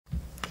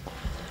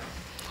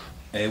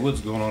Hey,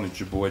 what's going on? It's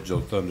your boy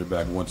JoeThunder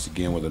back once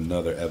again with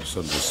another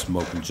episode of the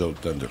Smoking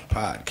JoeThunder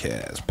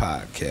Podcast.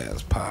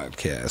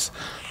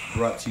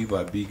 Brought to you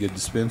by Bgood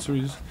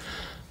Dispensaries.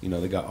 You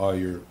know, they got all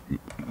your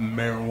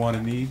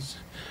marijuana needs.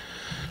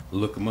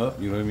 Look them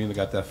up, you know what I mean? They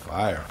got that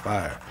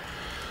fire.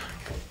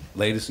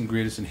 Latest and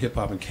greatest in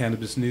hip-hop and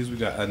cannabis news. We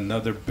got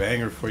another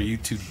banger for you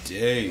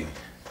today.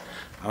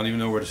 I don't even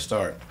know where to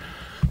start.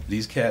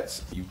 These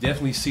cats, you've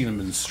definitely seen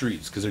them in the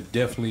streets because they're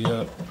definitely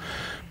up.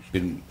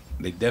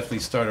 They definitely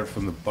started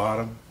from the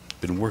bottom,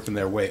 been working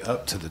their way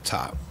up to the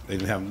top. They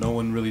didn't have no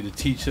one really to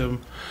teach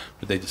them,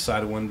 but they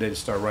decided one day to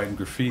start writing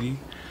graffiti,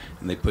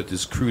 and they put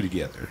this crew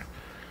together.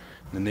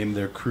 The name of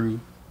their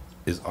crew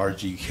is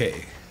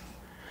RGK.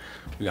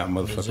 We got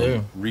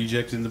motherfucking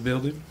ReGek in the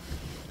building,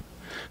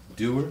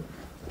 Dewr,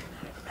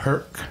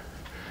 Herk,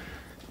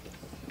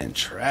 and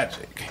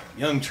Tragic.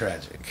 Young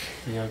Tragic.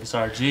 Yeah, it's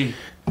RG.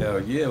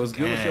 Hell yeah, what's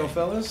good with y'all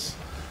fellas?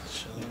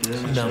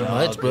 Not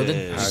much, brother.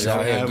 Just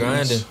out here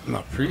grinding. I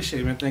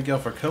appreciate it, man. Thank y'all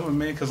for coming,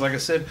 man. Because like I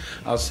said,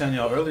 I was telling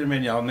y'all earlier,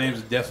 man, y'all names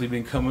have definitely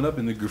been coming up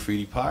in the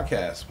graffiti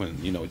podcast.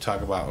 When, you know, we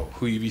talk about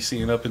who you be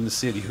seeing up in the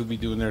city, who be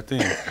doing their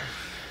thing.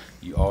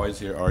 You always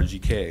hear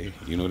RGK.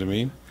 You know what I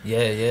mean?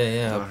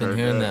 Yeah. I've been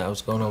hearing that. I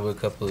was going over a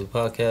couple of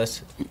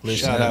podcasts.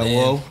 Shout out,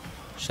 whoa.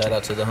 Shout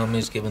out to the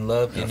homies giving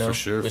love, you know. For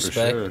sure, respect.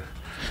 for sure.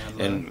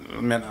 And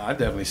man, I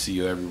definitely see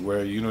you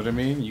everywhere. You know what I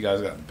mean? You guys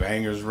got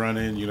bangers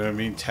running. You know what I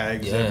mean?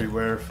 Tags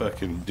everywhere.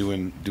 Fucking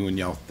doing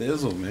y'all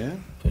thizzle,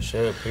 man. For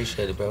sure,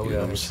 appreciate it, bro. You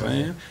know what I'm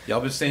saying?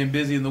 Y'all been staying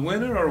busy in the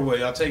winter, or what?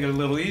 Y'all taking it a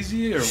little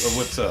easy, or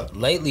what's up?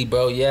 Lately,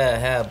 bro, yeah, I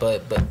have,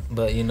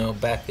 but you know,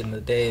 back in the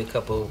day, a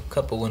couple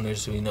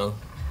winters, you know,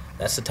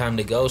 that's the time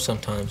to go.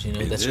 Sometimes, you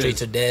know, the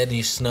streets are dead and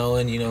you're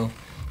snowing. You know,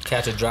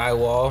 catch a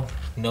drywall.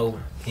 No,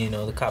 you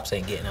know, the cops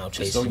ain't getting out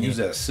chasing you. Just don't use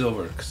that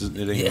silver because it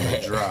ain't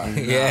gonna dry.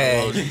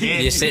 Yeah,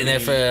 you're sitting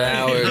there for an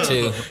hour or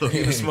two.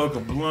 You can smoke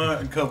a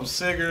blunt, a couple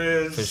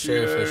cigarettes. For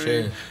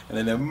sure. And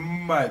then it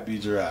might be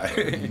dry.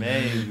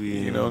 Maybe.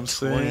 You know what I'm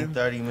saying?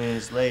 20-30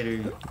 minutes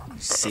later,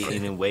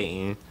 sitting and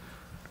waiting.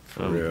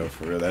 For real.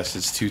 That's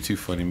just too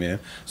funny, man.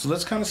 So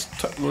let's kind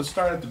of let's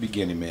start at the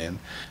beginning, man.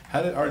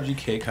 How did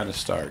RGK kind of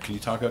start? Can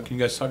you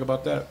guys talk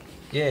about that?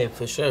 Yeah,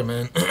 for sure,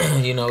 man.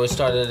 You know, it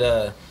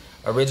started.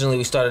 Originally,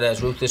 we started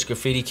as Ruthless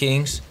Graffiti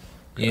Kings.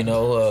 You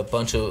know, a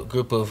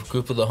group of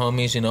the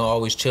homies. You know,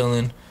 always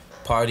chilling,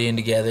 partying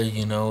together.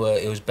 You know,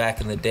 it was back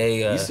in the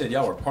day. You said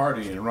y'all were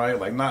partying, right?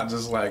 Like not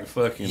just like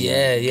fucking.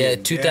 Yeah.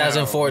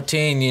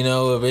 2014. Down. You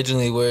know,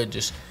 originally we're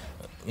just.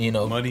 You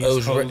know, Money it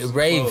was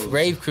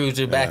rave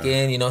cruiser back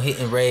in. You know,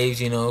 hitting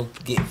raves. You know,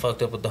 getting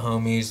fucked up with the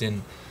homies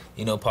and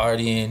you know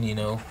partying. You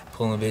know,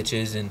 pulling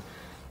bitches and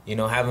you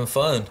know having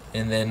fun.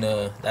 And then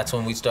that's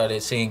when we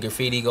started seeing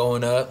graffiti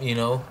going up. You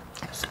know.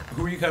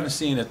 Who were you kind of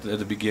seeing at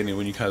the beginning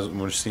when you guys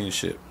were seeing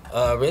shit?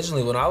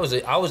 Originally, when I was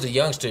a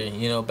youngster,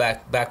 you know,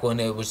 back when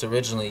it was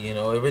originated,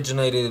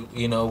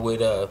 you know,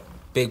 with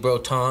Big Bro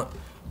Taunt,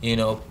 you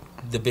know,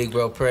 the Big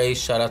Bro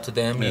Praise. Shout out to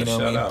them, you know,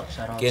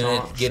 Shout out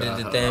get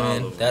it to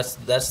them, and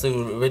that's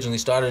who originally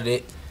started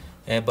it.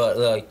 And but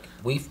like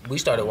we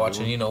started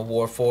watching, you know,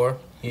 War 4,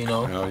 you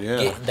know,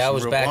 that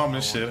was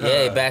back.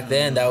 Shit, back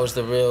then that was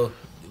the real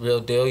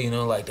deal, you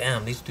know, like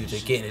damn, these dudes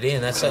are getting it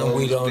in. That's something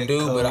we don't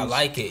do, but I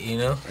like it, you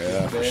know.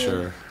 Yeah, for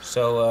sure.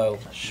 So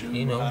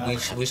you know,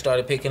 we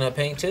started picking up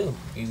paint too.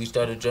 We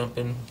started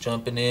jumping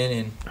in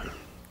and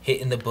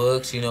hitting the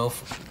books, you know,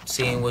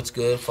 seeing what's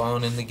good,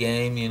 following in the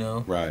game, you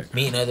know, right.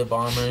 Meeting other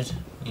bombers,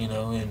 you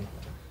know, and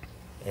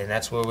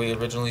that's where we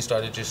originally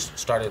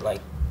started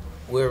like.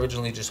 We're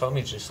originally just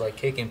homies, just like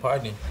kicking,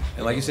 partying.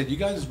 And like you said, you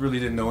guys really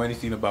didn't know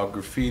anything about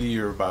graffiti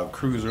or about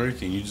crews or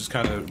anything. You just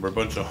kind of were a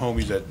bunch of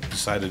homies that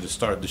decided to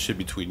start the shit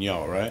between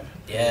y'all, right?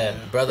 Yeah,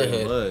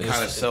 brotherhood.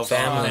 Kind of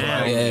family.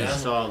 Yeah.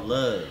 That's all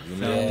love, you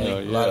know? Yeah,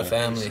 a lot of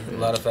family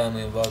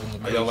involved in the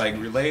group. Are y'all like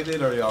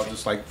related, or are y'all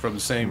just like from the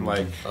same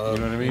like, you know what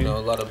I mean? You know, a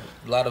lot of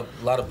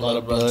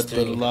blood runs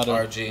through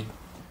RG.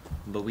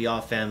 But we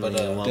all family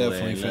in one way or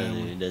another.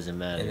 Family. It doesn't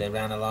matter. And then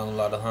ran along a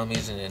lot of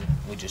homies, and then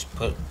we just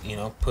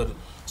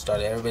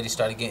everybody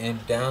started getting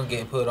down,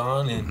 getting put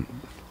on, and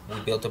we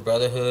built a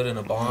brotherhood and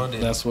a bond.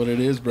 And that's what it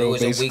is, bro. It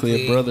was basically a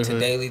weekly a brotherhood to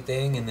daily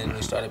thing, and then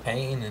we started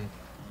painting and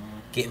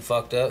getting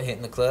fucked up,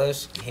 hitting the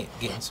clubs,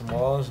 getting some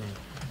walls, and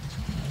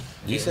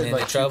you said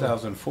like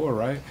 2004,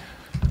 right?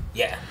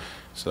 Yeah.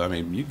 So I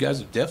mean, you guys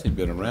have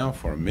definitely been around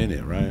for a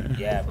minute, right?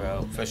 Yeah,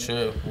 bro, for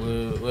sure.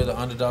 We're the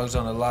underdogs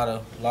on a lot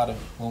of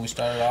when we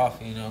started off,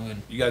 you know.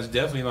 And you guys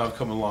definitely have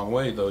come a long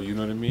way, though. You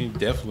know what I mean?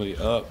 Definitely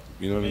up.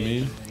 You know what I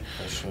mean?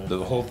 For sure.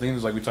 The whole thing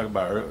is like we talked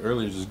about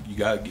earlier. Just you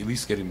got at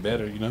least getting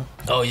better. You know?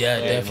 Oh yeah,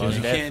 definitely.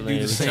 You can't do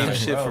the same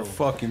shit for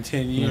fucking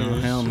 10 years. No,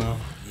 hell no.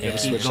 Yeah,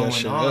 keep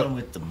going on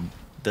with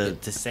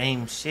the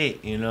same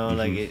shit, you know,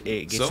 like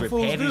it gets Some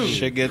repetitive.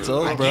 Shit gets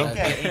old, bro. It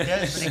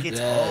does, but it gets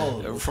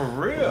old. For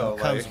real. It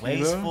becomes like,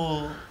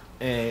 wasteful.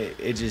 and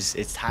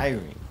it's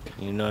tiring.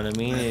 You know what I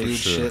mean? That dude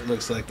shit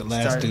looks like the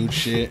last dude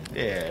shit.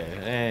 Yeah,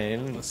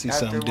 and let's see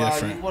something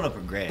different. You want to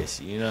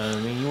progress. You know what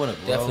I mean? You want to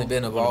grow. Definitely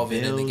been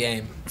evolving in the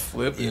game.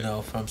 You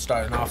know, from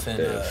starting off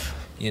in,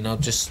 you know,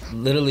 just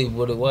literally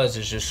what it was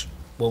is just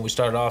when we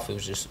started off, it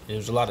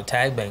was a lot of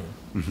tag banging.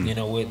 You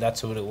know,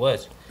 that's what it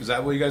was. Is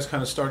that what you guys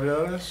kind of started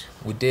out as?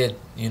 We did.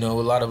 You know,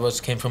 a lot of us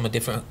came from a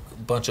different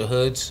bunch of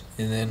hoods,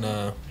 and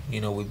then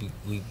you know,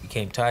 we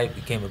became tight,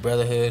 became a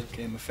brotherhood,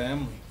 became a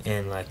family,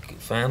 and like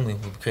family,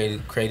 we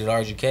created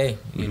RGK.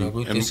 You know,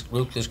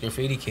 ruthless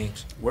Graffiti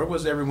Kings. Where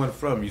was everyone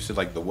from? You said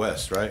like the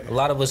West, right? A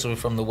lot of us were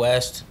from the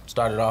West.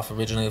 Started off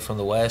originally from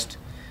the West.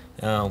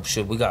 We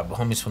got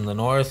homies from the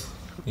North.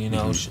 You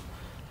know.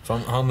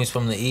 From homies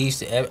from the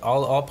East,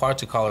 all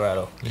parts of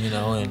Colorado, you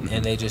know,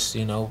 and they just,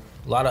 you know,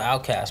 a lot of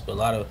outcasts, but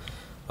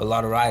a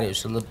lot of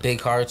riders, big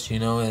hearts, you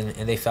know, and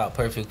they felt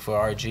perfect for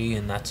RG,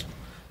 and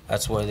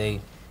that's where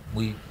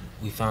we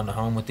found a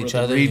home with each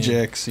other.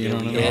 ReGeks, you know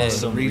what I mean? Yeah,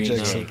 some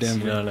ReGeks of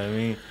Denver. You know what I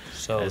mean?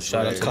 So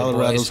shout out to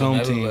Colorado's the boys home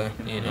from team. everywhere,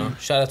 you know.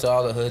 Shout out to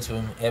all the hoods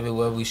from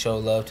everywhere. We show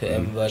love to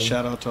everybody.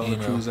 Shout out to all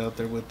the crews out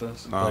there with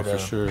us. No, for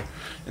sure.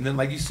 And then,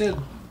 like you said,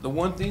 the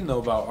one thing though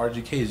about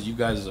RGK is you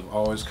guys have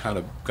always kind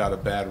of got a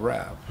bad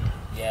rap.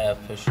 Yeah,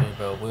 for sure,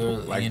 bro. We're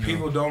like, you know,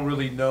 people don't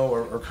really know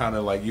or kind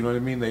of like, you know what I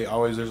mean? There's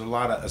a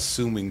lot of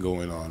assuming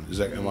going on.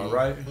 Am I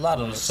right? A lot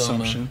of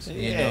assumptions,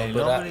 you know.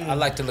 But I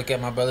like to look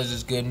at my brothers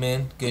as good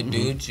men, good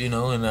dudes, you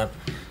know. And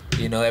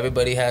you know,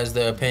 everybody has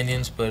their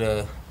opinions,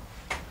 but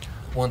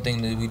one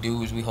thing that we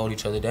do is we hold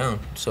each other down.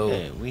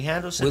 So we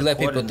handle. We let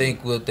people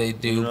think what they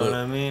do. You know what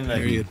I mean?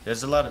 Like,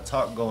 there's a lot of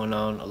talk going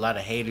on, a lot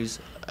of haters,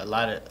 a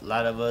lot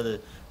of other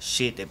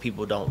shit that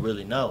people don't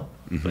really know,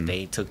 but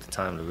they took the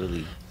time to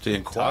really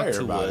inquire talk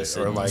to about us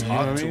it, or and like,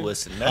 talk to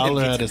us and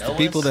holler at us. The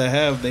people that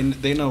have,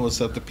 they know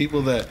what's up. The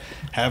people that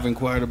have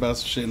inquired about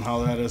some shit and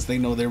holler at us, they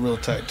know they're real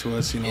tight to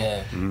us. You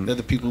know, they're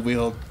the people we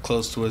hold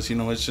close to us. You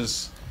know, it's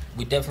just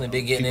we definitely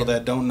been getting people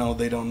that don't know,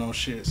 they don't know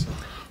shit. So.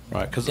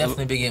 Right, because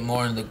definitely been getting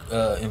more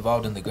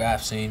involved in the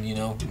graph scene. You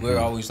know, we're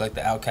always like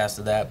the outcast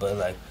of that, but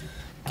like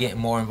getting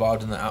more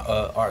involved in the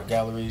art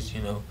galleries.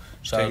 You know,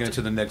 taking it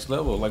to the next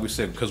level, like we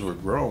said, because we're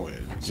growing.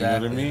 Exactly. You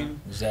know what I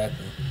mean?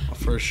 Exactly. My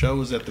first show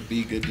was at the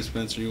Bgood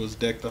dispensary. It was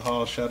Deck the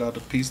Hall. Shout out to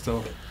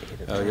Pisto.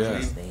 Oh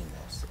yeah.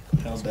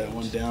 Held that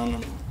one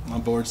down. My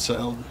board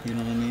sold. You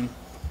know what I mean?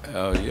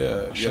 Oh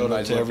yeah. Showed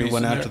up to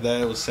everyone after that.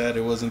 It was sad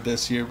it wasn't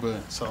this year, but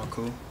it's all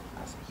cool.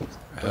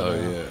 Hell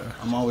yeah.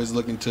 I'm always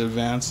looking to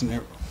advance,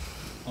 and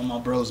all my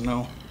bros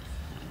know.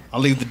 I'll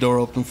leave the door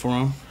open for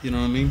them. You know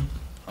what I mean?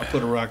 I'll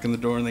put a rock in the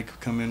door, and they can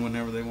come in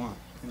whenever they want.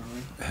 You know what I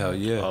mean? Hell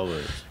yeah.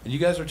 Always. And you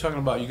guys were talking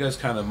about, you guys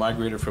kind of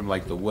migrated from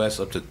like the West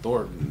up to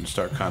Thornton and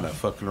start kind of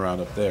fucking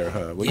around up there,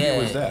 huh? What year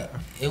was that?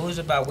 It was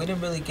about, we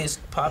didn't really get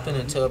popping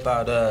until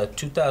about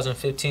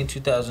 2015,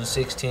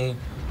 2016.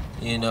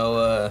 You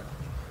know,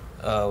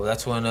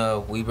 that's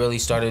when we really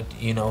started,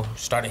 you know,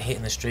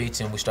 hitting the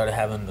streets, and we started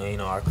having, you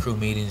know, our crew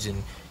meetings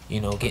and, you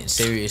know, getting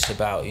serious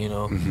about, you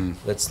know,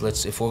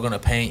 let's if we're gonna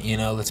paint, you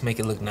know, let's make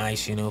it look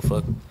nice, you know,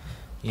 fuck,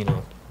 you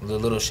know, the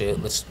little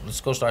shit. Let's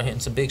go start hitting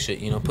some big shit,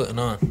 you know, putting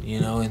on, you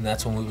know, and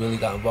that's when we really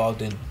got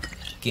involved in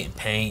getting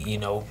paint, you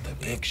know, the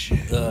big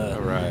shit.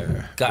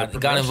 Right.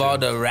 Got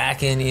involved in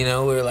racking, you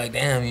know. We were like,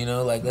 damn, you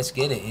know, like let's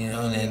get it, you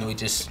know, and then we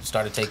just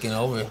started taking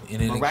over,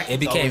 and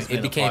it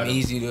became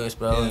easy to us,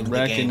 bro. And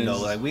racking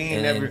is like we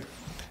ain't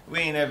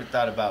never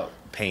thought about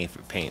paying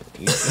for paint.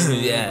 You feel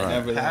me? Yeah.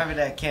 However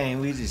that came,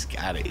 we just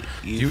got it.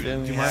 You feel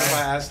me? Do you mind if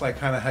I ask like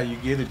kind of how you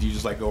get it? Do you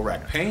just like go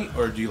rack paint,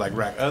 or do you like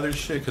rack other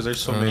shit? Because there's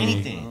so many.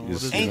 Anything. We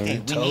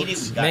need it.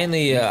 We got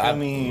mainly,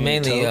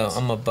 it.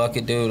 I'm a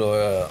bucket dude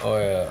or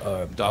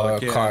a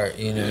cart.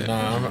 You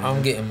know,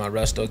 I'm getting my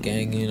Resto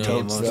gang. You know,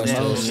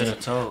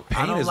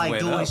 I don't like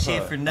doing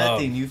shit for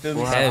nothing. You feel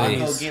me? So I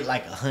go get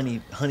like a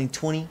honey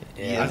 20.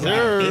 Yeah,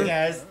 big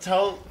ass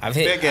tote. I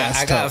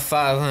got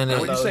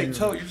 500. When you say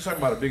tote, you're just talking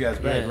about a big ass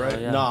bag,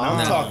 right? No,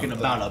 I'm talking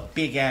about a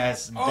big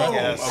ass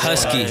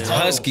husky totes.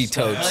 Husky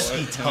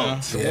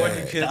totes.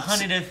 The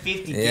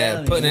 150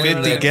 gallons.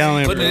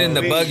 Putting it in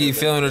the buggy,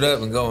 filling it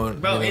up and going.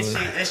 Bro, it's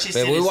just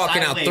we're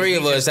walking out, 3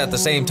 of us at the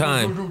same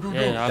time.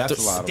 Yeah, that's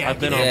a lot. I've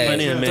been on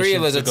plenty of missions. 3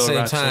 of us at the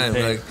same time. time.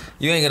 Like,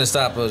 you ain't gonna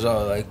stop us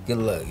all. Like, good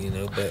luck, you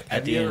know. But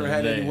have you ever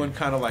had anyone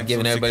kind of like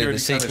giving everybody the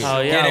secret? Oh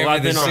yeah,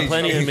 I've been on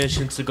plenty of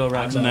missions to go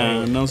rock some,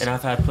 and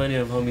I've had plenty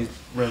of homies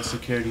run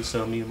security.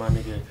 So me and my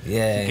nigga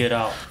get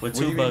out with 2 buckets. What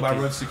do you mean by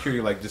run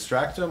security? Like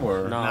distract them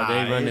or? No,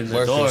 they run in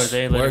the door.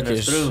 They letting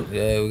us through.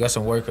 Yeah, we got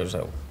some workers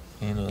out.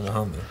 You know, the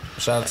homie.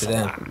 Shout out to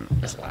them.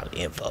 That's a lot of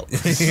info. I'm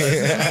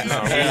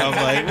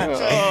like,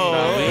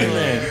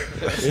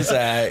 it's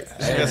alright.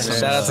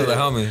 Shout out to the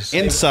homies.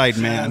 Inside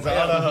man.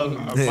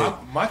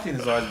 My thing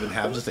has always been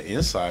having just the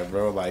inside,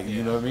 bro. Like,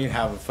 you know what I mean?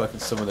 Having fucking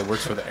someone that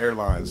works for the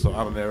airlines, so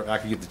I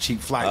can get the cheap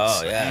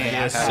flights. Oh yeah,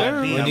 yes sir.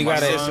 When you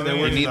got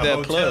it, we need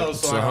that plug.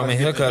 So homie,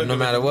 hook up no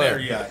matter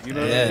what. You know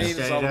what I mean?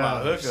 It's all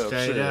about hookup.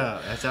 Straight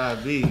out. That's how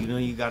it be. You know,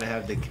 you gotta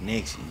have the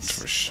connections.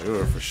 For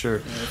sure.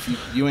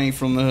 If you ain't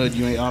from the hood,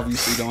 you ain't obviously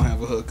obviously don't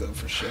have a hookup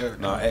for sure.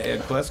 No,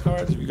 and Quest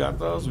cards, you got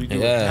those? We do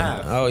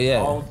Yeah. Oh, yeah.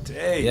 all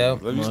day.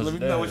 Yep. Let me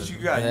know what you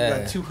got. Yeah.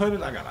 You got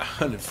 200, I got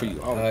 100 for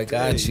you. All I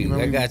got day. you. know,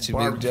 I we got you,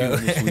 Big barbecuing Joe.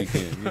 this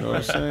weekend. You know what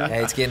I'm saying?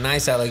 Hey, it's getting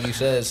nice out like you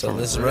said, so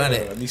let's run I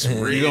it. need some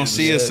You're ribs. gonna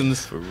see us in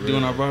this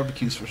doing our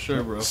barbecues for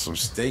sure, bro. Some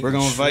steak. We're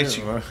gonna and invite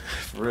shrimp, you. man.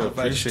 For real,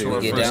 appreciate to our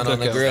it. Get first down on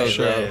the cookout grill, for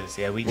sure. bro.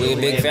 Yeah, we We a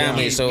big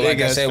family, so like I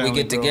Big-ass said, we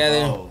family, get bro.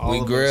 together, All we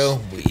of grill,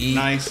 us. we eat,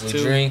 Nice, we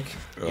too. drink,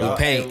 we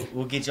paint.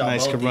 We'll get y'all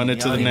Nice, both could run in.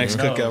 it to the Y'all next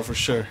even know. cookout for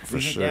sure. For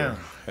Get sure. down.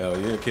 Hell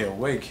yeah, can't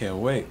wait.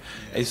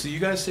 Hey, so you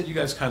guys said you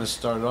guys kind of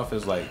started off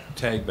as like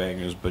tag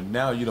bangers, but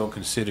now you don't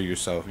consider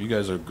yourself. You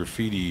guys are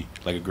graffiti,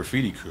 like a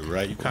graffiti crew,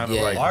 right? You kind of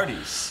Yeah. like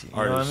Artists. You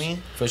know what I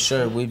mean? For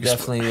sure, we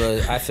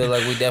definitely. I feel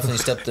like we definitely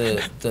stepped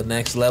the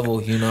next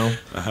level. You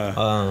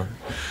know,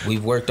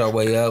 we've worked our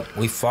way up.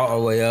 We fought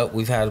our way up.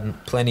 We've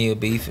had plenty of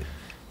beef.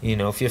 You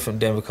know, if you're from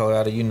Denver,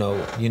 Colorado, you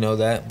know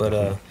that.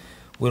 But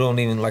we don't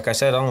even, like I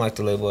said, I don't like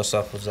to label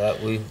ourselves as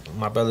that.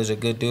 My brothers are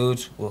good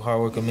dudes. We're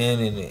hardworking men,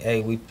 and hey,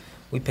 we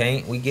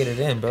paint, we get it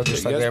in, bro,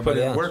 just like you guys everybody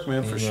put in else. work,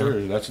 man, for you know?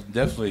 sure. That's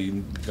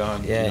definitely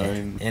gone. Yeah, You know, what I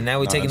mean? and now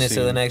we're taking it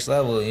to the next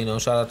level. You know,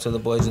 shout out to the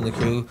boys in the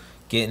crew,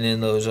 getting in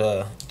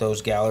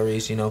those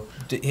galleries. You know,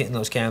 hitting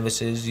those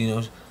canvases. You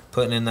know,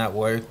 putting in that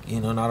work.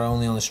 You know, not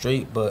only on the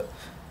street, but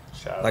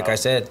like I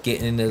said,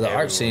 getting into the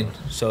art scene.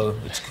 So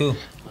it's cool.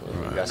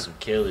 We got some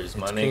killers.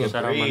 My It's nigga cool.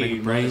 Shout out my nigga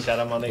Breed. Breed. Shout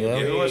out my nigga Yeah.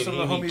 Breed. Who are some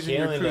of the He be homies in your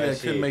killing crew that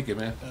shit. couldn't make it,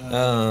 man?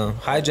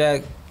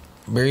 Hijack,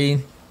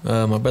 Breed,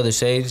 my brother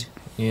Sage.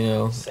 You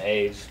know,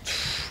 Sage.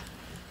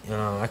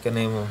 I can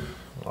name them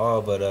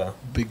all, but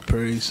Big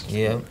praise.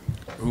 yeah.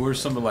 Who are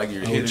some of like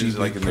your OG hitters,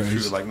 like in the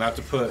praise. crew, like not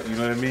to put, you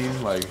know what I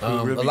mean? Like who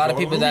A really lot of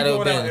go- people who that be have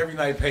going out been- every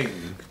night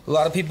painting. A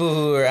lot of people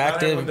who are Not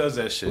everyone active does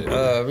that shit.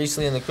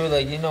 recently in the crew,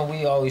 like, you know,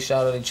 we always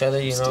shout at each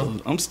other. You know,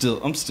 I'm still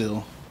I'm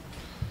still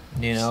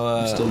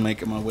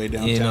making my way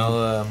downtown. You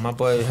know, my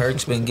boy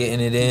Herk's been getting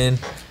it in.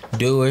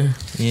 Dewr,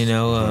 you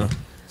know,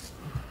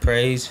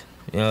 Praise.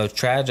 You know,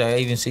 Tragic. I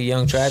even see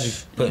Young Tragic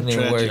putting in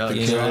Tragic, work. the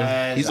You kid.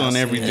 know, He's on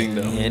everything,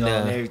 though. He's And,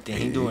 on everything.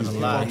 He's doing a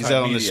lot. He's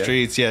out on the multimedia.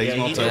 streets. Yeah, Yeah,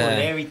 he's he's doing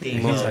multi-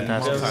 everything.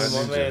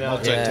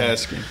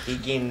 multitasking. He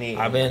getting it.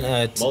 I've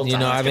been, you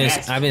know, I've been.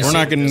 We're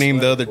not gonna name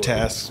the other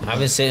tasks. I've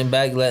been sitting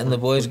back, letting the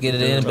boys get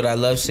it in, but I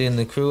love seeing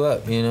the crew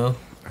up. You know,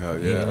 Hell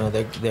you yeah. know,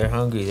 they're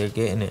hungry, they're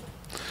getting it.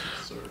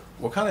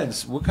 What kind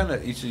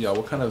of each of y'all?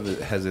 What kind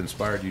of has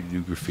inspired you to do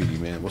graffiti,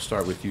 man? We'll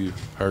start with you,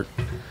 Herk.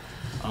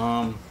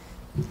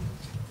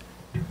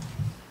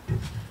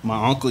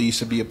 My uncle used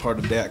to be a part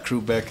of that crew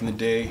back in the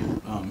day.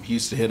 He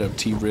used to hit up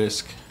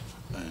T-Risk,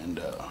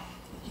 and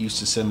he used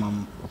to send my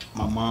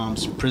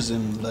mom's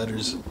prison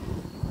letters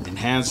and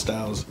hand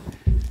styles.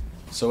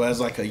 So as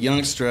like a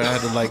youngster, I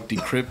had to like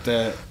decrypt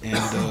that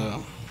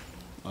and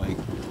like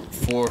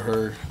for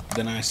her.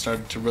 Then I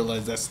started to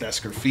realize that's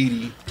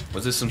graffiti.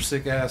 Was this some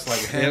sick ass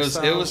like? It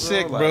was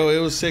sick, bro. It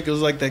was sick. It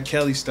was like that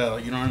Kelly style.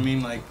 You know what I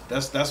mean? Like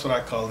that's what I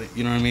call it.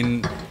 You know what I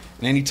mean?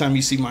 And anytime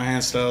you see my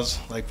hand styles,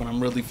 like when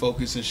I'm really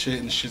focused and shit,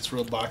 and the shit's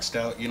real boxed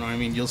out, you know what I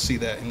mean? You'll see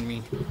that in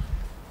me.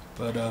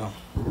 But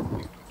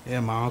yeah,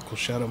 my uncle.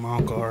 Shout out my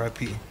uncle.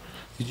 R.I.P.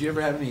 Did you ever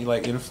have any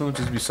like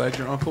influences besides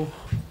your uncle?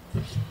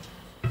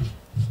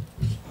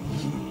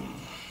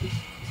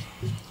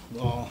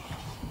 Well,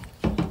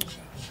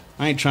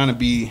 I ain't trying to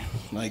be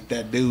like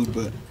that dude,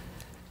 but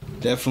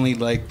definitely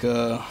like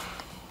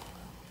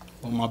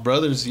my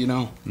brothers, you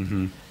know.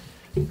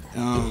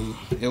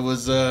 It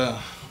was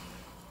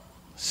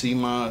see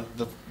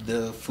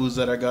the fools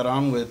that I got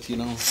on with, you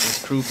know,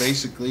 this crew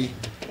basically.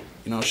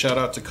 You know, shout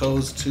out to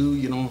Coz too,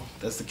 you know,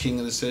 that's the king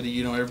of the city,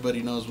 you know,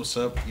 everybody knows what's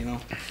up, you know.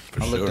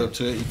 I looked up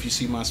to it. If you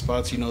see my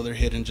spots, you know they're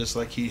hidden just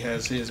like he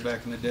has his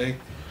back in the day.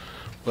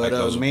 But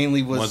Like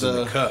mainly was in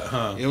the cut,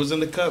 huh? It was in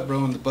the cut,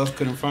 bro, and the buff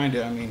couldn't find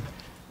it. I mean,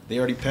 they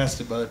already passed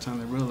it by the time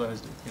they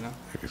realized it, you know.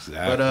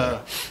 Exactly.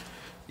 But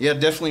yeah,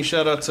 definitely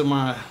shout out to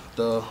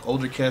the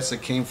older cats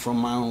that came from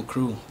my own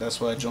crew. That's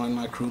why I joined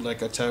my crew.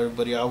 Like I tell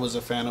everybody, I was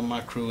a fan of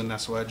my crew, and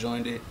that's why I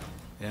joined it.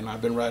 And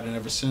I've been riding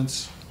ever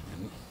since.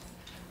 And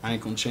I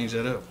ain't gonna change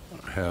that up.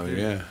 Hell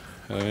yeah.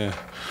 Hell yeah.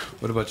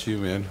 What about you,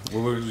 man?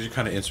 What was your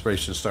kind of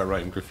inspiration to start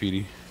writing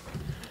graffiti?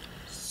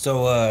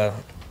 So,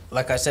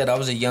 like I said, I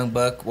was a young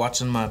buck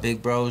watching my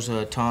big bros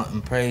taunt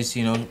and praise,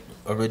 you know,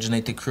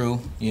 originate the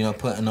crew, you know,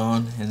 putting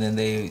on, and then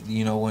they,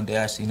 you know, one day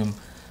I seen them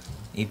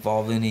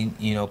evolving,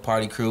 you know,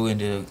 party crew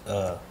into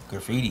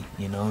graffiti,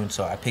 you know, and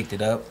so I picked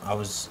it up. I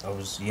was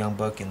a young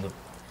buck in the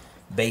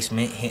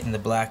basement hitting the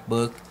black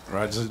book.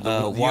 Right, just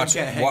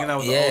hanging out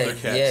with the older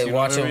cats. Yeah, you know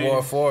watching what I mean?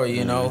 War 4,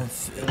 you know,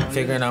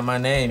 figuring out my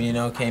name, you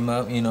know, came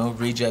up, you know,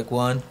 ReGek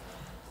 1,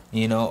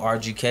 you know,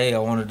 RGK. I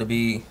wanted to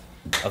be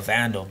a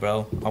vandal,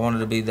 bro. I wanted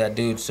to be that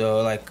dude.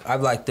 So, like, I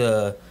like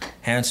the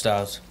hand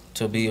styles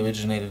to be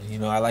originated. You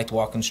know, I liked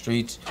walking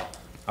streets.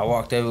 I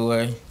walked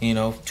everywhere, you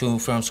know, to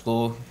and from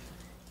school,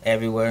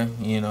 everywhere,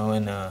 you know,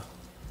 and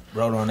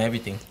wrote on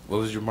everything. What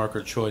was your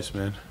marker choice,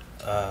 man?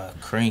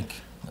 Crink.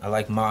 I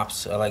like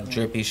mops. I like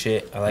drippy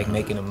shit. I like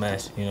making a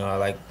mess. You know, I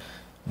like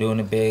doing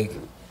it big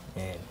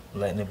and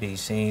letting it be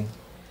seen.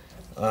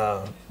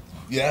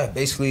 Yeah,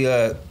 basically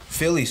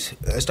Phillies.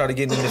 I started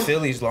getting into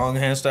Phillies, long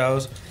hand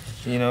styles.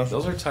 You know,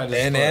 those are tight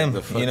as A&M.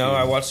 fuck. You know,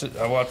 I watched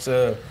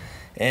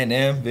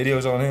A&M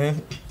videos on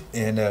him,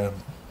 and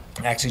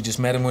actually just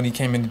met him when he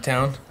came into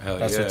town. Hell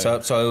That's yeah. what's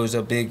up. So it was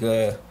a big,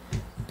 you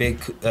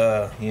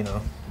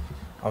know,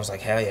 I was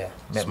like, hell yeah.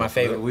 Met my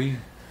favorite. We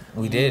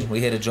did.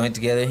 We hit a joint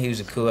together. He was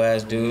a cool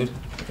ass dude,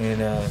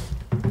 and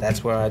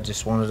that's where I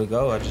just wanted to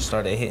go. I just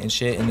started hitting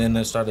shit, and then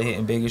I started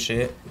hitting bigger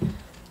shit.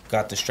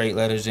 Got the straight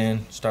letters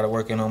in. Started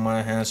working on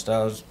my hand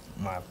styles,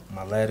 my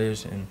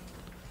letters, and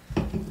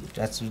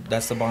that's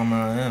the bomber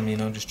I am. You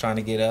know, just trying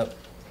to get up,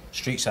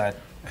 street side.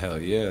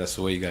 Hell yeah, that's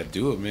the way you gotta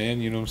do it,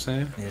 man. You know what I'm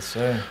saying? Yes,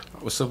 sir.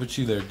 What's up with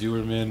you there,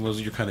 Dewr, man? What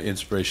was your kind of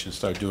inspiration to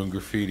start doing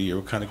graffiti, or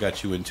what kind of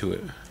got you into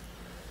it?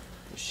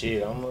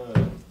 Shit, I'm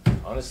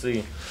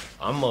honestly,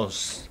 I'm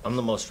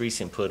the most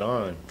recent put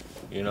on.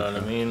 You know what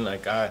I mean?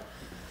 Like I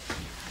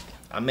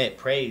met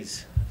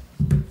Praise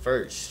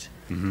first,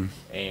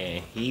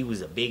 and he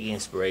was a big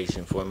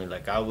inspiration for me.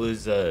 Like I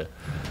was out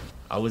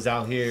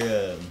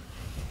here,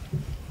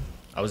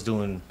 I was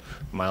doing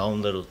my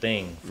own little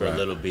thing for a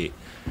little bit.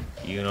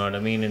 You know what I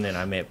mean? And then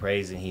I met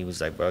Praise, and he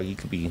was like, "Bro, you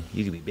could be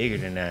bigger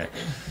than that."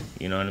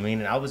 You know what I mean?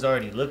 And I was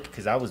already looking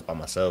because I was by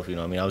myself. You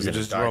know what I mean? I was in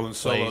a dark rolling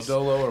place.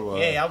 solo dolo or what?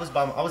 Yeah,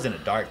 I was in a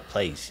dark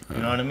place. You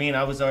know what I mean?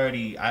 I was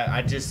already.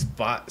 I just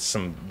fought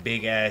some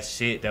big ass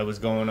shit that was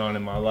going on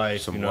in my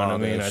life. Some you know what I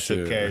mean? I shit.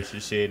 took care of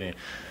some shit and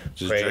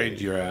Just drained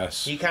your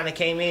ass. He kind of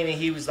came in and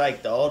he was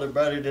like the older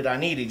brother that I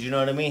needed. You know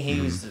what I mean? He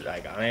was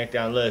like on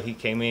everything I love. He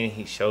came in and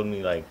he showed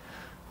me like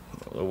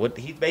what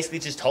he basically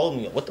just told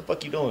me, "What the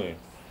fuck you doing?"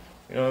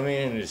 You know what I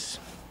mean? And just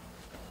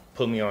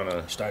put me on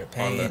a... Started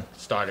paying.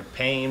 Started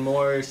paying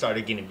more,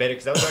 started getting better,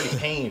 because I was already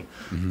paying.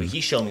 But he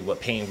showed me what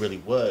pain really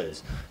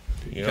was.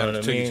 You know what I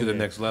mean? Took you to the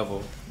next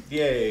level.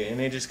 Yeah, and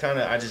it just kind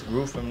of... I just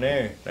grew from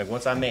there. Like,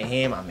 once I met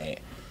him, I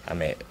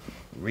met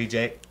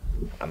ReGek,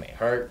 I met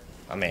Herk,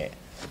 I met,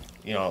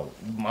 you know,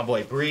 my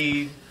boy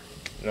Breed.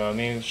 You know what I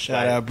mean?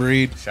 Shout out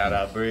Breed. Shout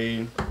out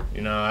Breed.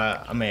 You know,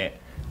 I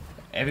met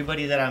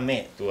everybody that I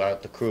met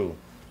throughout the crew.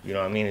 You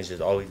know what I mean? It's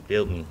just always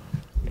built me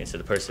into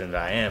the person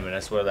that I am, and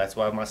that's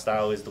why my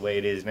style is the way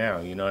it is now.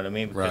 You know what I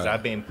mean? Because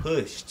I've been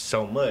pushed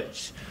so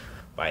much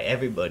by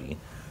everybody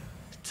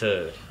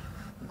to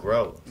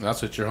grow.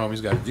 That's what your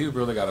homies got to do,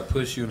 bro. They got to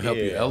push you and help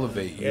you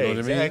elevate. You know what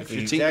I mean? If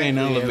your team ain't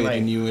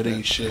elevating you, it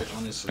ain't shit,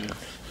 honestly.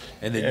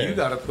 And then you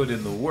got to put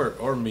in the work,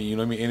 or me, you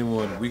know what I mean?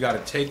 Anyone, we got to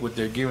take what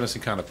they're giving us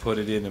and kind of put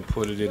it in and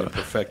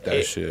perfect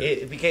that shit.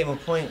 It became a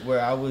point where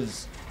I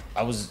was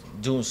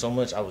doing so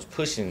much, I was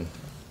pushing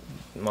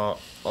my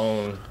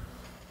own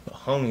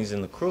homies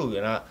in the crew,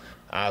 and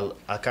I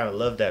kind of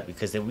love that,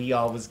 because then we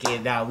all was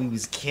getting out, we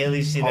was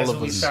killing shit. That's when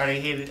we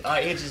started hitting.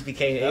 It just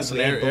became. That's when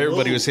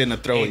everybody was hitting the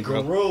throwing,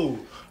 bro.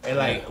 And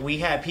like we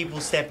had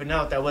people stepping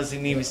out that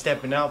wasn't even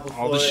stepping out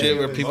before. All the shit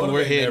where people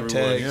were hitting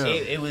tags.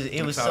 It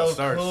was so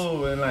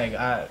cool, and like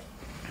I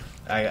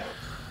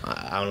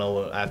don't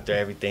know. After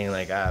everything,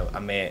 like I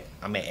met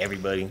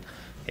everybody.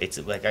 It's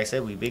like I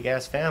said, we big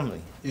ass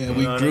family. Yeah, you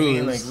we know grew. What I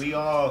mean? Like we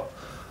all.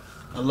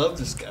 I love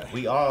this guy.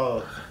 We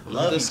all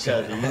love each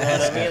other. You know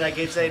what I mean? Like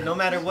it's no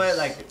matter what.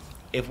 Like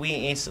if we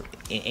in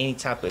any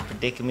type of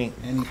predicament,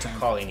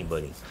 call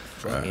anybody.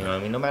 Right. You know what I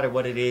mean? No matter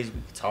what it is, we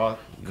can talk.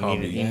 Call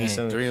me. You need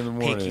some 3 in the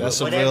morning. That's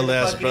a real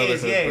ass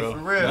brotherhood, bro. For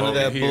real. None of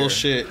that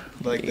bullshit.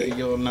 Like that,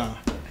 yo, nah.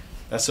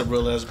 That's a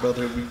real ass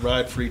brotherhood. We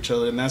ride for each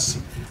other, and that's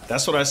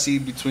what I see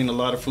between a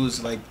lot of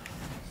foods. Like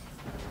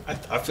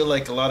I feel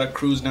like a lot of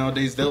crews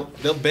nowadays, they'll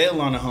bail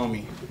on a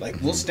homie.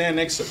 Like we'll stand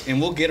next to, and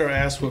we'll get our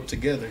ass whooped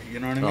together. You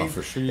know what I mean? Oh,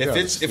 for sure.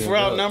 If we're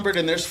outnumbered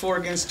and there's 4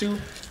 against 2,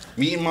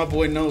 me and my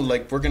boy know,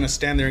 like, we're gonna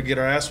stand there and get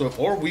our ass whooped,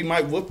 or we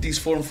might whoop these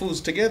 4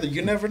 fools together.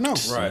 You never know.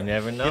 Right. You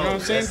never know. You know what I'm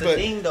saying? That's but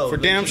the thing, though. for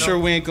damn sure,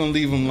 we ain't gonna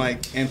leave them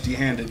like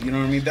empty-handed. You know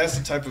what I mean? That's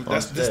the type of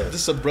this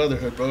is a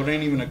brotherhood, bro. It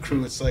ain't even a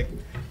crew. It's like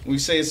when we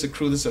say it's a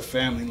crew, this is a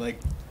family. Like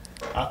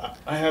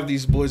I have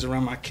these boys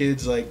around my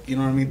kids, like, you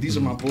know what I mean? These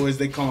are my boys.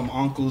 They call them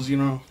uncles, you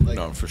know? Like,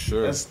 no, for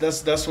sure.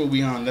 That's what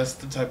we on. That's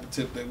the type of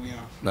tip that we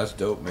on. That's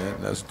dope, man.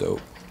 That's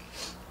dope.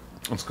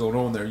 What's going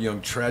on there,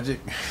 young tragic?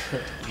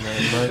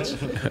 Not much.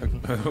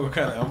 What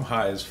kind of? I'm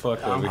high as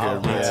fuck over here,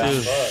 man.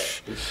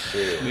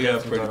 We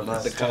got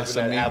the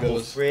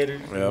Casamigos.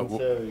 Yeah.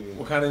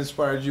 What kind of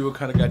inspired you? What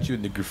kind of got you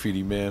into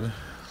graffiti, man?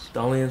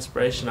 The only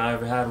inspiration I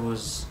ever had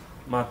was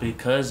my big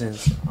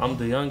cousins. I'm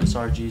the youngest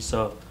RG,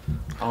 so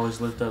I always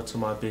looked up to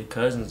my big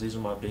cousins. These are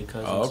my big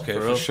cousins. Oh, okay,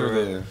 for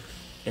sure. Then.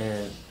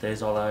 And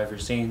that's all I ever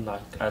seen, like,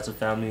 as a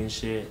family and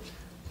shit.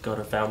 Go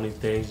to family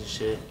things and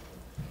shit.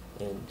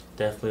 And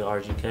definitely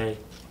RGK.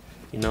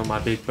 You know, my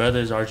big brother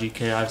is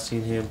RGK. I've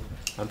seen him.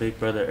 My big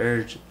brother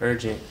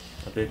Urgent.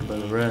 My big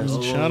brother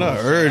Russ. Shout out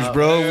Urge,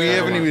 bro. We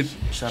haven't even.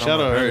 Shout out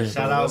Urge.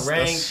 Shout out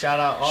Rank. Shout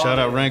out all. Shout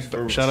out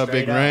Rank. Shout out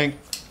Big Rank.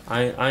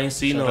 I ain't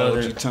see no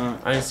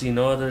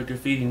other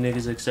graffiti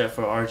niggas except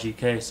for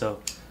RGK. So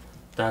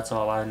that's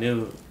all I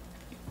knew.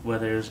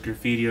 Whether it was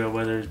graffiti or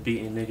whether it was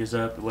beating niggas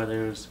up,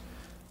 whether it was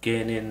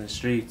getting in the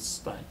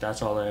streets, like,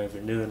 that's all I ever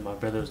knew. And my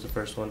brother was the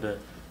first one to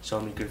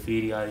showed me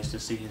graffiti. I used to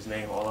see his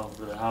name all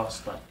over the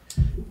house, like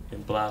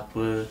in black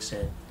books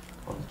and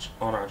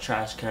on our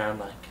trash can,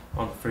 like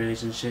on the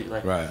fridge and shit.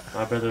 Like Right.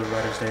 my brother would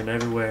write his name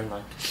everywhere, and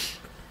like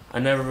I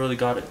never really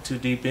got it too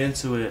deep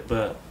into it,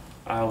 but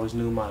I always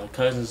knew my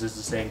cousins is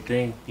the same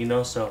thing, you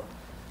know. So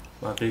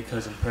my big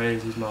cousin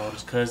Praise, he's my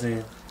oldest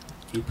cousin.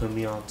 He put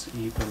me onto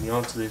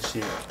this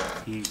shit.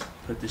 He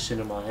put this shit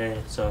in my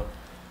head. So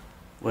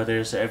whether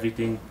it's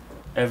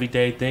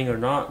everyday thing or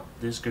not,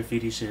 this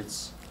graffiti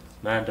shit's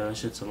man, though,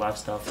 shit's a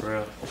lifestyle for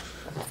real,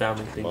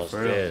 family thing Most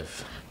for real.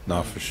 def.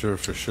 No, for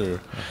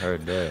sure. I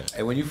heard that.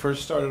 And when you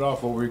first started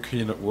off, what were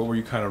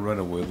you kind of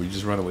running with? Were you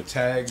just running with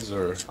tags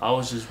or? I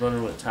was just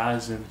running with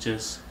tags and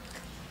just,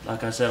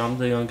 like I said, I'm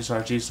the youngest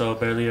RG, so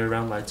barely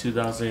around like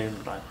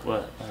 2000, like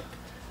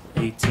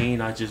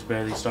 18, I just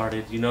barely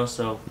started, you know,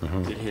 so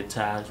we'd hit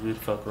tags, we'd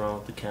fuck around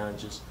with the can,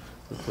 just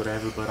with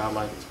whatever, but I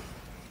liked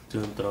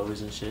doing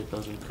throwies and shit.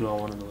 Those were cool. I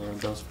wanted to learn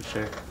those for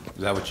sure. Is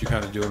that what you're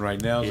kind of doing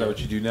right now? Is that what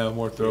you do now,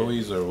 more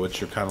throwies, or what's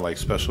your kind of like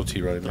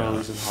specialty right now?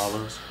 Throwies and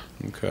hollows.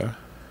 Okay.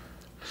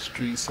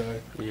 Street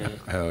side. Yeah.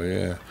 Hell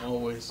yeah.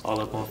 Always. All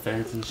up on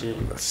feds and shit.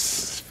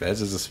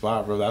 Feds is a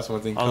spot, bro. That's one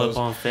thing. All up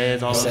on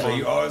feds, all up on...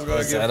 You always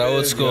gotta get that old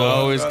feds, school. you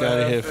Always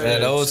gotta hit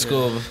That old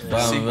school.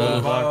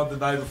 Boulevard the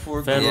night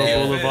before. Federal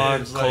Yeah. Boulevard,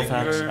 Feds,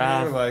 Colfax you know,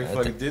 Ave. like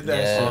fucking did that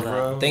Yeah. shit,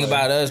 bro. Thing Like,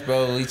 about us,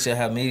 bro, we used to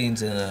have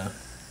meetings and,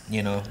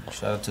 you know,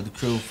 shout out to the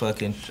crew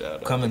fucking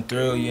coming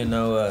through, you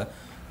know,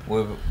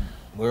 we're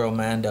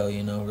Omando,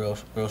 you know,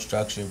 real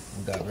structure.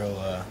 We got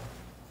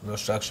real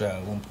structure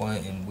at one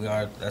point, and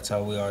that's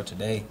how we are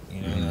today,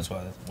 you know, and that's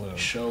why we're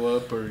Show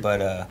up or you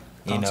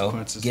know,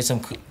 consequences.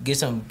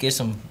 get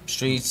some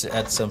streets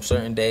at some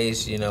certain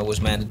days, you know, was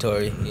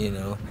mandatory, you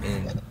know,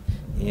 and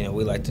you know,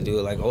 we like to do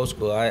it like old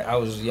school. I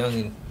was young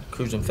and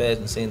cruising feds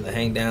and seeing the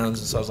hang downs,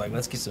 and so I was like,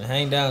 let's get some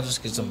hang downs, let's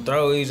get some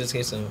throwies, let's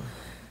get some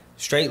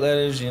straight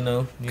letters, you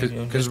know,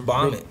 just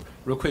bomb it.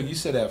 Real quick, you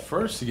said at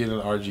first to get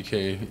an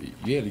RGK,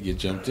 you had to get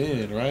jumped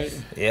in, right?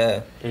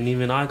 Yeah. And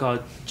even I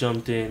got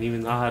jumped in.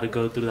 Even I had to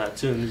go through that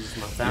too. And this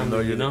is my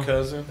family, You're the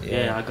cousin?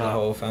 Yeah, I got the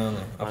whole family.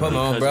 I my put big my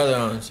own cousin. brother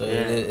on, so Yeah.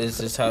 it's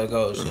just how it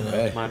goes, you know.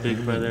 Hey. my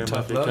big brother and my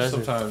Tough big love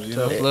cousin. sometimes, you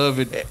know? tough love.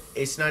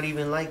 It's not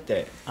even like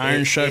that.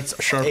 Iron It's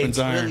sharpens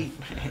iron. really-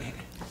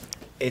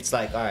 it's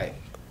like, all right,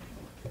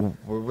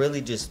 we're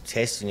really just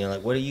testing you.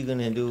 Like, what are you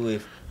gonna do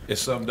if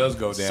something does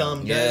go down.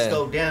 something Yeah. does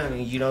go down,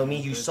 and you know what I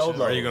mean? You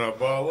solo. Are you gonna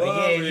ball But up?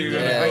 yeah, Are you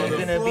gonna- are go you to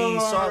gonna be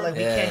floor? sorry? Like, we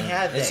can't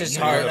have that. It's just you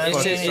know hard. what I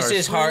It's mean?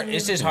 just hard.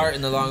 It's just hard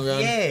in the long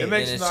run. Yeah. It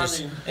makes And it it's not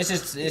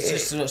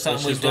just something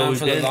just we've what done we've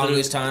for the been through.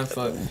 longest time.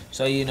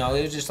 So you know,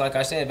 it was just like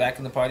I said back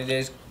in the party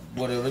days.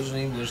 What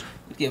originally was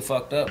we'd get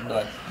fucked up,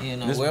 but you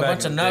know, This we're a back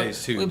bunch of in the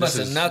days, too. we a bunch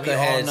This of is- We all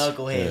knuckleheads.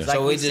 knuckleheads. Yeah. Like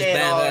So we we just said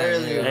bang all bang,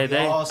 earlier, Hey, we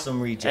they- all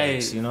some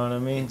rejects. hey. You know what I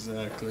mean?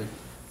 Exactly.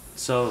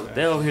 So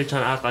they over here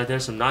trying to act like they're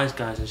some nice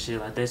guys and shit.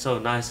 Like they so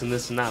nice and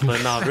this and that,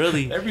 but not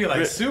really. They be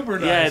like super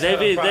nice. Yeah,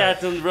 they huh?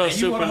 acting real And you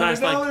super want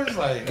nice, like $100?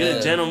 Like, good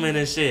Yeah. gentlemen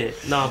and shit.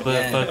 No, but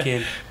Yeah.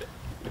 fucking,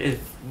 if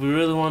we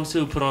really want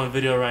to put on a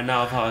video right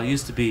now of how it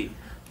used to be,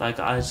 like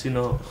I seen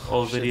an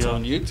old Shit's video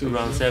on YouTube,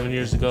 around man. 7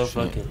 years ago,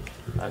 fucking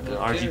like an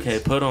RGK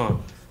put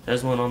on.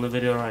 There's one on the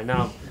video right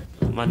now.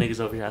 My niggas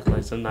over here acting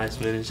like some nice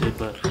men and shit,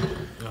 but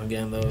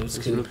Again, though, it's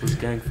this cool. ruthless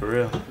gang for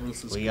real.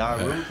 We are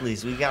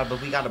ruthless. We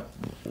gotta.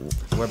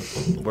 We're,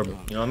 you know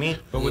what I mean?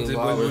 But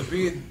with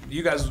being,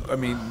 you guys, I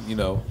mean, you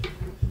know,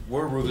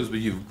 we're ruthless, but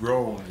you've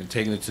grown and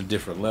taken it to a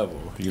different level.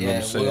 You know what Yeah,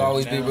 I'm saying? we'll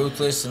always be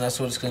ruthless, and that's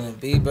what it's gonna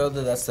be,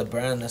 brother. That's the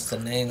brand, that's the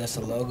name, that's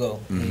the logo.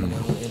 You know?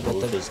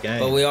 Ruthless gang.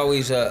 But we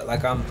always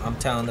like I'm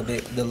telling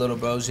the little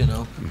bros, you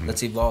know,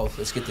 let's evolve,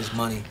 let's get this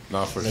money,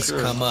 No, for let's sure.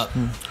 come up.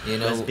 You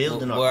know, Let's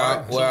build in our we're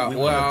art, too. we're We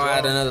we're wanna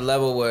at draw. another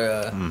level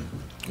where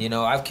you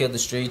know, I've killed the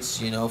streets,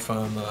 you know,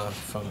 from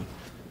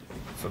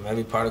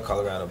every part of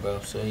Colorado, bro.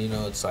 So you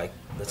know, it's like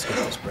let's get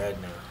this bread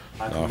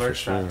now. I No, can for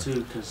merch that sure.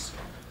 too, cause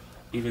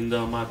even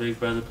though my big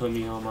brother put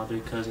me on, my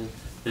big cousin,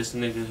 this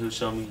nigga who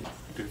showed me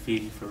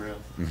graffiti for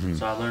real.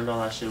 So I learned all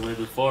that shit way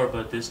before,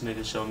 but this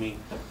nigga showed me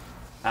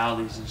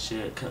alleys and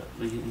shit.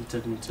 He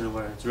took me to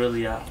where it's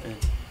really at, and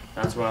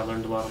that's where I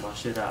learned a lot of my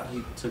shit at.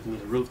 He took me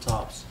to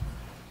rooftops,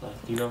 like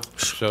you know,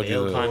 Showed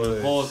you the,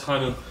 climbing poles,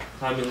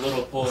 climbing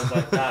little poles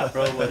like that,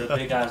 bro, with a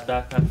big ass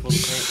backpack full of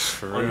paint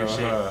for on your real,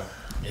 shit. huh?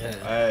 Yeah.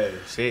 Hey,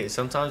 shit.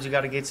 Sometimes you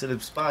gotta get to the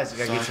spots. You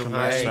gotta get to them.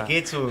 Hey.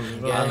 Get to them.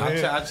 You know Yeah. what I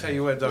mean? I tell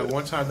you what, dog.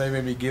 One time they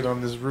made me get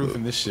on this roof,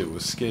 and this shit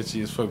was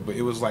sketchy as fuck. But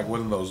it was like one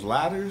of those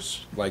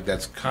ladders, like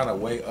that's kind of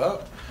way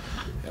up.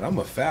 And I'm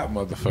a fat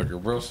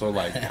motherfucker, bro. So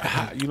like,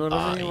 you know what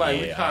I mean?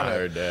 Like we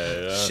kind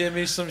of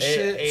shimmy some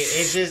shit.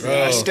 It's just.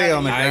 Bro, I stay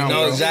on the I ground.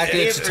 know bro.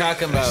 exactly what you're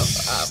talking about.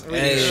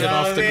 Hey, Shit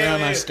off the man,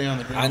 ground, I man. stay on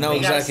the ground. I know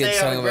We gotta exactly what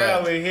stay you're on talking the ground.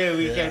 about. We're here.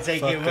 We can't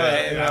take him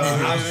that.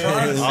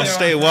 up. I'll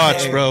stay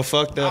watch, bro.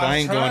 Fuck that. I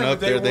ain't I'm going trying, up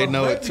but there. They won't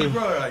know let it me, too.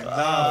 Bro. Like,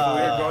 nah,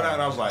 we're going out.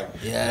 And I was like,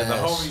 Yes. and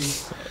the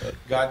homie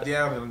got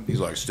down and he's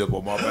like, step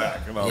on my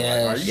back. And I was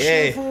Yes. like, are you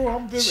Yeah. sure, fool?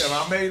 I'm good. And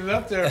I made it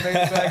up there and made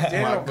it back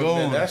down. But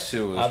man, that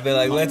shit was. I'll be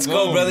like, let's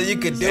go, brother. You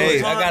can do Hey,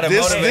 it. I gotta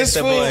this motivate the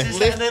fool boy. Just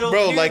lift, that little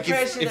bro. peer Like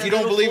pressure, if that you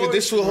don't little believe it,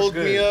 this force will hold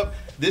was me good. up.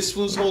 this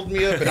fool's holding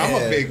me up, and I'm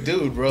a big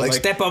dude, bro. Like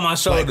step on my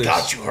shoulders. Like,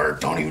 got you hurt.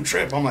 Don't even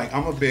trip. I'm like,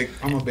 I'm a big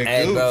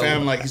Hey, dude, bro.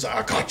 fam. Like, he's like,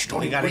 I got you.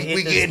 Don't even.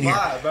 We getting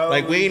spot, here. bro.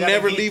 Like, we ain't gotta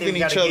never get leaving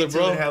there. each We gotta other, get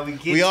to it how bro. we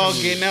get We all to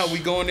it. getting out. We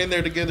going in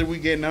there together. We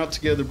getting out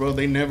together, bro.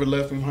 They never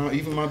left me.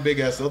 Even my big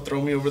ass, they'll throw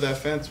me over that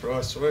fence, bro.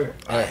 I swear.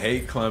 I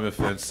hate climbing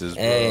fences,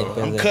 bro. Hey,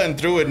 I'm cutting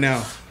through it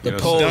now. The You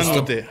know, poles, done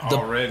the- with it.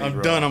 Already, I'm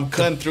bro. done. I'm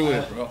cutting through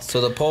it, bro.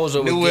 So the poles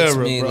are what New gets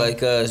era, me. bro.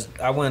 Like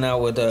I went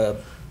out with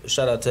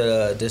shout out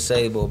to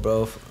Disabled,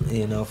 bro.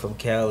 You know, from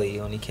Cali.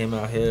 When he came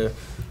out here,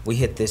 we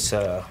hit this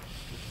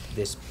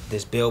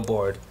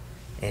billboard,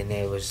 and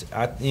it was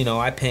I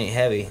paint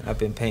heavy. I've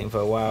been painting for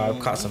a while.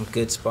 I've caught some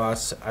good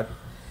spots.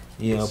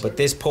 But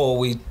this pole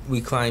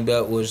we climbed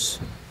up was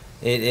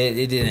it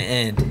didn't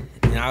end.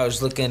 And I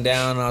was looking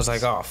down, and I was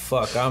like, "Oh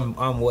fuck,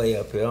 I'm way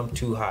up here. I'm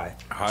too high."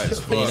 High as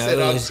fuck. You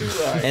know, it was,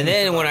 and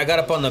then when I got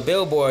up on the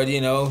billboard,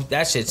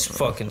 that shit's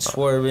fucking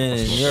swerving,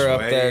 and you're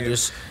up there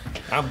just.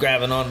 I'm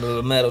grabbing onto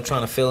the metal,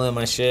 trying to fill in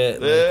my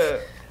shit.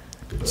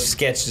 Like,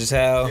 sketched as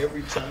hell,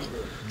 Every time,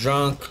 bro.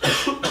 drunk.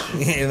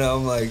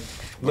 I'm like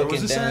Where looking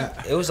was this down.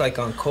 at? It was like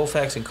on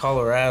Colfax in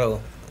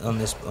Colorado, on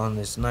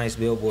this nice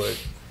billboard.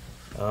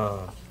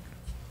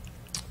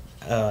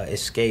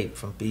 Escape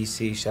from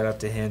BC. Shout out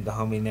to him, the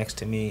homie next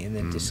to me, and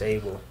then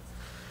Disabled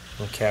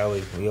from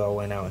Cali. We all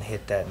went out and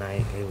hit that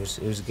night. It was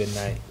a good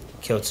night.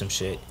 Killed some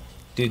shit.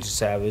 Dude's a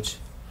savage.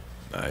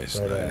 Nice,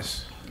 But,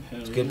 nice.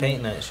 It's good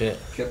painting that shit.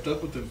 Kept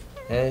up with him.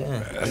 Yeah.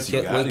 That's- We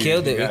you got it.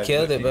 killed You it. got We it.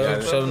 killed it, You bro. got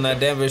it. Showed them that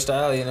Denver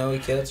style. We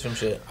killed some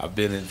shit. I've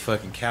been in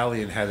fucking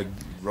Cali and had to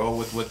roll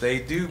with what they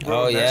do,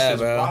 bro. Oh, That's yeah,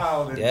 just bro.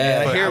 wild. And-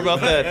 Yeah. I hear about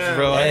that,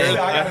 bro. I Hey. heard,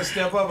 I gotta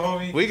step up,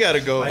 homie. we gotta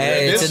go.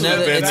 Hey, This it's was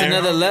been there.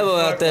 another level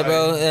out there,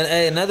 bro. And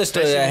hey, another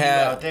story I Especially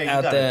had you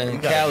out there in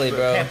Cali,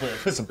 bro.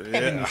 Put some pep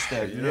in your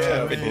step. You know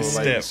Yeah, what I mean? fool,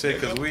 like you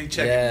said, because we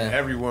checking Yeah.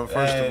 everyone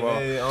first of all,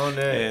 on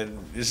that. and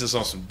this is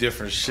on some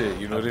different shit.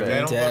 You know what I They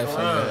mean? don't fuck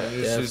around.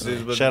 Definitely. This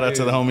is what Shout it out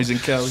to the is. homies in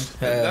Cali.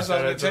 That's what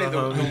I'm gonna tell you. Shout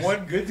out to The the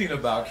one good thing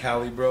about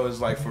Cali, bro, is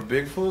like for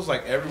big fools,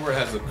 like everywhere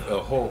has a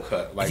hole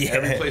cut. Like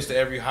every place to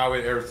every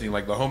highway, everything.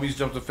 Like the homies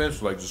jumped the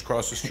fence, like just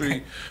cross the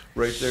street,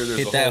 right there. There's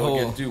Hit a that hole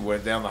to hole. get through.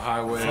 Went down the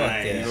highway.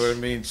 Fuck You yeah. know what I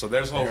mean? So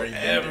there's holes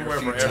everywhere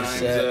for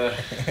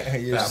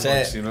everything. You're That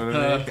set. much, you know what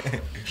I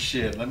mean?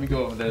 Shit, let me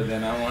go over there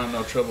then. I don't have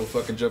no trouble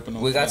fucking jumping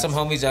on We got some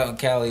fence. homies out in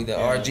Cali, the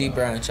RG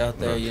branch out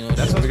there. That's what We I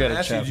got was a gonna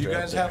ask you. Do you chapter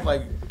guys out there. have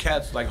like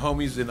cats, like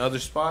homies in other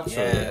spots?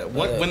 Yeah. Or?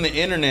 When the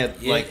internet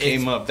Yeah, like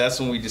came it's- up, that's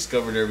when we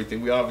discovered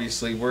everything. We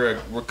obviously we're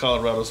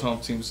Colorado's home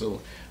team,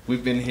 so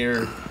we've been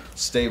here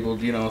stable,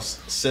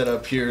 set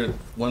up here.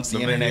 Once the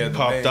The internet main- the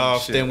popped main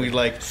off, shit. then we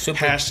like Super-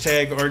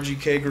 hashtag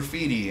RGK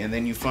Graffiti, and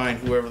then you find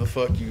whoever the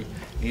fuck you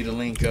need to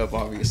link up,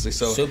 obviously.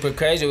 So Super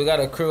crazy. We got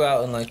a crew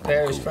out in like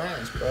Paris,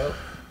 France, bro.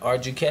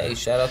 RGK.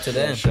 Shout out to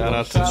them. shout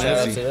out to Shout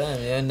out to Nezzy.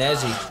 them. Yeah,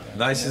 Nezzy.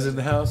 Nice is in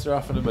the house. They're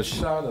offering him a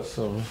shot or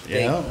something.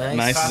 Yeah, Nice.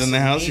 nice is in the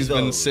house. He's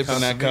been Casamigos. sipping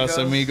that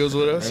Casamigos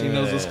with us. He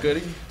knows what's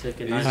goody.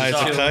 Take a He's nice Hi,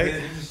 shot. it's a kite.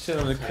 He's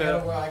chilling in the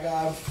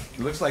cup.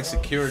 He looks like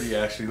security,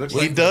 actually. Looks He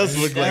like does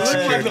look like looks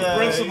like security. the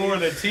principal or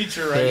the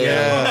teacher right now.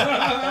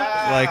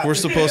 Yeah, like we're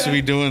supposed to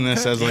be doing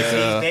this as like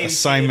a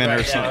assignment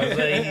or something.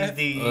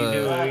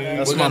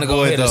 That's We're my gonna go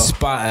boy, hit though. a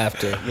spot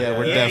after. Yeah,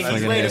 we're Yeah, definitely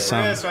he's gonna waiting hit for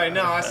something. us right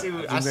now. I see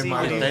what he's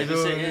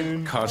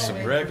doing. Caught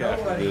some wreck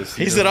after this.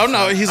 He said, "I'm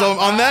not." He's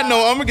on that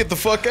note. I'm gonna get the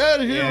fuck out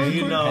of here. Yeah,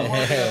 you know.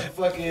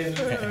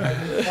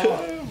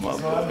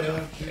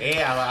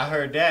 Yeah, I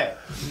heard that.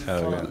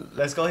 Hell yeah.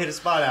 Let's go hit a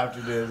spot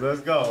after this.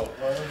 Let's go.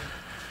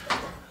 I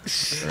have to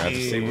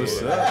see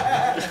what's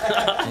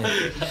up.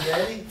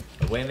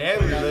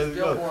 Whenever, let's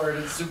go.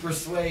 It's super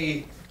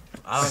sweet.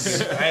 I'm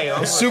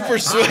Super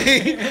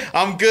sweet.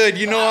 I'm good.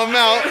 I'm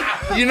out.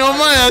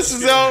 My ass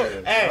is out.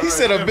 Hey, He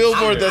said a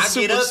billboard that's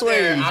I'll get super up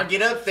there. sweet. I'll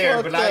get up there,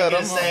 Fuck but that, I ain't I'm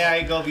gonna say I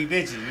ain't gonna be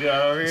bitches. You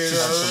know what I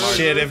mean?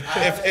 Shit,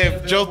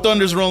 if Joe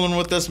Thunder's rolling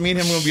with us, me and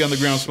him gonna be on the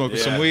ground smoking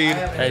some weed,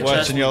 Hey,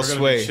 watching y'all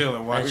sway.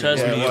 Chilling. Hey,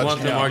 trust me, you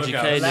want them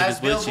RGK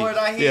Last niggas with you. billboard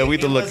I hit, Yeah, we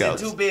the it wasn't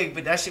lookouts. too big,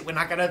 but that shit when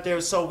I got up there it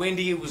was so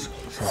windy. It was.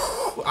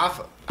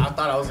 I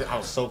thought I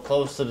was so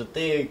close to the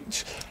thing.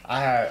 I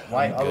had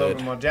white all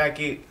over my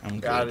jacket. I'm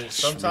Got good. it.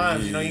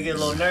 Sometimes you get a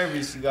little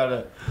nervous. You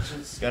gotta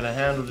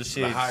handle the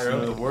shit. The higher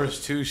up, the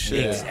worse too.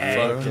 Shit.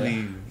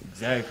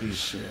 Exactly.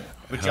 Shit.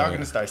 But y'all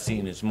gonna start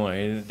seeing this more.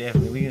 And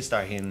definitely, we can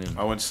start hitting them.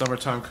 Oh, when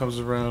summertime comes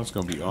around, it's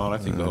gonna be on. I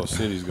think the whole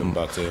city's gonna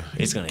about to.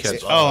 It's gonna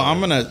catch. Oh, I'm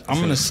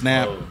gonna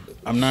snap.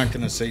 I'm not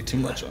gonna say too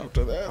much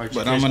after that,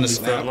 but I'm gonna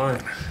snap.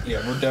 line.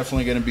 Yeah, we're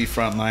definitely gonna be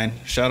frontline.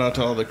 Shout out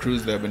to all the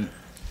crews that have been,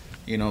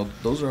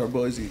 those are our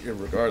boys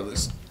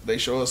regardless. They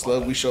show us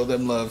love, we show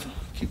them love.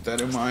 Keep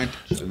that in mind.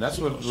 And that's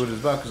what it's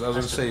about. Because I was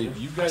gonna say,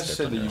 you guys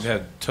said that you've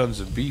had tons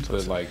of beef,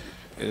 but like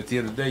at the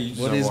end of the day, you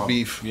just What don't is want,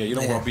 beef? Yeah, you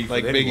don't want beef.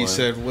 Like with Biggie anyone.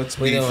 said, what's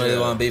We beef? don't really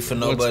want beef for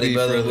What's nobody, beef,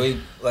 brother. brother?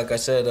 Like I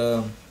said,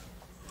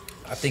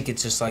 I think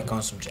it's just like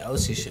on some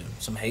jealousy shit,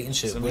 some hating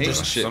shit. Some We're hating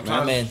just, shit,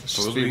 Sometimes, man. Let's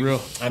supposed be to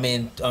real. I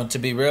mean, to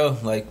be real,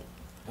 like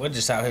we're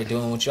just out here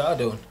doing what y'all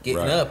doing, getting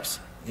Right. ups.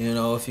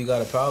 If you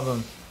got a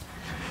problem,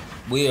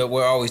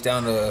 we're always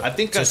down to I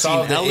think to I've seen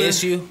solve the hella-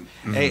 issue.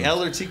 Hey,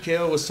 Eller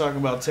TKO was talking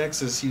about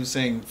Texas. He was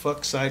saying,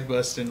 fuck side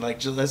busting. Like,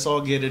 just, let's all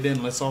get it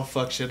in. Let's all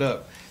fuck shit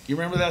up. You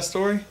remember that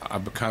story? I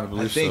kind of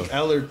believe I think so.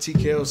 Eller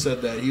TKO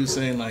said that. He was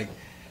saying, like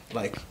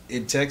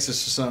in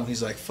Texas or something,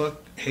 he's like, fuck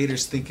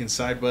haters thinking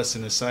side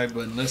busting is side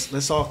button.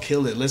 Let's all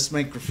kill it. Let's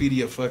make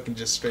graffiti a fucking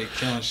just straight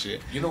killing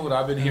shit. You know what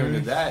I've been hearing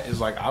to that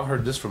is like I've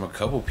heard this from a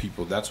couple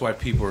people. That's why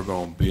people are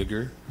going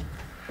bigger.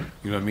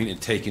 You know what I mean?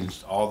 And taking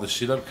all the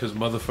shit up because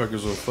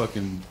motherfuckers will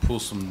fucking pull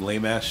some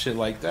lame ass shit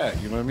like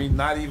that. You know what I mean?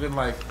 Not even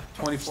like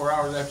 24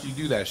 hours after you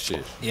do that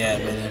shit. Yeah,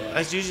 man.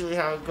 That's usually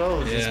how it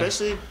goes,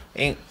 especially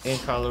in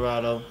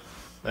Colorado.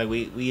 Like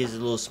we is a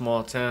little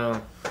small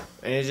town,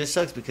 and it just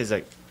sucks because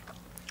like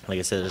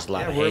I said, there's a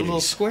lot of we're haters. a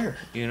little square.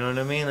 You know what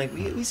I mean? Like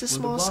we's a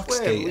small box square.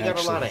 state, We got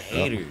a lot of actually.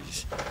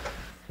 haters.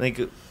 Like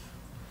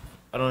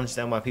I don't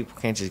understand why people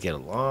can't just get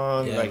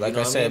along. Yeah, like like you know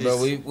I what said,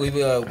 mean?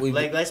 bro, we've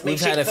Like, let's make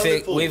we've had shit to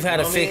fix colorful, we've had you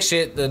to know what I fix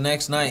shit the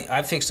next night.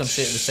 I fixed some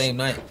shit the same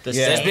night.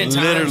 Yeah,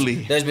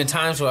 There's been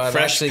times where I've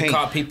Fresh actually paint.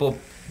 caught people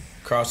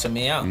crossing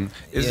me out.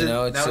 Is You it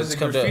know, now? Is it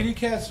come to- graffiti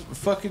cats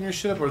fucking your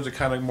shit up, or is it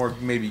kind of more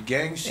maybe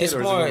gang shit? It's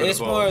or more. Is it It's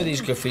more of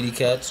these graffiti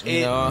cats.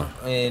 You know,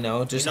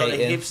 just You know, the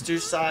hating. hipster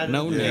side.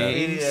 No of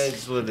names.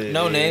 That's what it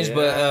No is. names,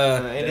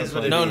 but it is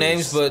what it no is.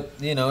 names, but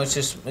you know,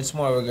 it's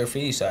more of a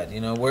graffiti side.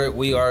 You know,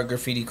 we are a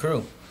graffiti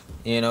crew.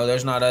 You know,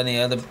 there's not any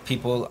other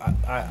people.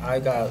 I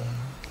got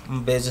I'm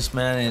a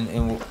businessman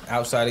and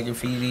outside of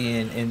graffiti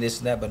and this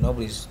and that, but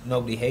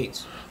nobody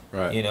hates.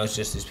 Right. You know, it's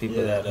just these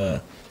people that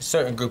a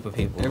certain group of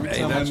people. Every Hey,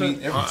 time that's we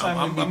meet, what-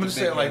 I'm the gonna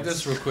say it big like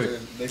heads, this real quick.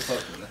 They fuck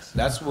with us.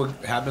 That's what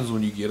happens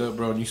when you get up,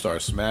 bro, and you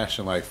start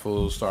smashing. Like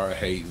fools start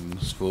hating,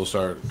 fools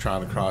start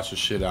trying to cross your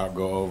shit out,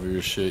 go over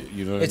your shit.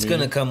 You know what It's I mean?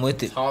 gonna come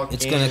with it. Talking.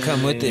 It's gonna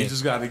come with You it.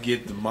 just got to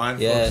get the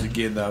mind Yeah. folks to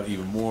get out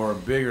even more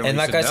and bigger. And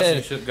like I that's said-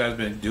 what shit guys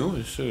been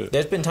doing shit.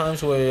 There's been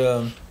times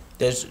where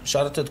there's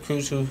shout out to the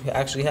crews who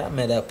actually have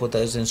met up with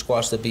us and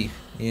squashed the beef.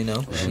 You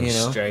know,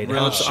 Straight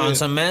Real up. shit. on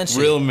some man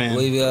shit. Real man.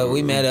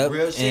 We met up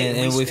Real shit.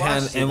 and We we've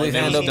squashed it. we've Like,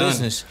 handled it was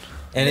business,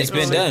 and it's They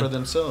been say for done.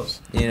 themselves.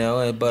 You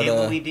know, but Did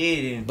what we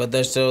did. And but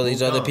there's still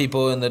these moved other on.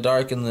 people in the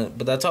dark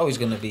but that's always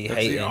gonna be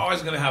hating. You're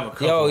always gonna have a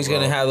couple. You're always bro.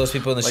 gonna have those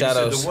people in the Like you said,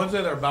 shadows. the ones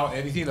that are about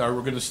anything are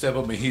gonna step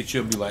up and hit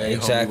you and be like, "Hey,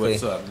 Exactly. homie,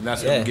 what's up?" And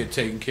that's Yeah. gonna get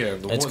taken care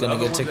of. The It's ones, gonna the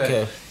other get ones taken that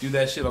care of. Do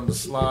that shit on the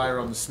sly or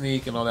on the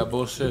sneak and all that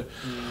bullshit.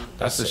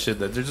 That's the shit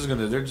that they're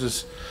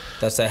just.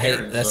 That's that hate.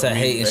 Karens, That's I that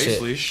mean, hating shit.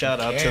 basically. Shout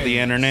out to the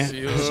internet.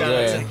 You know, Shout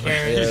out to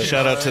Karen.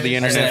 Shout out to the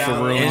internet for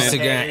ruining it.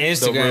 Instagram,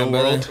 The real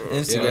brother. world.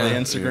 Instagram. Yeah, the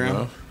Instagram. You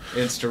know?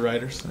 Insta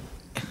writers.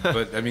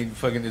 But I mean,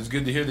 fucking, it's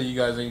good to hear that you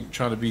guys ain't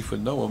trying to beef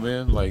with Noah,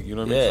 man. Like, you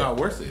know what I mean? Yeah. It's not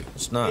worth it.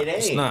 It's not. It ain't.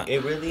 It's not.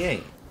 It really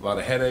ain't. A lot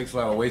of headaches, a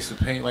lot of wasted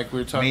paint, like we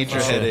were talking Major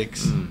about.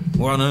 headates.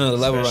 We're on another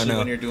level right Especially now.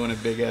 when you're doing a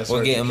big ass.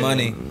 We're getting RGK.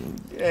 money.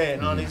 Yeah,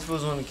 and all these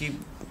fools want to keep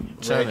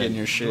trying Ragging to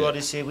your shit. do all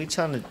this shit. We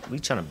trying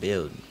to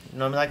build. You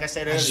know what I mean? Like I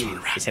said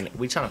earlier,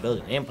 we trying to build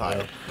an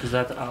empire. Because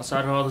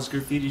outside of all this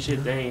graffiti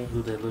shit, they ain't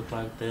who they look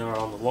like they are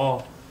on the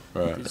wall.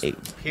 Right. Hey,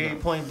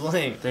 period, point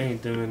blank. They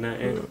ain't doing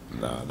nothing.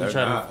 Nah, We they're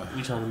trying not.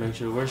 to make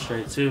sure we're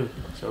straight too.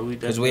 So we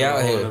Because definitely we out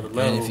on here. another And,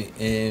 level.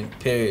 and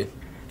period.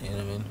 You know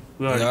what I mean?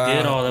 We already are-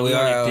 did all that. We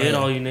are out already did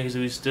here. all you niggas.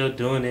 And we still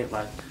doing it.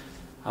 Like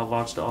I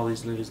watched all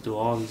these niggas do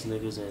all these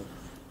niggas, and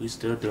we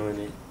still doing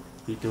it.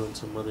 We doing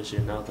some other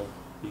shit now though.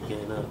 We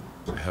getting up,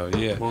 Hell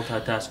yeah.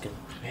 multitasking.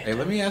 Hey,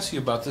 let me ask you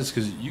about this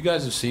because you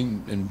guys have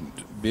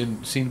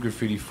seen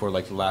graffiti for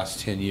like the last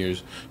 10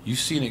 years. You've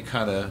seen it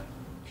kind of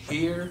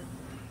here,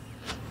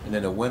 and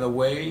then it went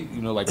away.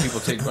 You know, like people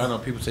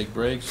take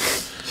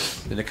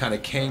breaks, then it kind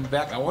of came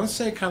back. I want to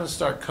say it kind of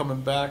started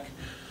coming back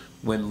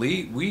when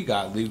we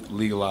got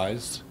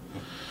legalized.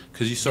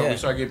 Because we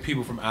started getting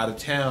people from out of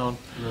town,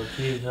 Low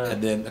key, huh?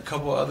 and then a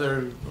couple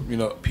other,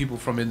 people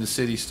from in the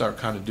city start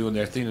kind of doing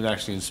their thing and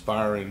actually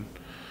inspiring.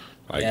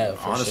 Like, Yeah,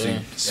 for honestly,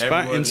 sure.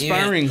 everyone-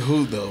 Inspiring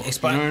who though? You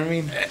Inspi- know what I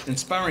mean?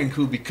 Inspiring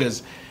who?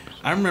 Because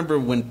I remember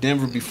when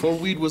Denver, before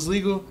weed was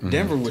legal,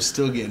 Denver was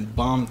still getting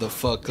bombed the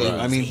fuck up.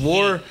 I mean,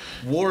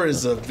 war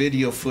is a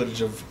video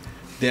footage of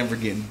Denver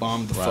getting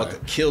bombed the fuck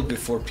up, killed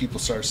before people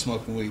started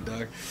smoking weed,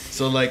 dog.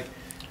 So like,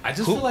 I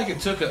just feel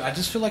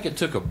like it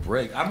took a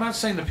break. I'm not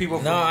saying the people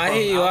from, I from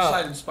hear you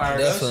outside out. inspired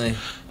Definitely. us.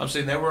 I'm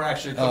saying there were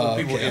actually a couple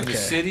people in the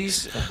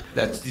cities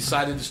that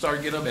decided to start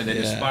getting them and then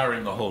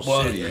inspiring the whole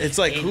city. it's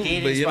like It who?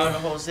 did But you inspire know,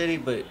 the whole city,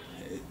 but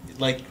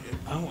like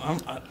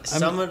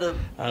some of the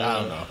I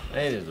don't know.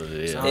 It is what it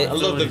is. I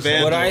love the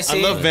What I I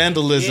see- love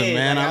vandalism, Yeah,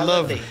 man. like, I I love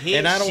love the hit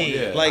and I don't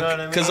shit, like you know what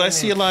I because I mean?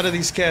 see a lot of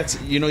these cats.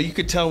 You know, you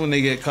could tell when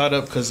they get caught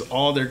up because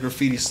all their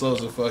graffiti slows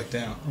the fuck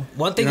down.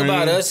 One thing You know what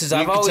I about mean? us is You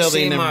I've can always tell they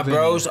seen never my been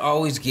bros there.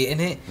 always getting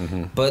it,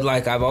 but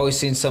like I've always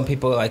seen some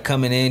people like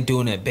coming in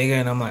doing it bigger,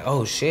 and I'm like,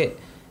 oh shit,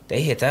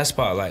 they hit that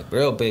spot like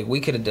real big.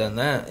 We could have done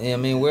that. You know what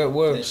I mean,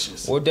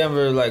 we're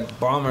Denver like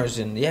bombers,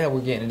 and yeah,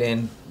 we're getting it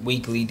in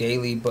weekly,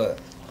 daily, but.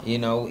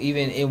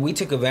 And we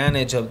took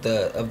advantage of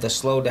the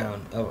slowdown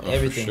of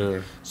everything.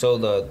 Sure. So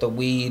the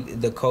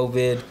weed, the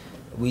COVID,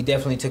 we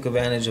definitely took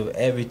advantage of I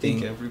everything.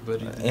 think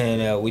everybody did.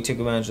 And we took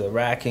advantage of the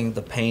racking,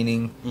 the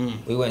painting.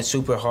 We went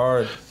super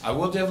hard. I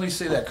will definitely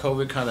say that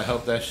COVID kind of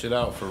helped that shit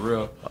out for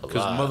real.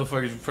 Because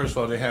motherfuckers, first of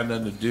all, they had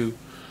nothing to do.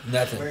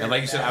 Nothing. And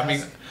like you said, I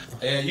mean,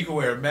 yeah, you can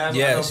wear a mask.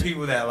 Yes. I know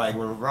people that like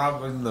were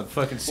robbing the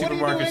fucking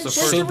supermarkets the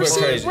first Super day.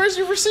 crazy. Where's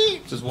your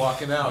receipt? Just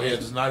walking out, yeah,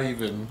 just not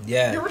even.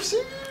 Yeah. Your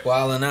receipt?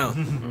 Wilding out.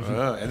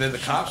 And then the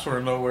cops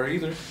weren't nowhere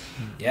either.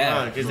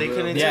 Yeah. Because they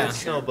couldn't Yeah.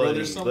 touch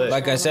nobody. But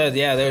Like I said,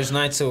 yeah, there's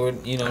nights that were,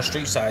 you know,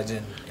 street sides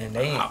and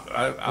they ain't.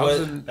 I was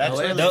in That's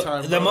LA at really- the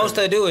time. The bro. most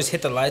they do is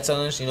hit the lights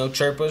on us, you know,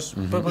 chirp us.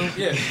 Boom, boom.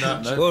 Yeah,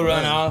 not We'll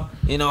run out,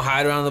 you know,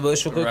 hide around the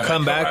bush real quick, Right.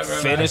 come back, Right.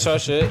 finish our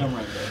shit. Come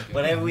right back.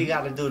 whatever we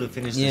got to do to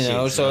finish the You shit.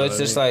 know, so it's what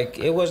just I mean? like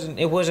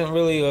it wasn't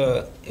really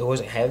it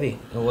wasn't heavy.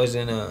 It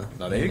wasn't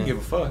No, they didn't give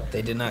a fuck.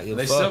 They did not give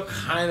They a still fuck.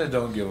 kind of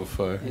don't give a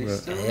fuck.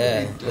 but-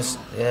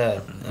 Yeah.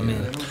 I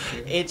mean,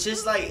 It's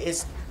just like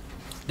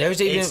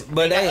there's even, it's,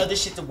 but they got hey, other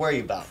shit to worry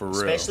about, For real.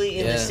 especially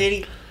in Yeah. the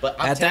city. But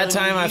I'm at that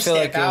telling you, time, I you feel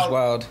like it step was out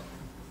wild.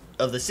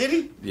 of the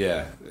city.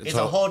 Yeah, It's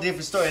a whole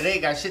different story. They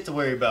ain't got shit to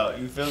worry about.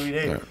 You feel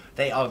me?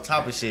 They on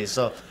top of shit.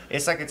 So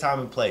it's like a time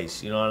and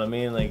place. You know what I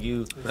mean? Like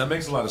you. That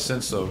makes a lot of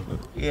sense, though.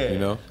 Yeah. You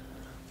know,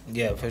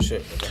 Yeah, for sure.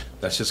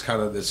 that's just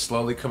kind of it's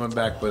slowly coming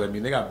back. But I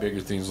mean, they got bigger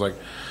things like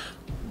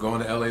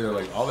going to LA. They're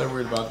like all they're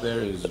worried about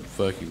there is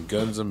fucking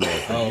guns and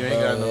meth. Oh, you ain't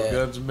got bro, no yeah.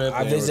 guns and meth. I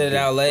they ain't visited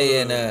gonna LA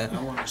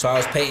and so I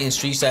was painting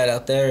street side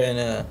out there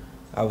and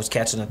I was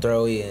catching a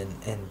throwy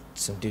and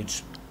some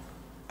dudes.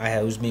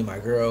 It was me and my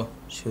girl.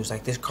 She was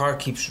like, "This car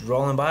keeps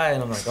rolling by,"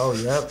 and I'm like, "Oh,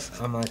 yep."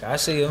 I'm like, "I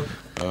see him.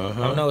 I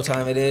don't know what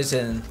time it is,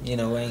 and you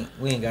know,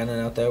 we ain't got nothing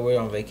out there. We're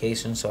on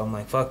vacation, so I'm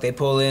like, fuck." They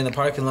pull in the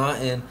parking lot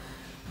and.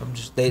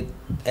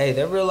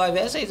 They're real life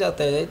essays out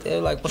there.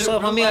 They're like, "What's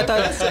up, homie? I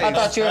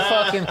thought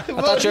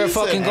you were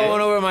fucking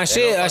going over my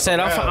shit." I said,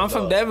 "I'm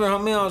from Denver,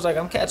 homie." I was like,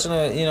 "I'm catching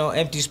a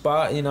empty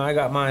spot. You know, I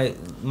got my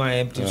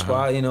empty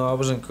spot. You know, I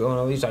wasn't going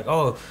over." He's like,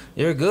 "Oh,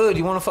 you're good.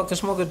 You want to fucking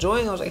smoke a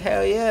joint?" I was like,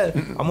 "Hell yeah.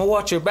 I'm gonna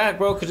watch your back,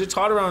 bro, cause it's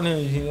hot around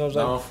here." I was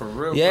like, No, for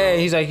real. "Yeah." Bro.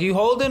 He's like, "You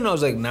holding?" I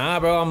was like, "Nah,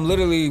 bro. I'm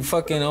literally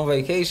fucking on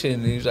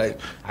vacation." He's like,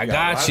 "I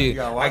got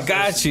you. I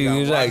got you." He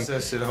was like,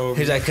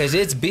 "He's like, cause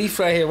it's beef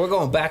right here. We're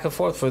going back and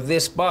forth for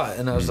this spot."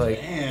 And I was like,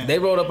 they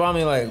rolled up on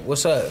me like,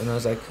 "What's up?" And I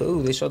was like,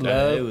 "Cool." They showed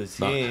love. It was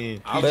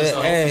him. But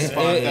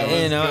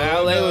you know,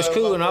 LA was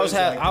cool, and I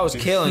was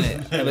killing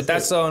it. But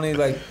that's the only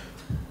like,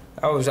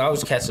 I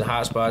was catching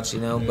hot spots,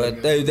 you know.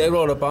 But they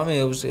rolled up on me.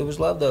 It was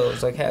love though. It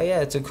was like, hell yeah,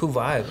 it's a cool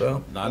vibe,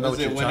 bro. No, I know what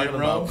you're talking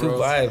about, Cool bro.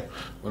 vibe.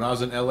 When I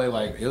was in LA,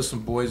 like it was some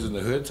boys in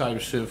the hood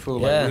type shit, fool.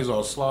 Like Yeah. we was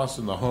all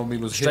slossing, the homie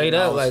was Straight hitting,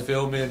 up, I was like,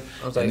 filming,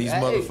 I was like, and these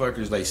hey.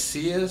 motherfuckers, they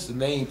see us and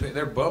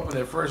they're bumping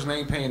at first and they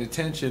ain't paying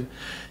attention,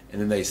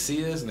 and then they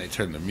see us and they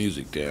turn the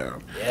music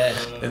down. Yeah.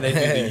 And they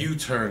do the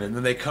U-turn, and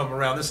then they come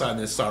around this side and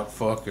they start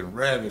fucking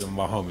revving. And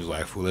my homies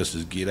like, "Fool, let's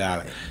just get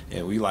out."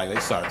 And we like, they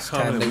started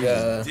coming, and we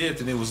just dipped,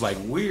 and it was like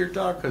weird,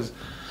 dog, because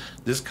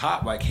this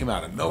cop like came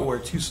out of nowhere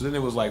too. So then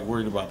it was like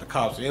worried about the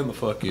cops and the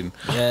fucking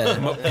Yeah.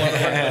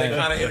 they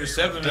kind of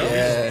intercepted them. We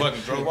just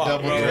fucking drove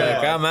off, bro.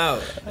 Like, I'm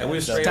out. And we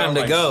straight Time out, to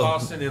like, go.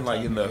 Saucing in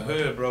like in the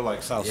hood, bro,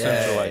 like South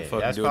Central, like fucking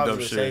That's doing probably dumb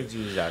what shit. saved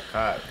you got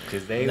caught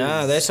because they.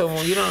 Nah, was, that's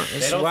so you don't. they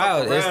It's don't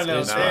wild. fuck around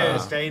It's out there.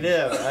 Straight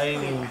up, I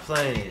ain't even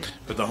playing.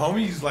 But the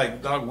homies,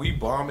 like, dog, we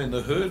bomb in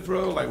the hood,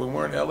 bro. Like when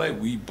we're in LA,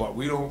 we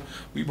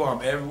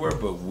bomb everywhere,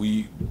 but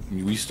we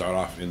start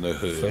off in the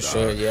hood. for dog.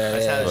 sure. Yeah,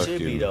 That's how yeah. it should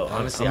be though.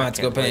 Honestly, I'm I about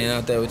to go can't wait. paint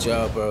out there with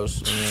y'all, bros.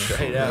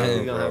 Straight out, Yeah,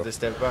 we gonna have to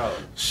step out.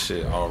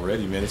 Shit,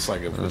 already, man. It's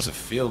like it's a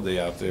field day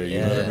out there. You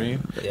Yeah. know what I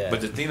mean? Yeah.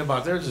 But the thing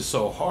about there is it's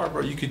so hard,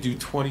 bro. You could do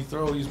 20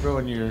 throwies, bro,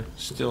 and you're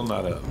still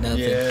not up. Nothing.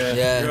 Yeah.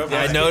 Yeah, You're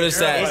I like- noticed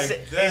you're that. like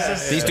It's that.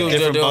 just- These dudes are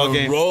Different ball doing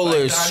game.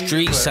 rollers Like, not even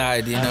street put-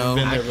 side, you I haven't know.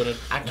 been there, but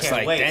I can't It's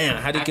like, wait. damn,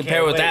 how do you I compare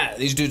can't with wait. that?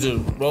 These dudes are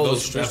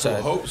rollers street That's what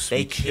side. hopes They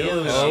be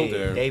killing kill out shit.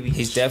 there. They be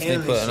He's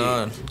definitely killing putting shit.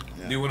 on.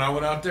 Dude, when I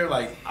went out there,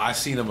 like I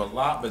seen them a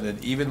lot, but then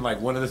even like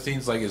one of the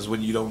things like is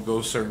when you don't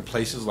go certain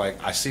places. Like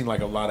I seen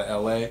like a lot of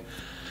LA, and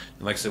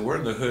like I said, we're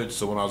in the hood.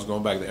 So when I was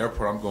going back to the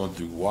airport, I'm going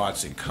through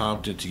Watts and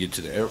Compton to get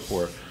to the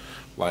airport.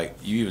 Like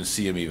you even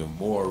see them even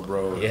more,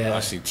 bro. Yeah. I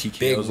seen TKOs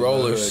Big in the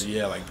rollers. hood.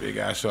 Yeah, like big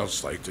ass. I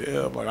was like,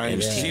 damn, like I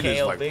ain't even Yeah. see this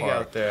TKO like big part.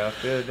 out there. I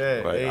feel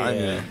that. Like, they, I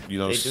mean, you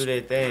know, they do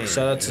their thing.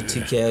 Shout out to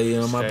TK, you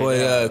know, my boy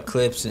Straight out.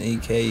 Clips and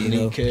EK, you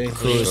know, EK.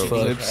 cool as fuck.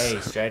 Clips. Hey,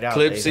 straight out.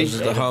 Clipsy. They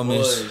Those are the homies.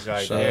 boys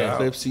right Shout there. out.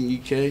 Clipsy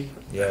EK.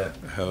 Yeah,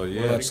 Hell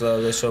yeah. much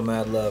love. They show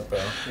mad love, bro.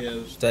 Yeah,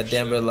 It's that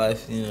Denver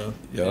life, you know.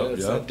 Yup,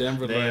 it's yup. that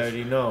Denver They life.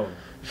 already know.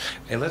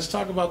 Hey, let's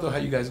talk about though how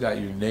you guys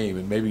got your name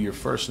and maybe your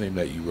first name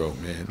that you wrote,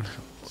 man.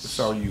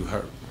 So you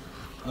heard.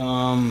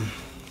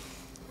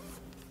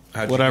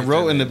 What I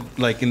wrote in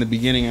the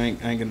beginning, I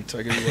ain't gonna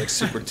talk about like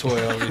super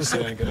toy.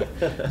 Obviously, I ain't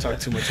gonna talk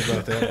too much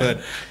about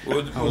that.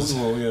 But I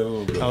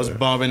was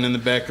bobbing in the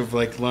back of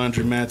like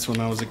laundromats when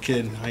I was a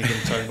kid. I ain't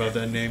gonna talk about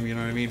that name, you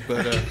know what I mean?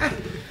 But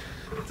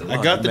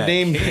I got the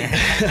name.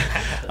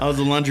 I was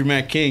the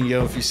laundromat king,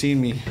 yo. If you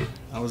seen me,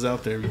 I was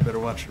out there. You better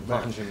watch your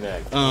back.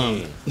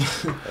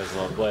 That's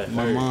my boy.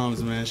 My Herk.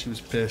 mom's, man, she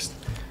was pissed.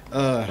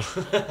 But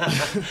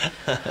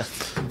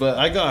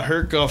I got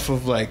Herk off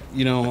of like,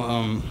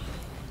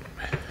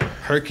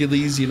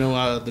 Hercules,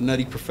 the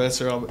Nutty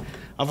Professor.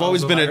 I've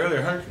always been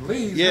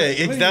Hercules. Yeah,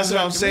 Hercules, that's what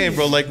I'm Hercules. saying,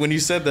 bro. Like when you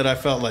said that, I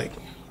felt like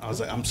I was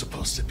like, I'm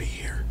supposed to be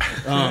here.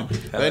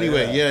 But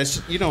anyway,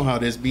 you know how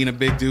it is being a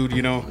big dude.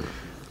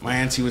 My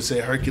auntie would say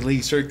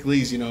Hercules,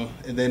 and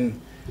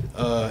then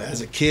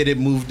as a kid, it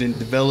moved and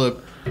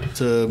developed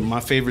to my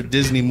favorite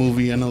Disney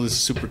movie. I know this is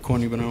super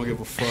corny, but I don't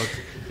give a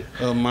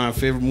fuck. My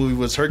favorite movie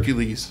was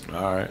Hercules.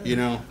 All right.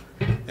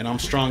 And I'm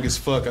strong as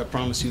fuck. I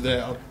promise you that.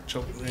 I'll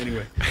choke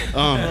anyway.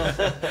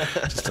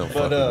 Just don't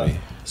fuck with me.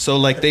 So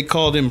like they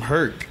called him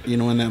Herk,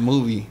 in that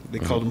movie. They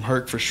called him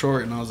Herk for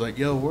short, and I was like,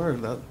 yo,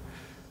 word,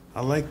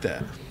 I like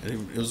that.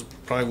 It was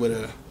probably with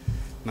a,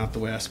 not the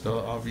way I spell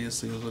it,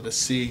 obviously, it was with a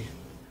C.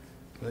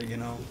 But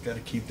got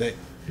to keep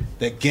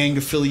that gang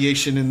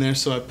affiliation in there,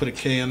 so I put a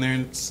K on there,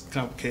 and it's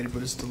complicated,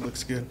 but it still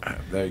looks good.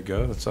 There you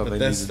go. That's all But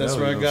they need to know. that's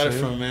where I got it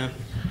from, man.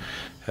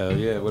 Hell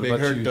yeah. What Big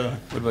about Herk you? dog.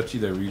 What about you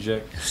there,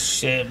 ReGek?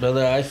 Shit,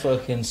 brother, I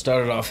fucking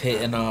started off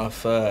hitting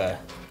off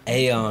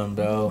Aeon,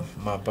 bro.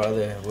 My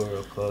brother, we're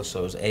real close, so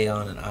it was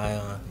Aeon and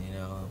Ion,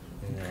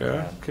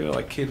 Okay,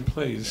 like Kid and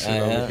Play. Shit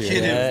Yeah, over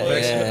here.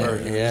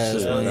 yeah,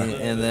 Shit.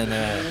 and then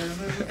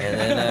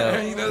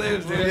they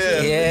was doing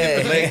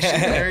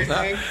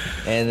yeah,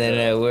 and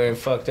then we're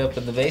fucked up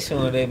in the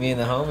basement one day, me and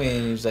the homie,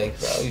 and he was like,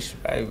 bro, you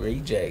should try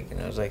ReGek,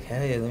 and I was like,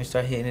 hey, let me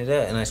start hitting it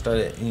up, and I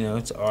started,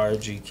 it's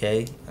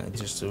RGK,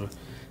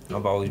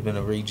 I've always been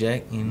a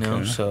ReGek,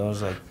 Okay. so I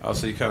was like, Oh,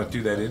 so you kind of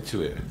threw that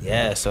into it.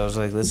 yeah, so I was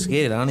like, let's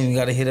get it. I don't even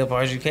got to hit up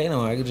RGK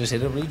no more. I could just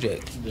hit up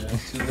ReGek.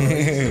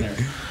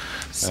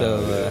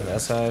 So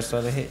that's how I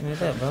started hitting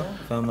it up, bro.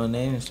 Found my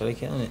name and started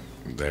killing it.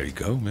 There you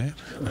go, man.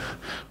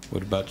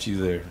 What about you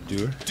there,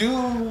 Dewr?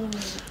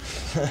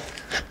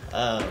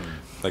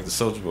 Like the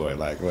Soldier Boy,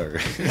 like what?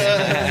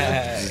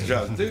 Just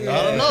dropped, dude.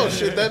 I don't know,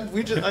 shit.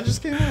 I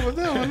just came up with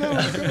that one. That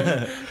was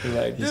good.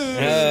 Like,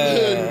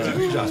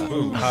 dude. Just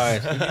boom.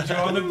 Hard. Get you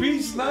on the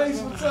beach,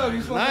 nice. What's up?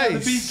 You supposed to be on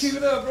the beach? Keep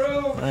it up,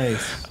 bro.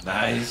 Nice.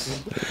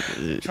 Nice.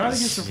 Trying to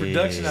get some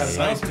production out of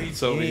Nice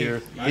Beats over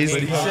here. He's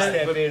But he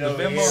said, but the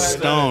memo has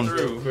Stoned.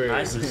 through.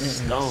 Nice and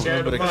stone.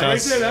 But it They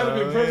costs- said that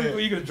would be perfect.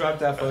 You could have dropped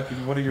that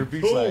fucking one of your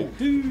beats like,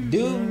 Dude.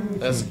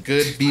 That's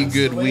good, be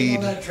good weed.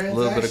 on that A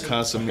little bit of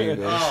transaction.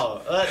 Casamigos.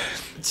 Oh,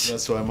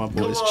 That's why my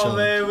boy's come on, chilling.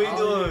 man, we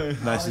doing?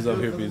 Nice is up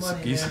here being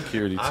he's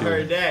security too. I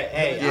heard that.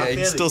 Hey, Yeah, I feel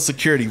he's still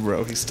security,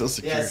 bro. He's still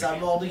security. Yes,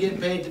 I'm only getting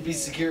paid to be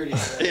security.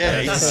 Yeah,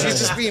 he's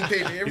just being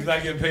paid. He's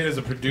not getting paid as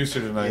a producer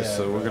tonight, Yeah,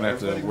 so we're gonna have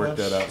to pretty work much.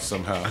 that out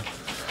somehow.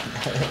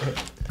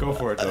 Go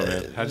for it though,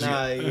 man. How'd you?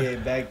 Nah, yeah,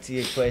 back to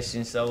your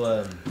question.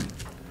 So,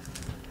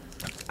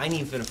 I ain't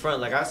even finna front.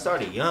 Like, I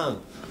started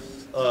young.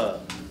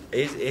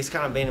 It's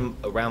kind of been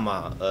around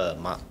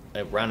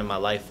around in my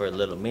life for a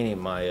little minute.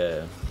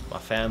 My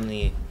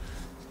family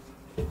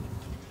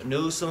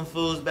knew some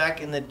fools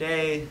back in the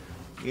day.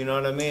 You know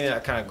what I mean? I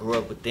kind of grew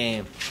up with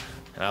them,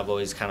 and I've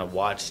always kind of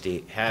watched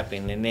it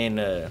happen. And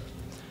then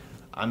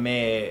I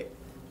met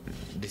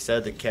this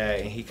other cat,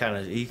 and he kind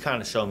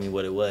of showed me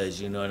what it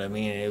was. You know what I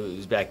mean? It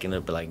was back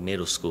in like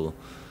middle school,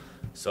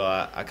 so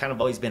I kind of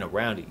always been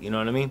around it. You know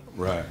what I mean?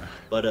 Right.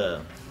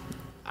 But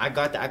I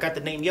got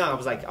the name young.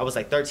 I was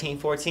like 13,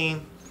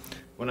 14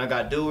 when I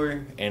got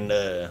Dewr, and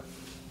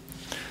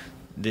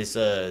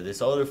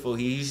this older fool,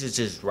 he used to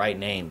just write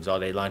names all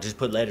day long, just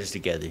put letters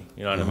together.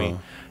 You know what I mean?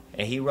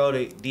 And he wrote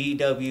it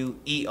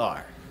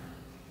DWER.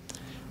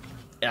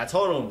 And I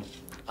told him,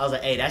 I was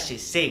like, "Hey, that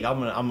shit's sick. I'm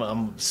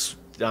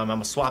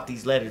gonna swap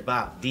these letters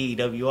by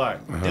DWR.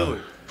 Do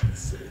it."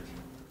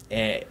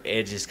 And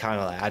it just kind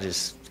of like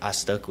I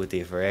stuck with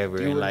it forever.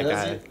 Dewr and like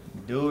does it?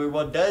 Dewr,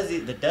 what does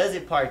it? The does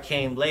it part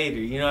came later.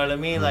 You know what I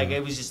mean? Like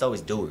it was just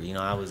always Dewr. You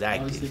know, I was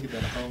active.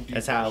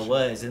 That's how it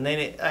was. And then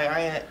you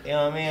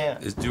know what I mean?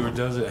 Is Dewr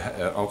does it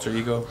alter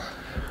ego?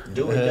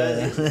 Dewr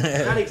does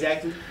it. Not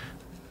exactly.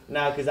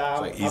 Nah, cause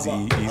Like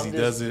Easy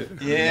does it.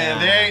 Yeah, Nah.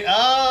 there.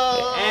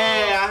 Oh,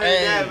 Hey, I heard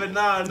that, but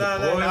no,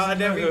 I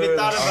never even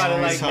thought about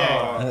it like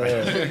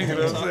that. You know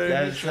what I'm saying?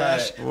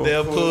 That's right.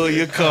 They'll pull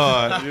your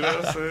card. You know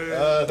what I'm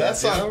saying? That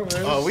song.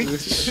 Oh, we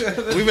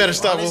better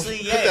stop. Honestly,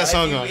 We'll yeah. put that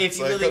song on. If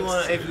you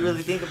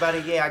really think about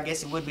it, yeah, I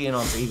guess it would be an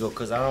alter ego,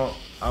 cause I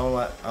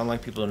don't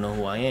like people to know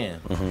who I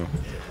am. You know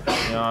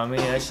what I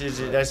mean? That's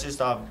just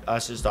off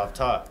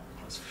top.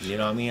 You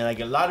know what I mean? Like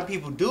a lot of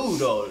people do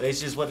though. It's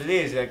just what it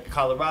is. Like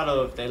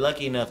Colorado, if they're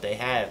lucky enough, they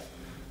have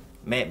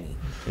met me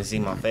and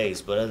seen my face.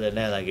 But other than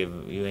that, like if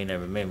you ain't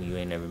never met me, you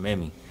ain't never met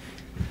me.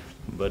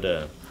 But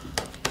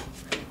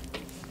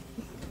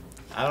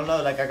I don't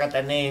know. Like I got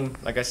that name,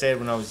 like I said,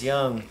 when I was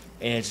young,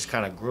 and it just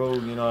kind of grew.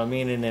 You know what I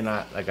mean? And then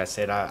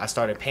I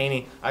started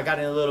painting. I got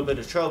in a little bit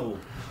of trouble,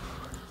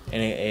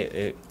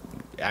 and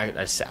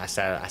I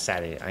sat.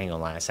 I ain't gonna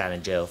lie. I sat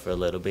in jail for a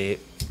little bit,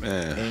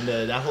 Man. and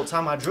that whole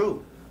time I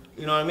drew.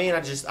 You know what I mean?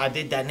 I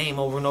did that name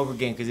over and over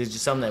again because it's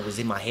just something that was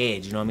in my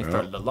head, you know what I mean,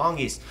 for the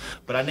longest.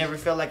 But I never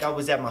felt like I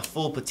was at my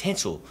full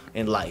potential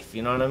in life,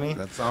 you know what I mean?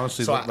 That's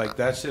honestly, So like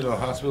that shit in the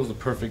hospital is the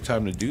perfect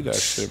time to do that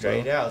shit, bro.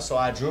 Straight out. So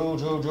I drew,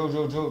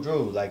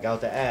 like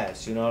out the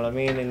ass, you know what I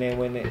mean? And then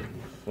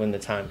when the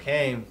time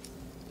came,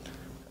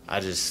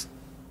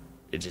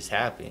 it just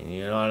happened,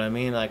 you know what I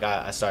mean? Like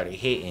I started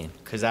hitting,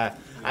 cause I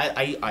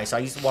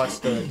used to watch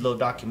the little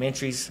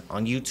documentaries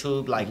on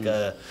YouTube, like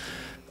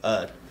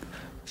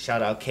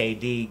shout out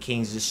KD,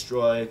 Kings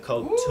Destroy,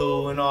 Coke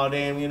 2, and all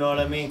them, you know what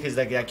I mean? Cause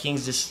like that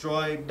Kings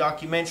Destroy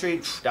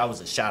documentary, that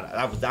was a shout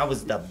out. That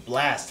was the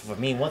blast for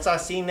me. Once I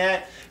seen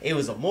that, it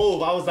was a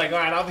move. I was like, all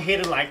right, I'm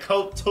hitting like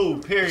Coke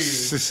 2, period.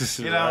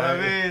 You know what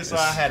I mean? So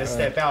I had to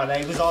step out.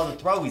 Like, it was all the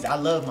throwies. I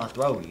love my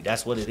throwy.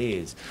 That's what it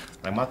is.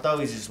 Like my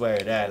throwies is where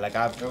it at. Like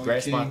I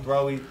progressed my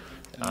throwy.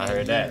 I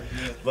heard that.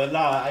 But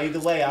nah, either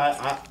way,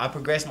 I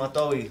progressed my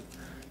throwy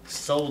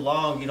so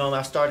long, you know.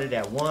 I started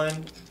at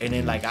 1, and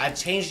then like I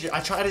changed it. I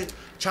try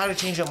to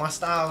change up my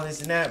style and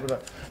this and that,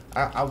 but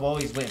I've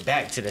always went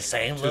back to the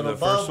same little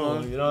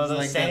bubble, you know, the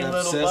like same that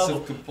little bubble.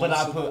 obsessive But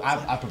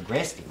I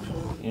progressed it,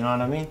 you know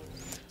what I mean?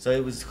 So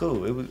it was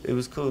cool. It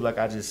was cool. Like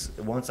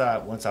once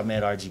I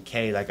met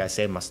RGK, like I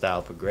said, my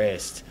style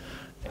progressed,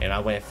 and I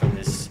went from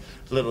this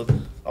little.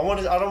 I don't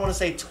want to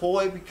say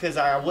toy because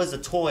I was a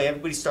toy.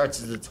 Everybody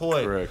starts as a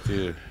toy. Correct,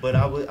 yeah. But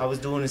I was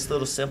doing this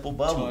little simple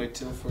bubble. Toy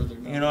till further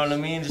notice. You know what I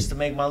mean? Just to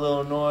make my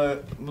little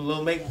noise,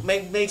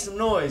 make some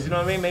noise. You know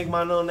what I mean? Make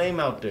my little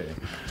name out there.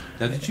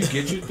 Now, did you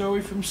get your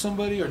throwy from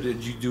somebody, or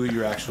did you do it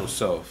your actual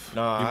self?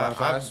 No,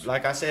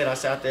 like I said, I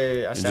sat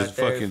there just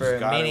for fucking a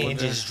got it minute with and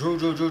that? just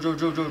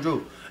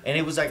drew. And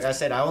it was like I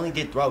said, I only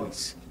did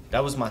throwies.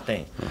 That was my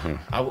thing.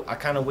 I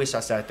kind of wish I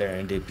sat there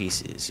and did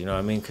pieces, you know what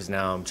I mean? Because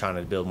now I'm trying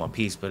to build my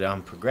piece, but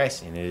I'm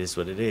progressing. It is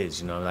what it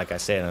is, you know? Like I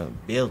said, I'm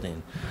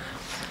building.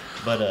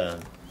 But,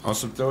 On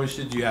some throwy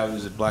shit, do you have,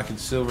 is it black and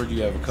silver? Do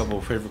you have a couple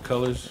of favorite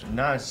colors?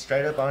 nah,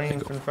 straight up, I ain't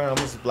even from the front. I'm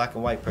just a black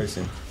and white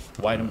person.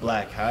 White and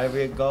black, however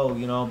it go,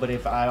 you know. But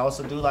if I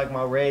also do like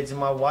my reds and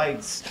my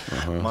whites,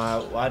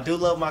 I do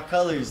love my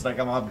colors, like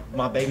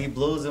my baby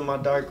blues and my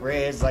dark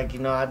reds. Like, you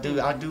know, I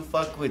do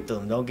fuck with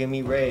them. Don't get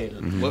me red.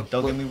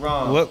 Don't get me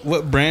wrong.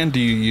 What brand do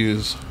you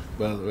use,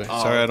 by the way?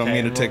 Sorry, I don't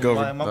mean to take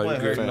over. My boy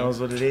Herk knows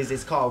what it is.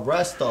 It's called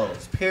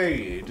Rustos.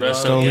 Period.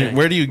 Rusto gang.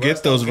 Where do you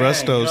get those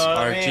Rustos?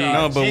 RG.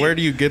 No, but where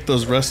do you get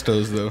those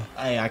Rustos though?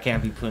 Hey, I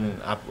can't be putting.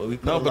 We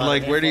put No, a but lot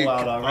like, of where do you? info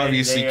out already.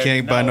 Obviously, you They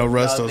can't buy no know.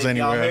 Rustos Y'all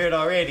anywhere. heard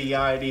already.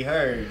 Y'all already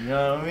heard. You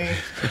know what I mean?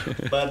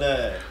 But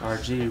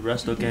RG,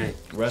 Rusto gang.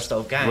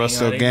 Rusto gang. Rusto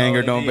you know, they gang know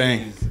or what don't it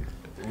bang.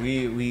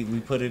 is. We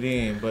put it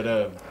in,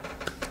 but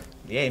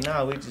yeah,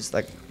 no, we just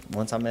like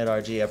once I met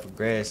RG, I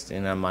progressed,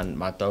 and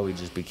my throwy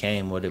just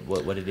became what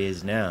it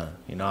is now.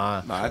 You know,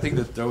 I think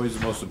the throwy is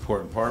the most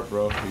important part,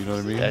 bro. You know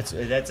what I mean?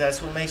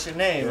 that's what makes your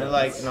name. And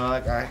like, you know,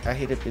 like I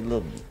hit it a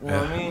little. You know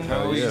what I mean?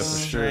 Hell yeah, for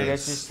sure.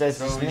 That's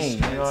just me. You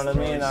know what I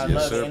mean? I Yes,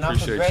 love sir. it, and I'm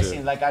Appreciate progressing.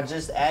 you. Like I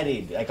just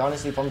added. Like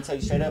honestly, if I'm gonna tell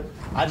you straight up,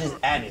 I just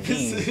added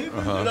these. You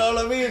know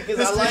what I mean? Because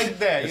I like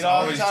that. You know,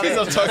 I'm trying He's to.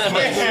 on talking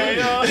about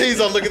You know? He's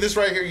on look at this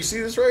right here. You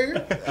see this right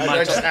here?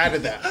 I just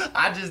added that.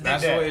 I just did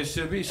That's the that. way it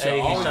should be.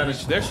 Hey, he's trying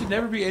to- There should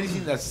never be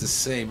anything that's the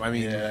same. I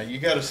mean, Yeah, you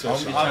gotta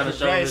social. trying to show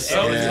progress this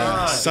every Yeah.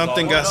 time.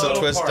 Something got so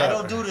twisted I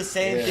up. don't do the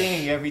same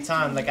thing every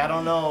time. Like I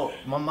don't know,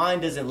 my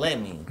mind doesn't let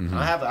me.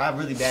 I have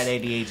really bad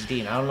ADHD,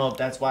 and I don't know if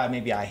that's why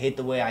maybe I hit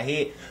the way I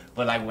hit.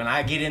 But like when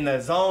I get in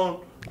the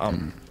zone,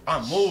 I'm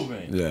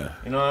moving. Yeah.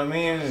 You know what I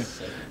mean?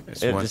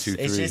 It's 1, 2,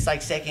 3. It's just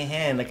like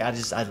secondhand. Like I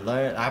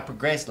learned, I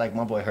progressed. Like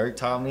my boy Herk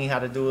taught me how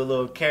to do a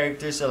little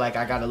character. So like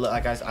I gotta look.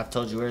 Like I've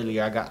told you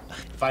earlier,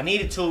 if I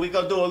needed to, we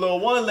go do a little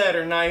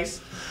 1-letter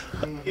nice.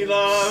 You know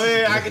what I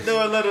mean? I could do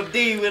a little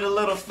D with a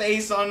little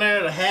face on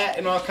there, the hat,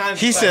 and all kinds.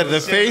 He of said type the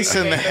of shit. face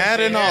and the Make that hat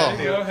shit and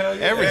all.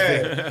 happen.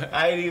 Everything. Yeah.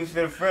 I ain't even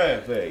fit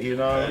front, but you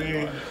know what I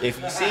mean? If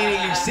you seen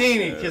it, you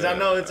seen it, because I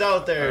know it's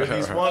out there. At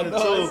least 1 or 2.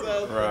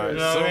 Right. You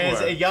know what I mean?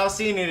 somewhere. Y'all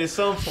seen it at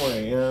some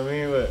point, you know what I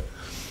mean?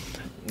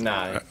 But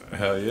nah,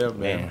 Hell yeah, man.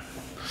 man.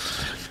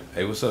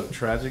 Hey, what's up,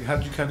 Tragic? How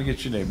did you kind of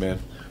get your name, man?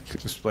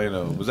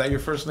 Explain. Was that your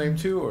first name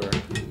too, or?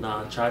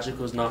 Nah, Tragic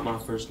was not my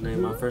first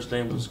name. My first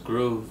name was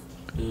Groove.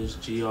 It was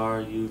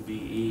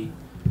Gruve,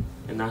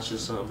 and that's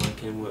just something I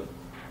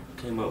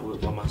came up with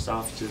by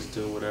myself, just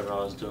doing whatever I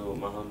was doing with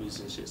my homies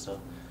and shit. So,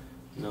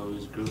 you know, it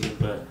was grooving.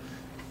 But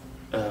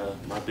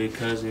my big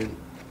cousin,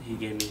 he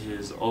gave me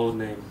his old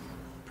name.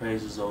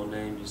 Praise's old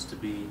name used to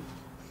be,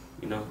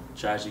 you know,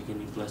 Tragic, and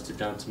he blessed it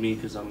down to me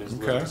because I'm his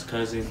littlest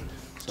cousin.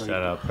 So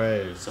Shout out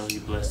Praise. So he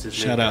blessed his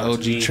Shout name out down to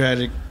OG me.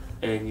 Tragic.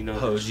 And you know,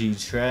 OG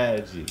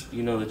Tragic.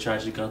 you know the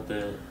Tragic got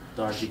the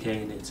RGK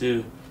in it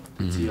too.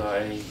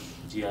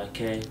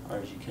 TRAGIK,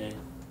 RGK.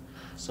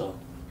 So,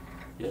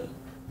 yeah.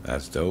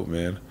 That's dope,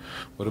 man.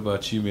 What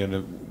about you, man?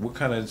 What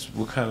kind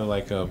of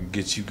like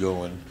gets you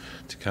going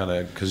to kind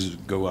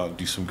of go out and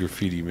do some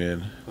graffiti,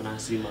 man? When I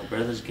see my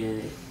brothers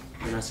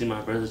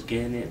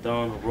getting it, they're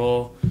on a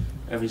roll.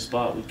 Every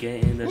spot we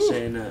get in, they're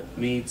setting up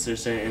meets, they're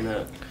setting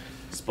up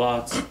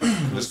spots.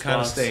 Just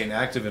kind of staying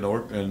active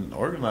and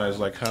organized,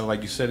 like kind of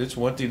like you said. It's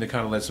one thing to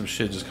kind of let some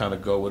shit just kind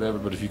of go, whatever.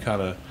 But if you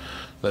kind of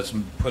let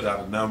them put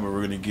out a number,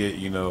 we're gonna get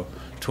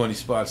 20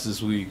 spots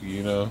this week.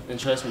 And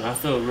trust me, I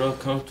feel real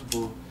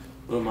comfortable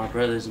with my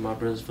brothers, and my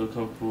brothers feel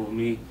comfortable with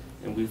me,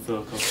 and we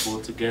feel comfortable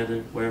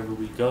together wherever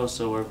we go.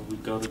 So wherever we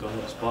go to go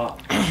hit a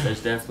spot,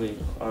 there's definitely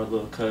our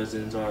little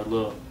cousins,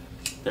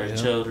 their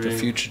children, the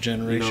future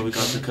generation. We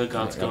got the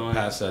cookouts going.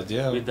 Pass that,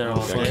 yeah. We there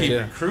all day.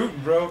 Keep recruiting,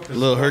 bro.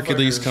 Little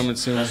Hercules coming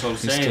soon. That's what I'm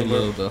He's saying, still bro.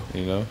 little though.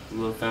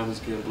 Little families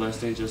getting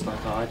blessed in just like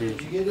how I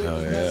did.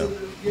 Oh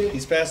yeah.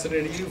 He's passing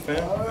it to you, fam.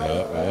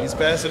 Yeah. He's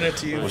passing it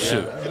to you. Well,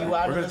 shit. We're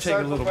gonna take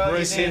a little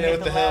break here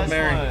with the Hail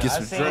Mary. Get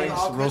some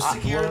drinks, roast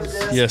some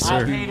blunts. Yes, sir.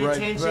 I paid Right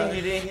attention. back.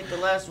 You didn't hit the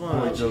last Boy,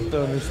 one. Joe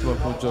Thunder,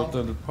 Smoke with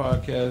JoeThunder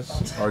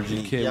Podcast.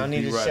 RGK. Y'all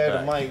need We'll to be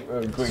share right back.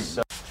 the mic. Great.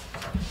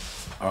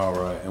 All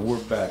right, and we're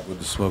back with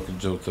the Smoking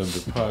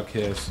JoeThunder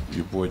Podcast.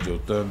 Your boy Joe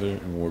Thunder,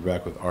 and we're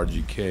back with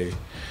RGK.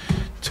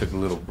 Took a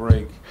little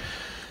break,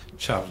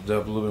 chopped it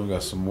up a little bit. We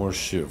got some more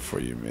shit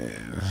for you,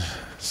 man.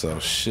 So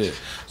shit.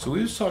 So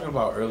we was talking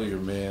about earlier,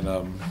 man.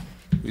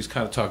 We was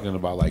kind of talking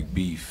about like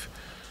beef,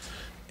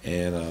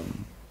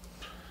 and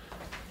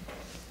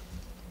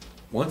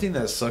one thing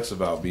that sucks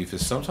about beef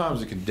is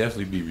sometimes it can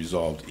definitely be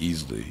resolved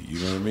easily. You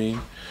know what I mean?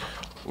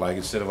 Like,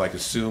 instead of like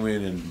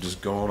assuming and just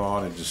going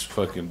on and just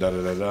fucking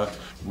da-da-da-da,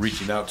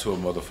 reaching out to a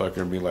motherfucker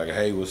and being like,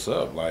 hey, what's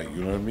up? Like,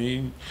 you know what I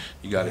mean?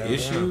 You got an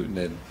issue, and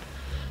then,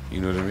 you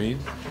know what I mean?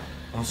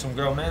 On some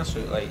grown man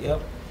shit, like,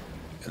 yep.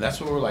 And that's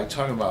what we're like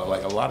talking about.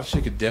 Like, a lot of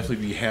shit could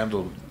definitely be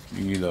handled,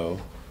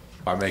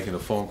 by making a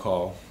phone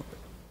call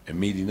and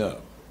meeting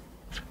up.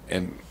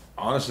 And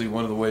honestly,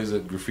 one of the ways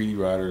that graffiti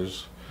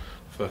writers,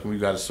 we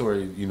got a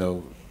story,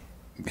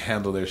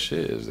 handle their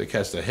shit is they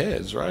catch their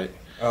heads, right?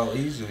 Oh,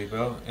 easily,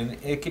 bro. And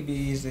it could be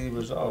easily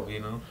resolved,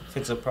 If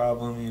it's a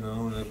problem,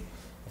 and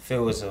if it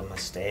was a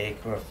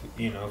mistake, or,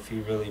 if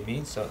you really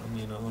mean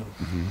something,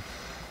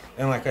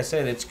 And like I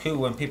said, it's cool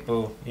when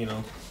people,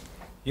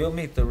 you'll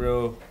meet the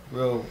real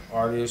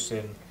artists,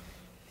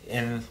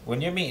 and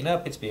when you're meeting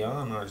up, it's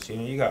beyond artists,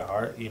 you got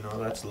art,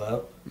 that's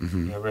love,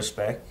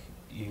 respect.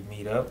 You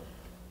meet up,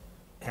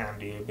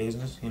 handle your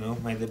business,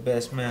 may the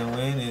best man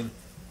win, and,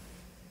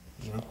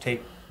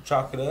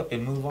 chalk it up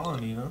and move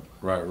on,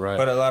 Right.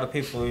 But a lot of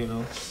people,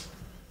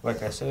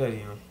 like I said,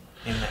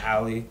 in the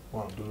alley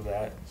won't do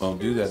that.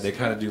 They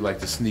kind of do like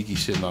the sneaky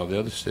shit and all the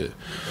other shit.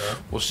 Yeah.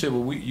 Well, shit.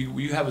 Well,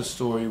 you have a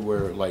story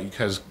where like you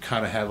guys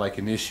kind of had like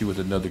an issue with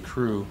another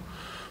crew,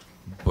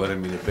 but I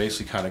mean it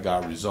basically kind of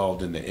got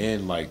resolved in the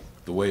end, like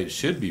the way it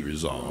should be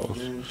resolved.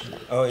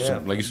 Oh yeah.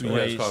 So, like you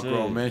guys called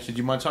grown men. Should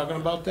you mind talking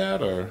about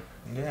that or?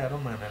 Yeah, I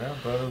don't mind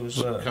that, bro. It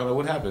was kind of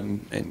what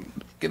happened, and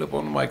get up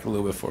on the mic a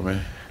little bit for me.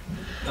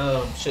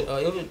 Shit,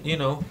 it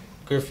was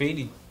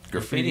graffiti.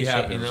 Graffiti shit,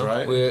 happens,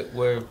 right?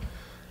 We're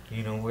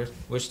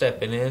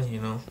stepping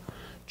in,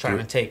 trying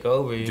to take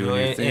over,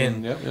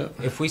 and Yep.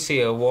 if we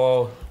see a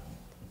wall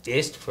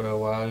dissed for a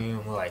while,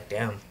 we're like,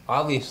 damn,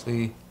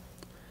 obviously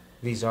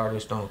these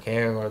artists don't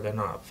care, or they're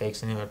not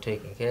fixing it or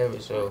taking care of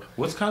it. So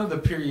what's kind of the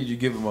period you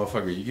give a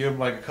motherfucker? You give him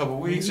like a couple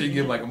weeks, or you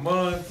give him like a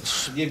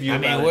month? Give you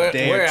we're out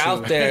there.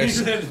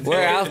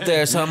 We're out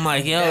there. So I'm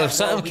like, if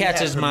something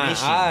catches my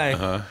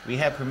eye, we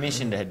have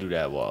permission to do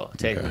that wall.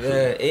 Technically.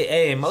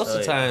 yeah. Most of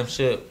the time,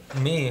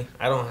 me,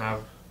 I don't have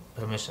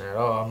permission at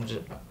all.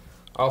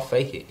 I'll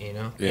fake it,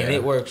 and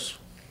it works.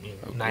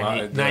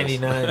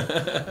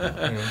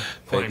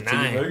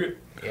 99.9.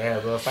 Yeah,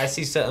 but if I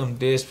see something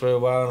dissed for a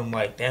while, I'm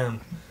like,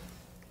 damn.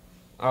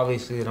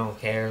 Obviously, they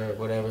don't care or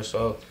whatever,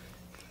 so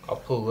I'll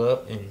pull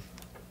up and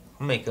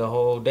I'll make a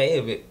whole day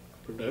of it.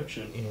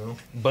 Production.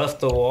 Buff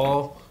the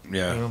wall.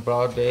 Yeah.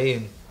 Broad day,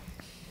 and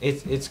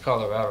it's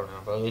Colorado now,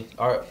 bro.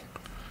 Art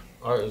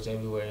is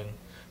everywhere, and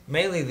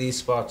mainly these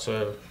spots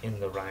are in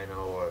the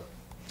Rhino or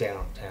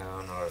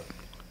downtown or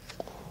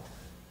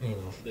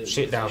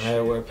shit down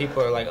there where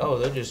people are like, oh,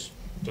 they're just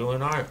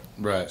doing art.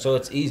 Right. So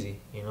it's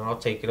easy, I'll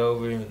take it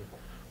over, and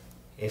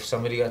if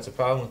somebody got a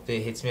problem with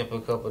it, hits me up in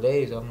a couple of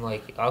days, I'm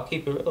like, I'll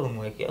keep it real. I'm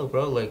like, yo,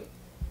 bro, like,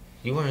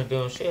 you weren't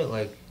doing shit.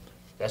 Like,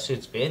 that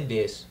shit's been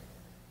this.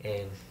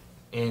 And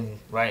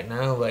right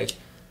now, like,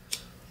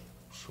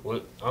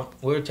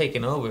 we're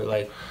taking over.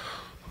 Like,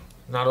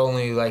 not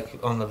only, like,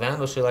 on the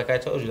vandal shit, like I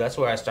told you, that's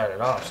where I started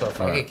off. So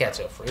if I could catch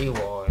a free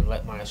wall and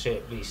let my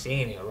shit be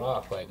seen and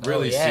rock, like,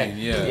 really seen,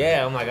 yeah.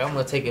 Yeah, I'm like, I'm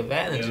going to take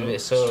advantage of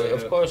it. So,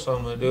 of course,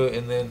 I'm going to do it.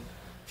 And then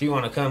if you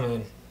want to come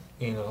and,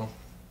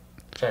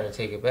 try to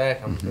take it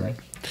back, I'm like.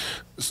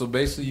 So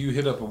basically, you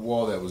hit up a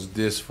wall that was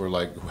this for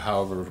like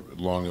however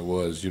long it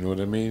was. You know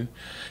what I mean?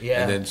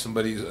 Yeah. And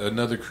then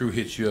another crew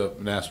hit you up,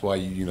 and that's why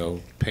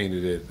you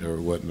painted it or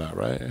whatnot,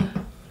 right?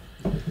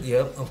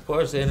 Yep, of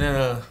course. And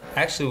then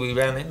actually, we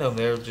ran into them.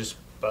 They were just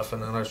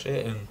buffing on our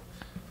shit, and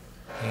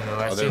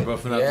they were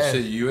buffing out the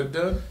shit you had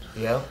done.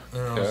 Yep.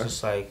 And I was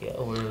just like,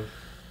 we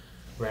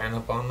ran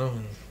up on them,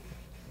 and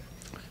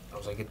I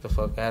was like, get the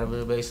fuck out of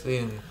here, basically.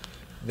 And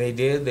they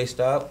did. They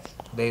stopped.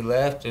 They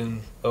left,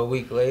 and a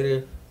week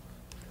later,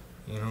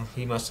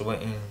 he must have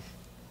went and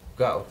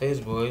got with his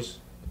boys,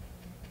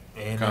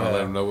 And kind of let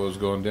them know what was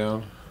going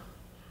down.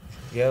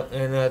 Yep,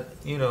 and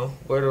you know,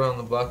 word around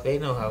the block, they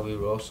know how we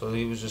roll. So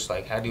he was just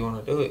like, "How do you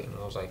want to do it?" And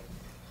I was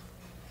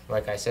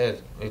like I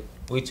said,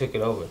 we took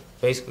it over.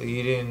 Basically,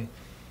 you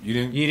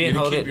didn't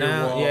hold it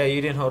down. Wall. Yeah, you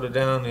didn't hold it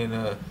down,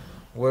 and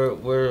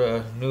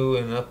we're new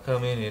and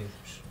upcoming,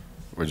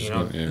 and you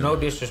know, no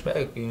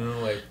disrespect, you know,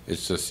 like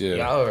it's just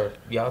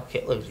y'all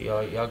killers,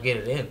 y'all get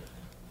it in,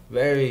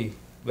 very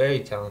very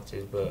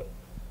talented, but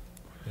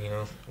you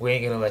know, we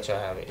ain't gonna let y'all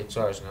have it. It's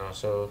ours now.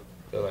 So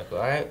they're like, all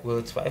right, well,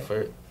 let's fight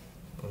for it.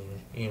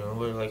 And, you know,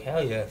 we're like,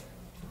 hell yeah.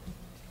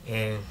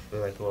 And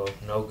they're like, well,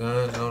 no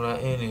guns, no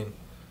nothing. And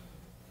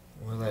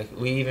we're like,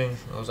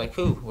 I was like,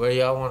 cool, where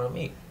y'all want to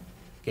meet?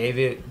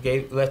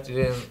 Left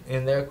it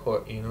in their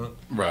court, you know.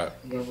 Right.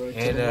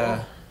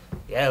 And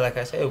yeah, like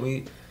I said,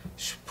 we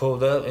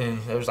pulled up and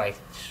there was like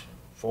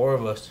 4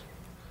 of us,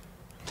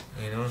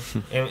 you know,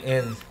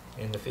 and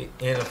a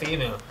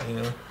female, you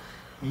know,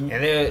 and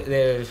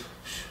they're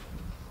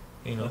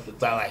you know,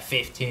 about like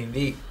 15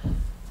 deep.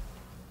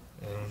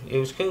 And it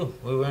was cool.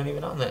 We weren't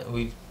even on that.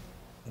 The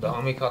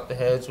homie caught the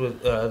heads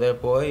with their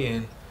boy,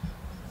 and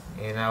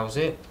that was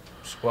it.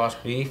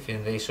 Squashed beef,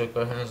 and they shook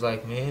our hands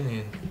like men.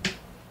 And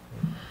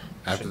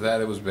after that,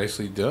 it was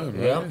basically done.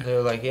 Right? Yeah, they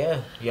were like,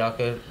 yeah, y'all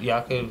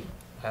could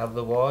have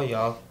the wall.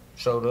 Y'all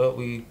showed up.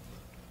 You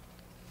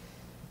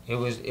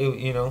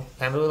know,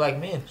 handled it like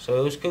men. So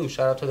it was cool.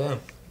 Shout out to them.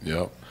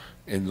 Yep.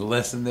 And the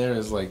lesson there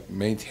is like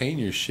maintain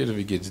your shit if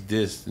it gets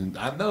dissed. And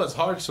I know it's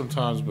hard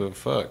sometimes, but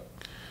fuck,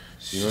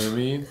 you know what I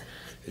mean?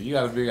 If you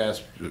got a big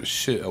ass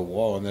a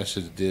wall and that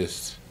shit's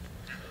dissed.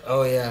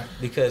 Oh yeah,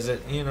 because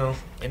you know,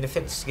 and if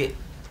it's get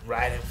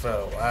riding for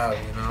a while,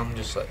 you know, I'm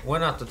just like, we're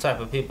not the type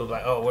of people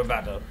like, oh, we're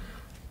about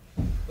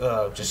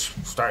to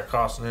just start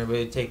costing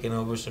everybody, taking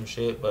over some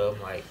shit. But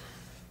I'm like,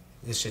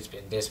 this shit's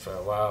been dissed for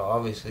a while.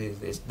 Obviously,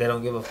 they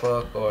don't give a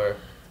fuck, or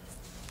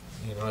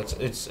you know,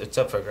 it's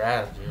up for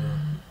grabs, you know.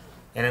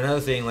 And another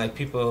thing, like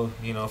people,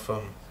 you know,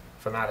 from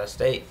out of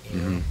state, you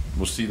know,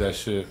 we'll see that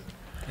shit,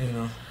 you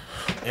know.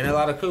 And a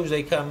lot of crews,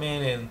 they come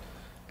in and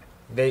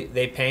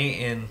they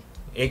paint and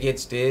it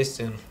gets dissed,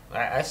 and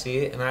I see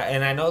it, and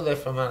I know they're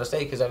from out of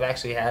state because I've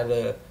actually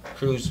had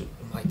crews.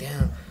 I'm like,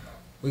 damn,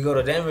 we go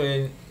to Denver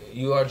and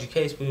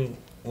RGK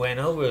went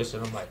over us,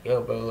 and I'm like,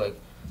 yo, bro, like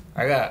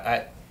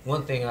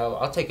one thing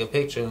I'll take a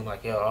picture and I'm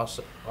like, yo,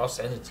 I'll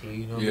send it to you,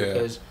 you know,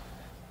 because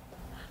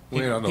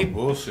we ain't on no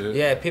bullshit.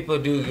 Yeah, people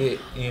do get,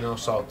 you know,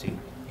 salty,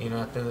 you know.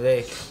 At the end of the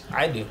day,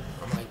 I do.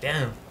 I'm like,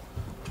 damn,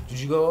 did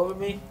you go over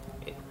me?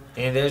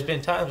 And there's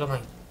been times I'm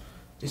like,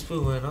 this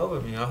fool went over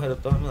me. I'll hit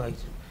up on me like,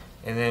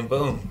 and then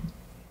boom,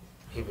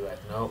 he'd be like,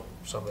 nope,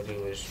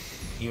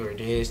 you were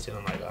dissed, and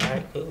I'm like, all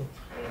right, cool.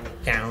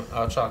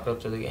 I'll chalk it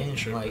up to the game.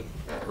 I'm like,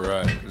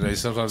 right.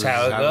 Sometimes that's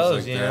how it goes,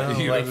 like you know.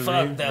 You like, know fuck,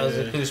 I mean? That was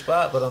a cool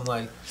spot, but I'm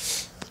like,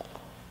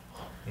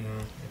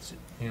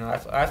 you know,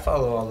 I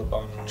follow all the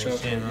bond rules.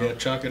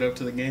 Chalk it up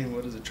to the game.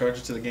 What is it? Charge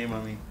it to the game.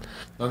 I mean,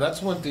 no,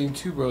 that's one thing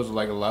too, bro. Is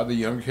like a lot of the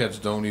younger cats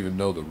don't even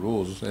know the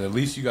rules, and at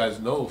least you guys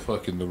know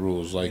fucking the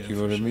rules. Like, you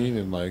know what I mean?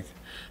 And like,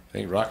 it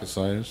ain't rocket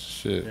science,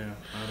 shit. Yeah, not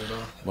at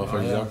all.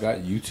 Motherfuckers, y'all got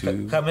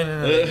YouTube. Coming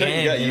into the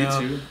game, you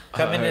know,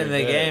 coming into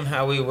the game,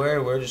 how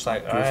we're just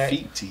like, all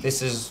right,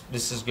 this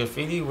is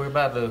graffiti. We're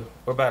about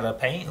to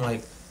paint.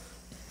 Like,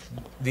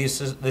 this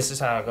is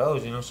how it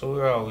goes, you know. So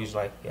we're always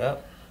like,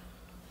 yep.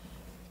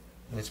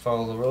 Let's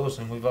follow the rules,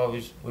 and we've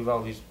always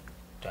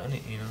done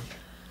it, you know.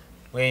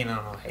 We ain't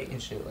on no hating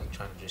shit, like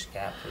trying to just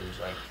cap crews.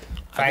 Like,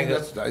 I think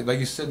that's, like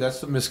you said,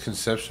 that's the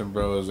misconception,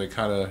 bro. Is they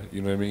kind of,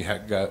 you know what I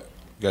mean,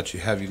 got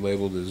you heavy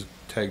labeled as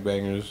tag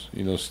bangers,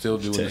 you know, still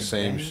doing the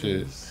same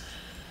shit.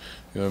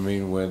 You know what I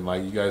mean? When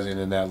like you guys ain't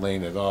in that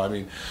lane at all. I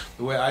mean,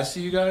 the way I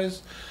see you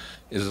guys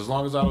is as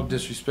long as I don't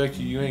disrespect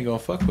you, you ain't gonna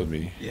fuck with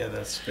me. Yeah,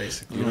 that's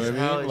basically you know what I mean.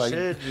 How it like,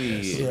 should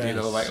be. You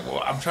know, like,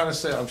 well, I'm trying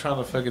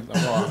to fucking,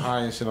 I'm all high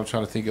and shit. I'm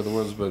trying to think of the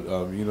words, but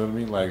you know what I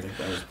mean. Like,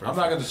 I'm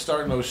not gonna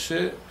start no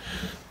shit,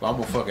 but I'm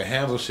gonna fucking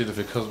handle shit if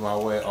it comes my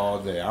way all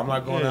day. I'm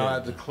not going out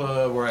at the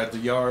club or at the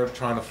yard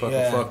trying to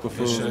fucking fuck with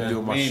fools and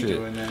do my shit.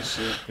 Doing that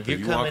shit. If you're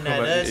coming at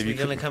us, we're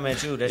gonna come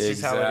at you. That's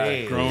just how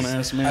it is. Grown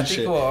ass man. I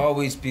think we'll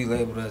always be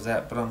labeled as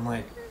that, but I'm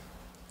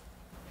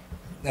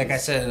like I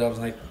said, I was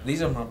like,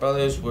 these are my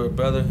brothers. We're a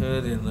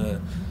brotherhood,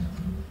 and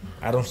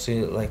I don't see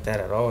it like that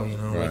at all. You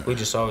know, like we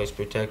just always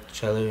protect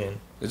each other and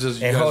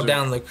hold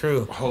down the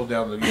crew. You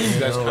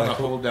guys kind of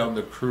hold down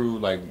the crew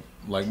like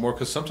more,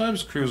 because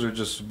sometimes crews are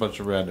just a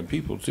bunch of random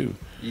people too.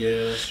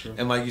 Yeah, that's true.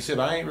 And like you said,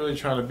 I ain't really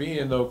trying to be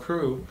in no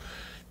crew.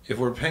 If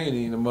we're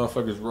painting, the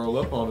motherfuckers roll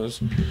up on us,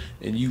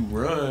 and you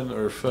run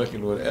or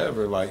fucking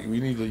whatever, like we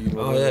need to, you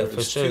know, if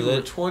it's 2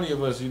 or 20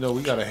 of us, you know,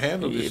 we gotta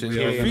handle this shit.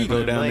 We all gotta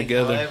go down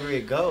together. However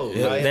it goes.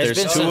 Yeah, Right?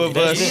 There's 2 of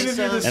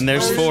us, and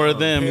there's 4 of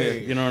them.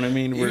 You know what I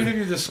mean?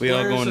 We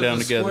all going down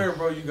together. Square,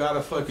 bro, you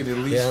gotta fucking at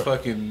least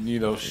fucking, you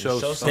know, show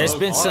some. There's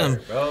been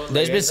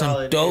heart,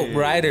 some dope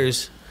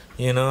writers,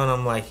 you know, and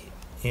I'm like,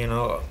 you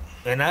know,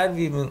 and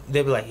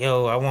they'd be like,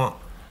 yo,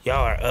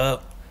 y'all are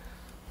up.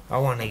 I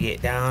want to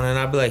get down, and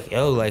I'd be like,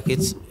 yo, like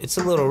it's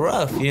a little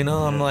rough, you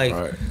know. I'm like,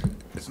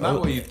 It's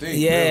not what you think.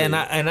 Yeah, really.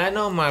 and I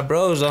know my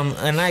bros.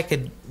 And I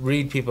could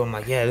read people. I'm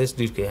like, yeah, this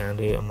dude can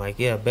handle it. I'm like,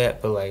 yeah,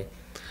 bet. But like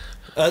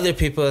other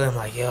people, I'm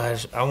like, yo,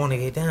 I want to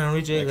get down,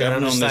 ReGek. Like,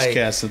 I've known this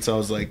cat since I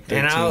was like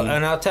 13.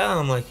 And I'll tell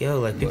them like, yo,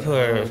 like people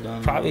are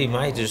probably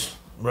might just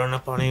run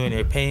up on you in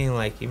their pain.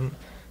 Like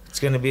it's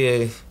gonna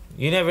be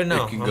you never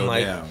know. It can I'm go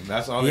like, down.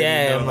 That's all they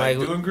yeah, need to know. I'm Like,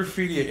 like, doing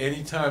graffiti at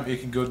any time, it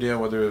can go down,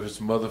 whether if it's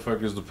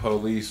motherfuckers, the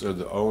police, or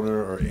the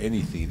owner, or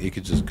anything. It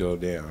could just go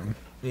down.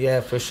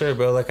 yeah, for sure,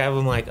 bro. Like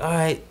I'm like, all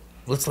right,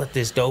 let's let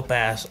this dope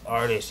ass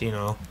artist,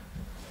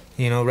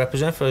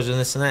 represent for us and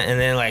this and that. And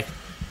then like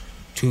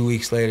 2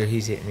 weeks later,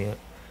 he's hitting me up.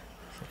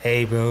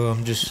 Hey, bro,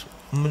 I'm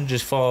gonna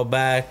just fall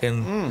back,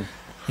 and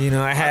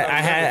I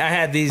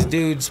had these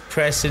dudes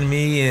pressing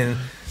me and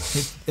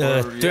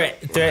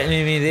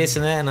threatening me this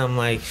and that, and I'm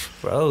like,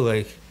 bro,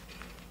 like.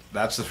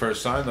 That's the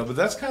first sign, though. But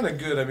that's kind of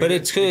good. I mean, But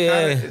it's cool,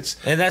 yeah.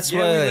 And that's why,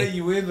 we like, let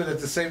you in, but at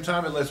the same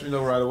time, it lets me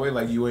know right away,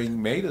 like, you ain't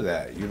made of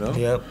that,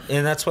 Yep.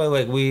 And that's why,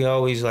 like, we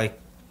always, like,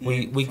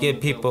 we give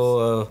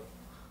people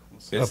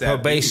a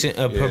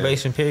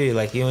probation period.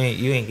 Like, you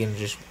ain't gonna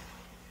just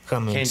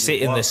come and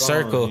sit in the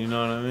circle. You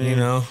know what I mean? You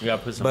know. You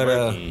gotta put some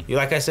work in.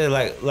 Like I said,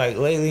 like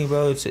lately,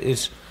 bro,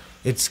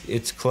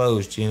 it's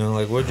closed. You know,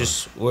 like we're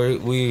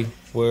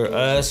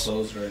us,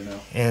 closed right now.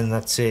 and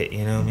that's it.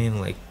 You know what I mean?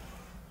 Like.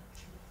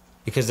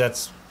 Because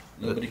that's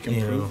nobody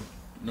can prove.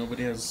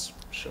 Nobody has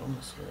shown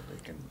us what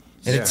they can.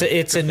 And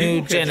it's a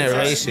new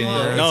generation.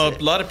 No, a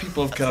lot of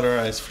people have cut our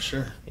eyes for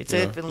sure. It's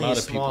definitely a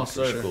small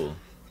circle.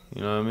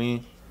 You know what I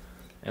mean?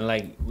 And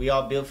like we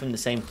all built from the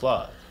same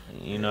cloth.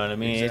 You know what I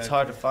mean? Exactly.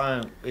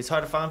 It's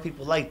hard to find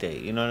people like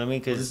that. You know what I mean?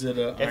 Because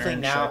definitely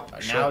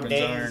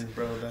nowadays, iron,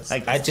 bro,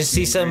 like I just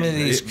see some of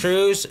these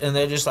crews and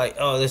they're just like,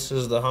 oh, this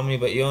is the homie,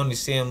 but you only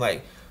see them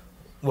like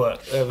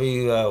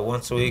every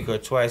once a week or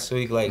twice a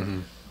week, like.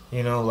 Mm-hmm.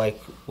 You know, like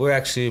we're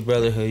actually a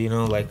brotherhood. You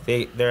know, like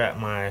they're at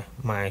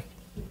my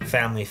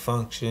family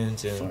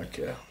functions and fuck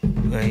yeah.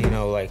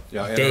 Like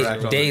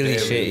daily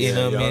shit. You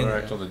know what I mean?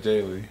 Interact on the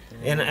daily.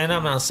 And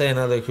I'm not saying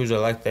other crews are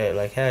like that.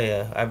 Like hell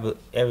yeah,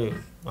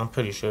 I'm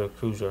pretty sure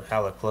crews are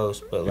hella close,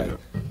 but like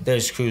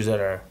there's crews that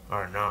are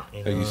not.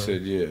 You know? Like you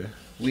said, yeah.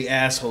 We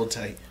asshole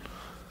tight.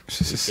 It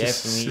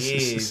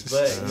definitely is,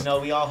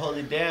 but we all hold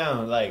it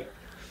down. Like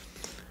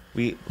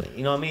we,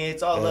 you know what I mean?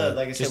 It's all love.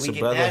 Like I said, we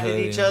get mad at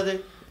each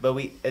other. But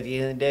we, at the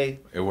end of the day,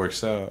 it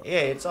works out.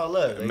 Yeah, it's all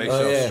love. It makes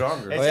us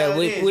stronger. Oh, yeah,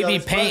 we be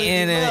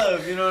painting and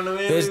love, you know what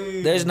I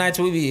mean? There's nights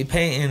we be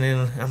painting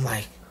and I'm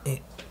like,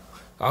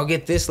 I'll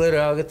get this letter,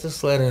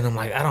 and I'm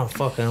like, I don't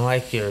fucking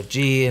like your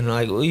G, and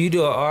like, well, you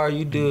do a R,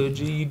 you do a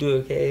G, you do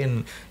a K,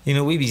 and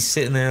we be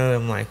sitting there.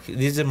 And I'm like,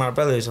 these are my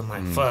brothers. I'm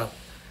like, fuck,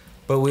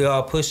 but we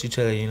all push each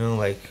other,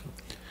 like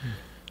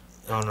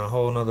on a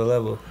whole nother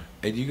level.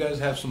 And you guys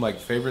have some like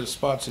favorite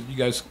spots that you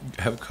guys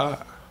have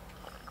caught?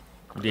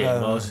 Yeah,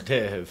 most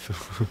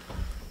have.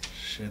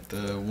 Shit,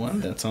 the one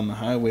that's on the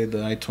highway,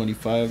 the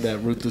I-25, that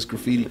Ruthless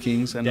Graffiti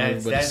Kings. I know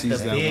everybody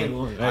sees that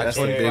one. That's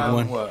the big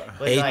one.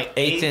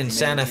 8th in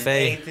Santa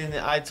Fe. 8th in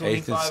the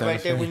I-25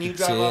 right there. When you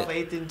drive off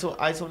 8th into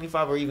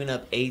I-25 or even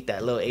up 8th,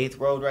 that little 8th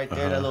road right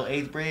there, that little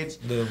 8th bridge.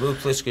 The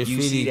Ruthless Graffiti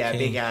You see that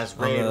big ass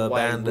red,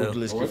 white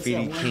Ruthless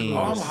Graffiti Kings. Oh,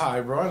 I'm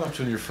high, bro. I know what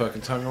you're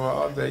fucking talking about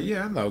all day.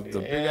 Yeah, I know. The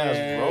big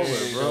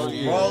ass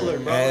roller, bro. Roller,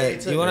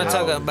 bro. You want to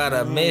talk about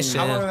a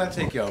mission? How long did that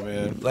take y'all,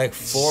 man? Like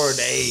 4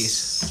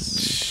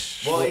 days.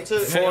 Well, it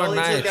only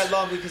took that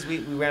long because we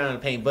ran out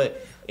of paint.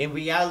 But in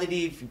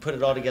reality, if you put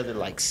it all together,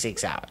 like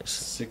 6 hours.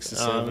 6 to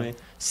 7.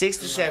 6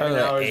 to 7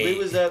 hours. 8. We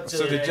was up to.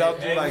 So did y'all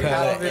do like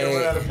how did it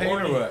run out of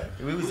paint or what?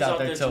 We was out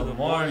there till the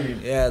morning.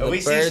 Yeah, the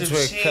birds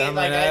were coming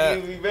like,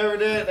 up. Remember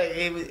that? Like,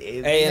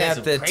 and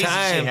at the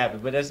time,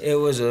 it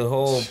was a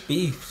whole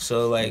beef.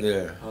 So like,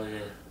 yeah. Oh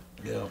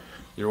yeah.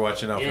 You're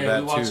watching out for that too. Yeah,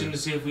 we watching to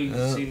see if we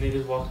see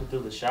niggas walking through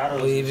the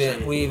shadows. We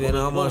even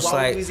almost while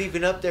like. we was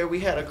even up there,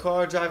 we had a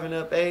car driving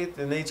up 8th,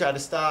 and they tried to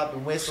stop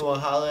and whistle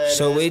and holler at us.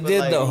 So we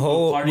did the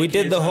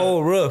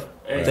whole roof.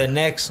 Hey. The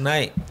next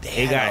night,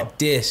 it got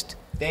dissed.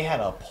 They had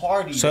a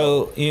party.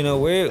 So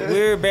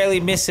we're barely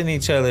missing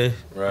each other.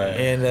 Right.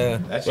 And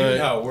that's usually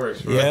how it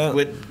works. Right?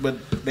 Yeah.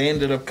 But they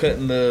ended up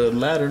cutting the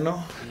ladder,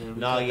 no?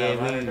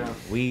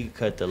 We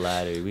cut the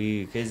ladder.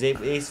 Because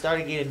they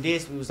started getting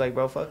dissed. We was like,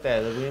 bro, fuck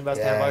that. We ain't about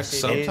to have our shit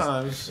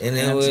sometimes. And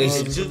it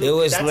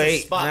was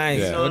late night.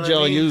 Yeah. What'd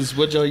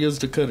y'all use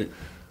to cut it?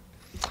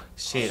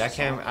 Shit, I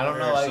don't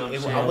know. I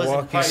wasn't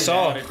Milwaukee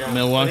saw.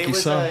 Milwaukee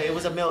saw.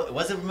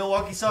 Was it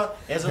Milwaukee saw?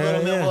 It was a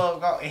little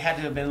Milwaukee. It had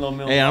to have been a little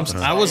Milwaukee.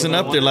 Hey, I wasn't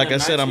up there. Like I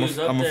said,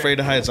 I'm afraid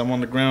of heights. I'm on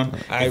the ground.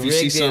 If you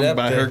see something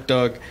by Herk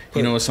Dog,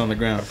 you know it's on the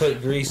ground.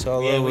 Put grease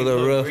all over the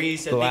roof.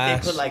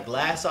 Glass. They put like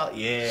glass on.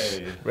 Yeah.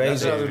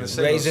 Razor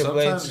blades.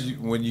 Sometimes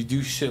when you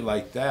do shit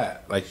like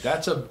that, like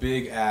that's a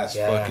big ass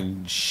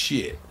fucking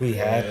shit. We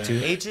had to.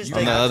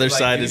 On the other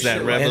side is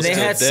that Rebels And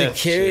they had Till Death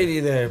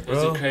security there, bro.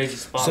 It's a crazy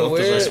spot. So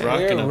we're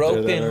rocking up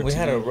roping. there, We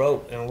had a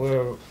rope, and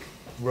we're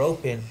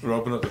roping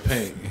up the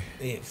paint.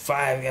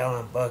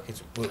 5-gallon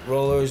buckets with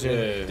rollers,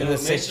 and the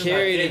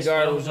security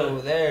guard was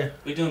over there.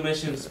 We do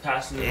missions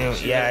passing the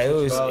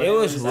It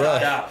was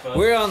rough.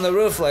 We're on the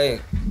roof,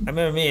 like, I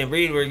remember me and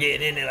Breed were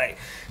getting in it, like,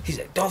 he's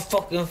like, don't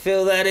fucking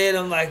fill that in.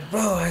 I'm like,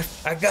 bro,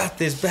 I got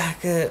this back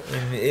up.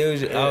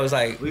 And I was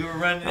like, we were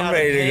running I'm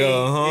ready to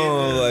go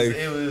home.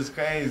 It was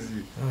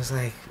crazy. I was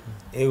like,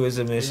 it was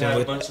a mission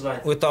a bunch of,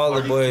 like, with all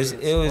the boys.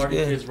 Kids, it was party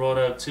good. kids rolled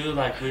up too.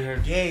 Like we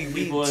heard. Yeah,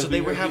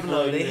 they were having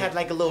they had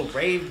like a little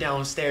rave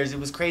downstairs. It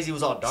was crazy. It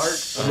was all dark.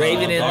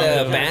 Raving in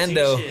the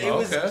bando. It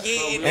was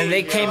and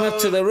they came up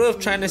to the roof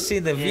trying to see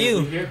the view.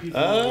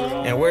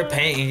 And we're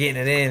painting,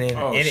 getting it in,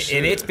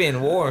 and it's been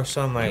war.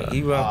 So I'm like,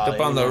 you rocked up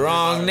on the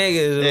wrong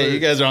niggas. Yeah, you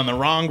guys are on the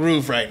wrong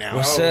roof right now.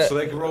 What's up? So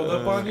they rolled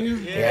up on you?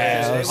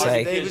 Yeah, I was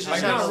like, they was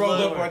just not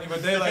rolled up on you,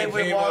 but they like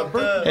came up.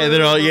 Hey,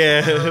 they're all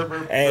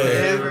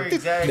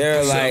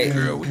they're like,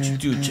 girl, what you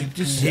do? Check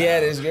this out. yeah,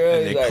 this girl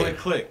And is they like,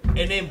 click. And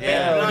then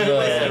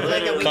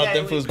caught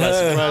them fools by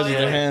surprise with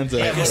their hands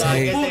up. I was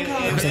like,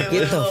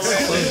 get the fuck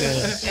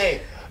out.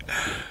 Hey.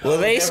 Well,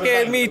 they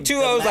scared me too.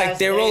 I was like,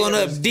 they're rolling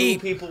up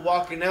deep. People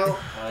walking out.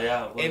 Oh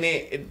yeah.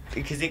 And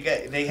because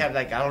they had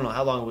like, I don't know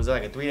how long it was,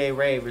 like a 3-day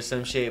rave or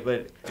some shit,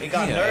 but they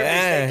got nervous.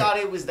 They thought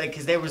it was like,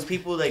 because there was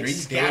people like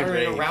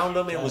scattering around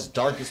them, and it was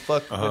dark as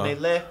fuck when they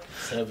left.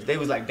 They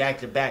was like back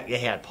to back. They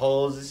had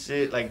poles and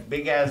shit, like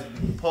big ass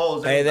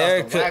poles. Hey,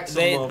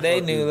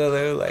 they knew that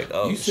they were like,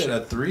 oh. You said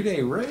a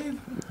 3-day rave?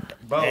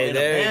 Bro, in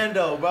a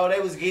bando, bro, they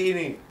was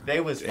getting it. They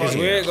was fucking.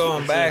 We're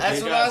going back.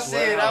 That's what I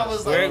said. I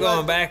was like, we're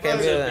going back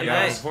every other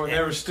night. They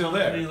were still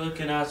there.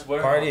 Looking ass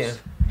warehouse. Partying.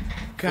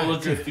 Full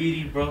of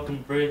graffiti,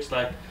 broken bricks,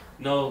 like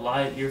no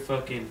light. You're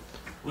fucking.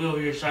 We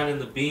over here shining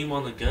the beam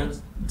on the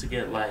guns to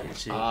get light and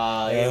shit. We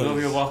over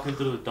here walking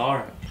through the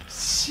dark.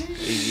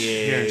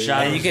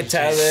 Yeah. And you could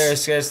tell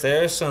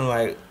there's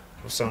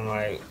some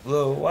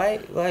little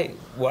white.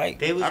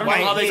 They was I don't know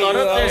white. how they got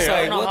up I was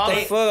there. like, what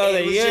the fuck are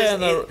they?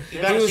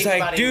 Yeah, he was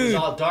like, it dude, was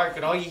all dark,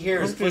 and all you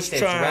hear is I'm just footsteps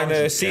trying around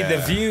to you. see the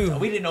view.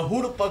 We didn't know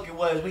who the fuck it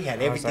was. We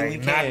had I was everything like,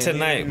 we can. not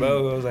tonight,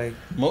 bro. I was like,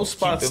 Most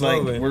spots, Keep it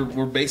like, moving.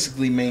 we're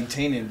basically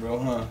maintaining, bro,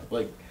 huh?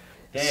 Like,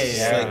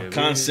 Yeah. like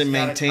constant We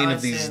just maintain gotta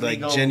of these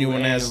like constantly go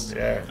genuine ass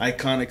Yeah.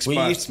 iconic we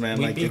spots, man.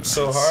 we Like beat it's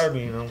so hard,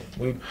 you know.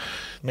 We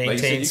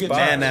maintain spots.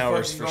 man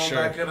hours for going sure.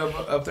 back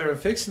up there and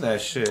fixing that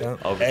shit.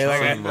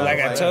 Hey, like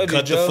I told you,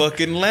 Cut the Joe,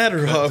 fucking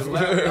ladder off.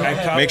 I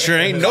caught- Make sure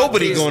ain't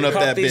nobody going up caught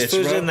that these bitch,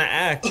 fools bro. in the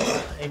act.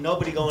 Ain't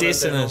nobody going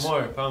Dissing up there us. no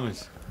more. I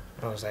promise.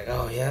 I was like,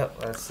 oh yeah,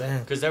 that's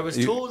them. Because there was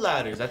 2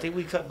 ladders. I think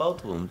we cut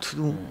both of them.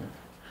 2.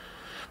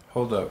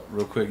 Hold up,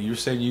 real quick. You're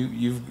saying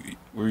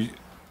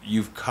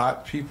you've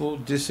caught people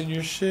dissing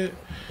your shit?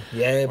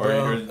 Yeah, Or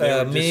bro. they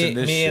were Me dissing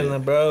this and shit? the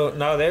bro.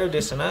 No, they were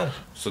dissing us.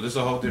 So this is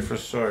a whole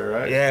different story,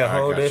 right? Yeah, a I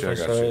whole got you, different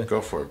I got you. story.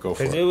 Go for it. Go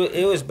for Cause it.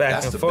 it was back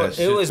That's and the forth. best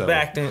It shit, was though.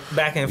 back and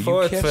Will you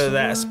forth catch for them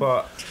that now?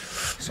 spot.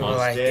 So we're Most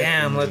like,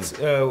 damn,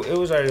 definitely. let's. It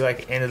was already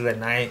like end of the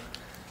night,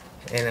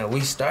 and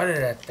we started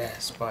at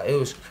that spot. It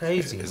was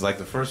crazy. It's like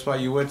the first spot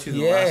you went to, the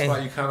Yeah. last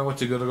spot you kind of went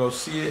to go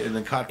see it, and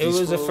then caught It these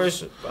was the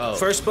fools?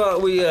 first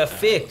spot we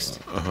fixed,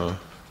 Uh-huh.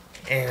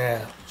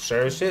 and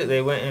sure as shit,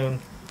 they went in.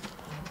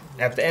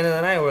 At the end of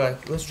the night, we're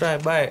like, let's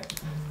drive by it.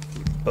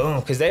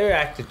 Boom, because they were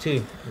active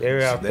too. They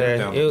were out They were there.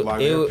 down the block,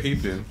 they were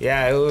peeping.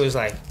 Yeah, it was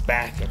like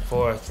back and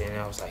forth, and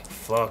I was like,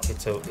 "Fuck,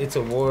 it's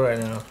a war right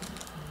now."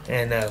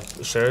 And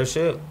sure as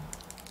shit,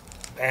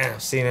 bam,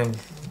 seen them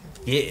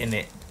getting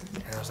it,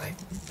 and I was like,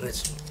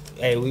 "Let's."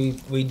 Hey,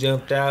 we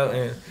jumped out,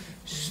 and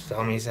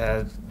homies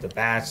had the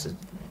bats, the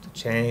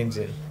chains,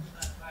 and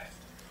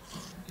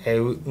hey,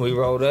 we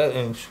rolled up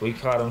and we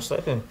caught them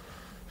slipping.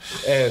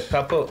 A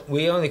couple,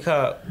 we only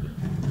caught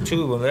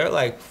 2 of them. They're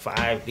like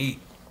 5 deep.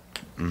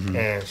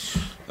 And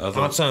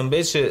on some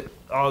bitch shit,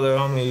 all their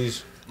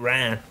homies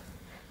ran.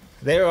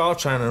 They were all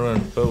trying to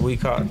run, but we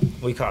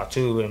caught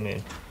 2 of them,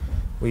 and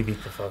we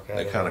beat the fuck out They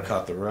of them. kind of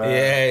caught the ride.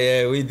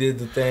 Yeah, we did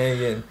the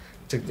thing and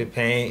took the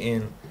paint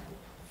and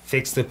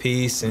fixed the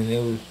piece, and it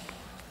was,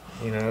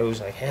 it was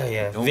like, hell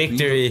yeah, Don't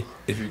victory.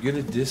 If you're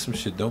gonna diss some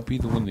shit, don't be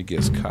the one that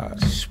gets caught.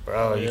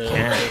 Bro, you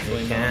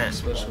can't.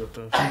 Especially with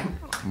those. I'm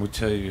gonna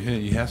tell you, hey,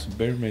 you have some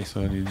bear mace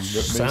on you.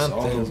 Mace all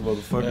Something. those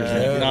motherfuckers.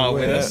 Yeah. No,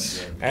 Yeah. that's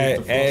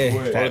Hey,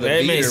 Or that the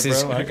bear beater, mace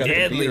is bro. I got the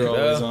deadly, beater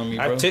always bro. on me,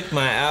 I bro. took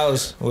my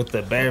L's with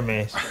the bear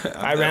mace.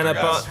 I ran never up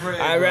got on,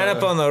 sprayed, I ran bro.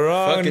 up on the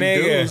wrong Fucking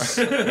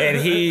nigga,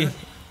 and he,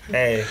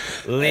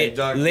 lit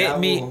dog, lit I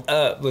me will-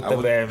 up with I the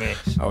would- bear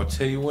mace. I would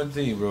tell you one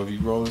thing, bro. If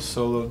you're rolling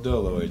solo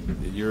dolo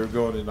and you're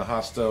going into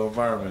hostile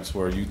environments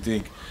where you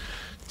think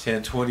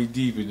 10, 20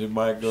 deep and it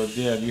might go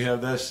down, you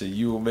have that shit,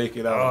 you will make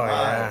it out Oh,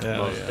 alive. yeah.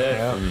 Most Yeah.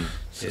 definitely.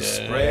 So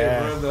spray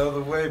Yeah. it, run the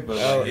other way, but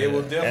Oh, like, it will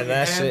and definitely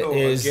that shit handle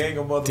is a gang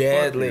of motherfuckers.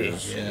 deadly.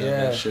 Yeah, Yeah.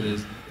 that shit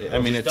is. I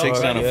mean, it takes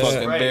down a Yeah.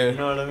 fucking bear. You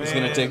know what I mean? It's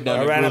gonna take down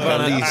I a ran group up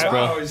on at the, least,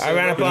 bro. I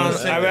ran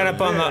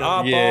up on the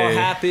up Yeah. all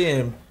happy,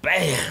 and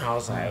bam! I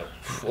was like,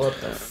 what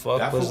the fuck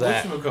That was fool,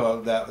 that?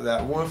 whatchamacallit,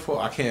 that one fool,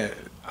 I can't.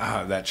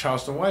 That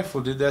Charleston white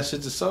fool did that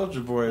shit to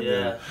Soldier Boy.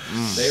 Yeah.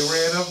 They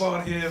ran up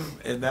on him,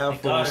 and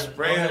that fool was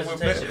spraying him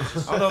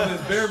with I don't know if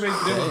it's bear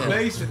mace, it was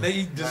mace, and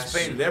they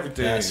dissipated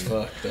everything. That's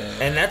fucked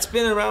up. And that's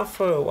been around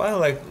for a while,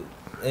 like,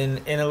 and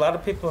a lot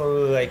of people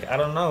are like, I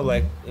don't know,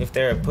 like, if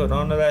they're put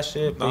onto that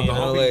shit, but,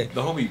 No,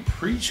 the homie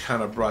Preach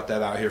kind of brought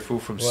that out here, fool,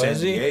 from San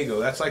Diego.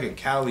 That's like a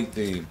Cali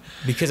thing.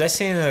 because I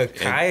seen a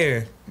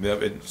Kyer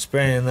Yep,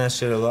 spraying that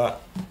shit a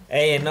lot.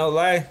 Hey, and no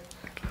lie,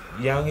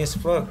 young as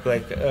fuck.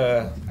 Like,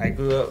 I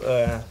grew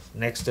up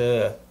next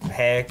to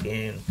Herk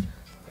and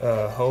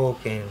Hulk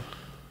and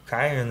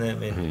Kyer and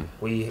them, and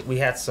we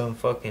had some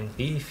fucking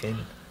beef, and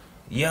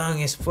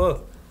young as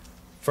fuck.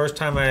 First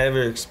time I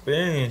ever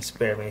experienced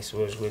bear mace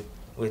was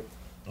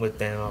with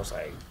them. I was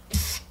like,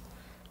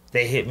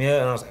 they hit me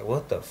up, and I was like,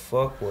 what the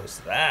fuck was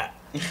that?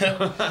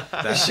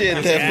 That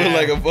shit that feel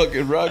like a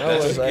fucking rock. I That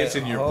was shit like, gets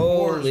in your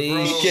pores, bro. holy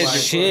Like,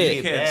 shit.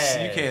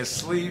 You can't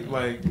sleep.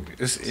 Like,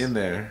 it's in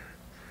there.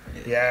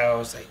 Yeah, I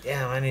was like,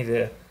 damn, I need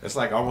to. It's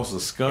like almost a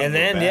skunk. And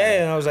then,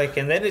 and I was like,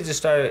 and then it just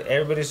started,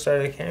 everybody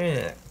started carrying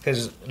it.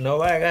 Because, no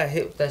lie, I got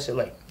hit with that shit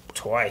like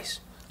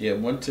twice. Yeah,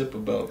 one tip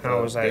about I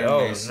was like, bear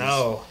oh, mace is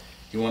no.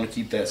 you want to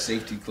keep that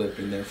safety clip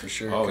in there for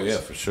sure. Oh, 'cause yeah,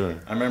 for sure.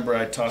 I remember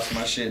I tossed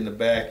my shit in the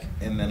back,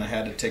 and then I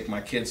had to take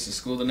my kids to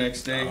school the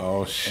next day.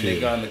 Oh, And they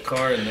shit. got in the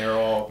car, and they're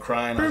all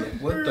crying. I was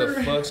like, what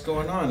the fuck's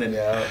going on? And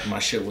my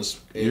shit was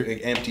it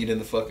emptied in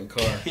the fucking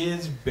car.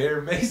 Kids bear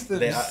mace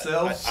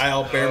themselves. I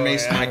all bear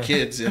maced yeah. my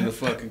kids in the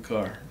fucking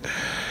car.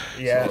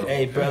 Yeah, So-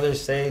 hey, Brother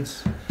Sage,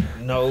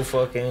 no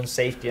fucking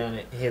safety on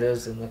it. Hit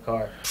us in the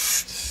car.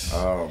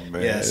 Oh,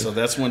 man. Yeah, so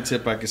that's one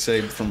tip I could say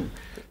from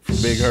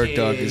Big Herk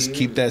Dog is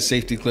keep that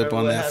safety clip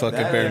on that fucking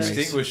That bear and mace.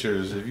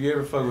 extinguishers. If you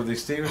ever fuck with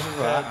extinguishers,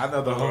 I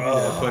know the homie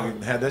that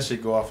fucking had that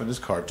shit go off in his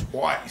car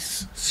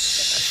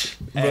twice.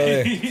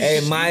 Brother,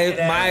 hey,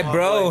 my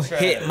bro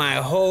hit my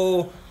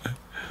whole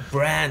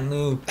brand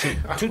new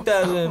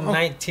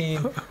 2019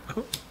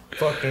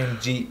 fucking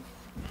Jeep.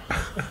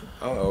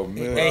 Oh,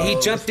 man. And he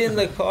jumped in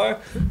the car.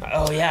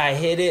 Oh yeah, I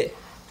hit it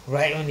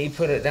right when he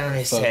put it down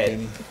his head.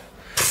 Fucking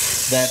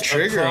that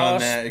trigger on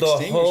Across that the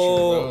extinguisher,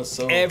 whole bro, is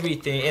so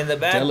everything. And the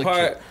bad delicate.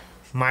 part,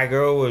 my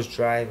girl was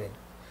driving.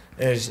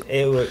 She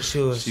was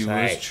She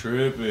like, was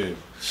tripping.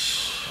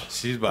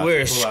 She's about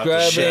we're to pull out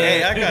the scrubbing. shit.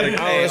 Hey, I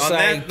gotta- I hey, was on like,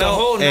 that the note,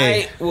 whole hey,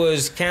 night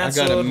was I got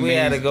canceled. We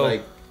had to amazed, go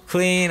like-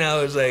 clean.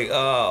 I was like,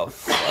 oh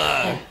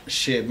fuck.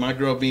 Shit, my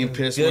girl being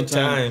pissed Good one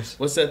time. times.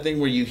 What's that thing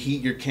where you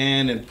heat your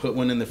can and put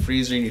one in the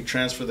freezer and you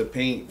transfer the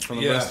paint from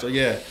the Yeah. rest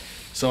of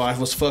So I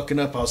was fucking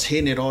up. I was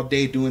hitting it all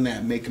day doing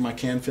that, making my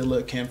can fill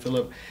up,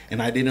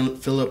 and I didn't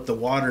fill up the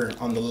water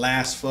on the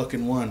last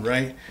fucking one,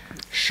 right?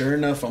 Sure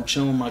enough, I'm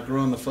chilling with my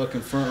girl in the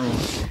fucking front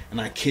room, and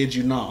I kid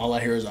you not, all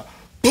I hear is a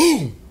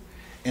boom!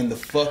 And the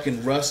fucking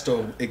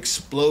Rusto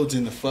explodes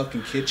in the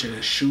fucking kitchen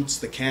and shoots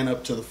the can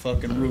up to the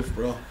fucking roof,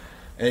 bro.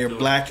 And you're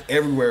black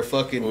everywhere,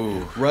 fucking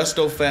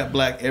Rusto fat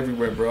black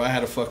everywhere, bro. I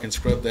had to fucking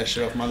scrub that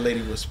shit off. My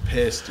lady was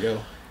pissed,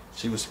 yo.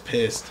 She was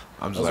pissed.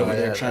 I'm I just was like, over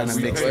there yeah, trying to that's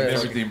mix the it.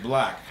 worst. everything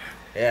black.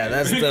 Yeah,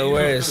 that's the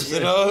worst.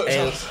 You know?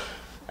 Hey,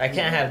 I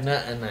can't have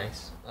nothing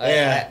nice.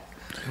 Yeah.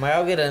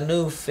 I'll get a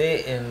new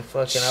fit and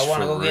fucking. I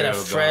want to go get a For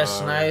real, fresh,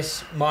 dog.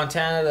 nice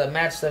Montana to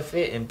match the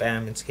fit, and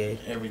bam, it's gay.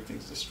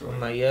 Everything's destroyed. I'm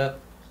like, yep.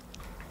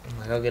 I'm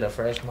like, I'll get a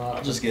fresh model.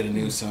 I'll just get a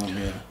new song,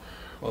 yeah.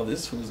 Well,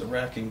 this was a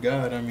racking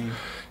god. I mean,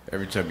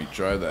 Every time you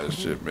try that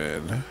shit,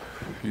 man,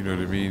 you know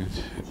what I mean?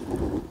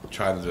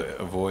 Try to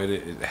avoid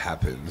it, it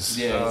happens.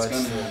 yeah, Oh, it's it's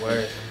gonna the happen.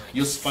 worst.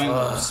 You'll find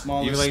the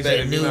smallest Even like you speck. said,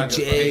 if you're new not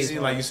J's. crazy,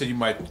 like you said, you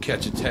might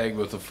catch a tag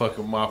with a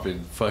fucking mop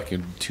and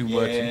fucking too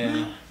much.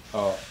 Yeah.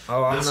 Oh,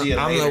 Oh, I'm, We'll see it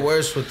I'm later. the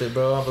worst with it,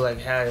 bro. I'll be like,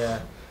 hell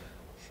yeah.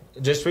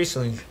 Just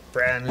recently,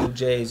 brand new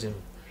J's, and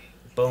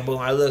boom, boom.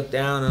 I look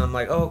down and I'm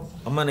like, oh,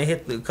 I'm gonna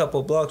hit the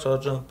couple blocks. I'll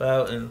jump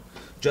out and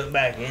jump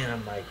back in.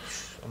 I'm like,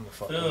 I'm a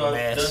fucking Dude, I've done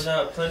mess.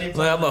 that plenty of times.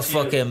 Like, I'm a with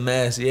you fucking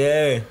mess.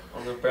 Yeah.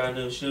 on the brand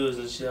new shoes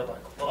and shit. I'm like,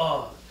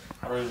 oh,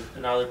 I don't even,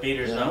 and all the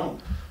beaters Yeah, now.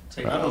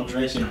 Take I don't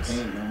drink and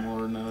missions. paint no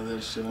more. None of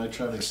this shit. I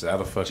try to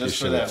that'll fuck your just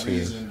for shit up that too.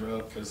 reason, bro.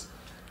 Because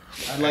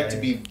I like to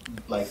be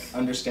like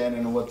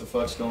understanding of what the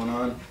fuck's going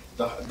on.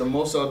 The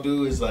most I'll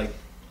do is like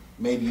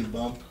maybe a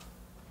bump.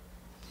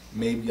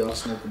 Maybe I'll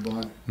smoke a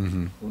blunt.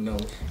 Mm-hmm. Who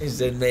knows? He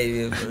said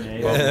maybe.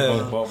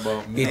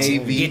 Bump.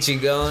 Get you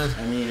going.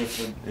 I mean,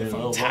 if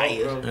I'm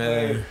tired.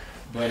 tired.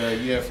 But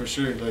yeah, for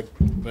sure. Like,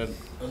 but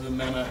other than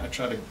that, I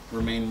try to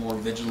remain more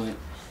vigilant.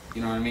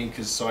 You know what I mean?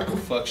 Cause so I can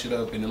fuck shit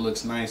up and it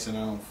looks nice, and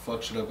I don't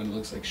fuck shit up and it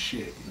looks like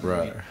shit. You know what I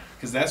Right. mean?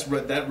 Cause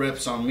that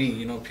reps on me.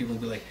 You know, people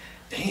be like,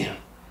 "Damn,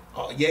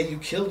 oh, yeah, you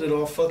killed it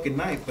all fucking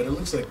night, but it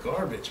looks like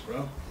garbage,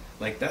 bro."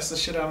 Like that's the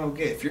shit I don't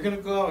get. If you're gonna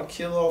go out and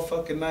kill all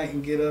fucking night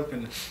and get up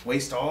and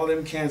waste all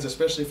them cans,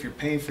 especially if you're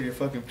paying for your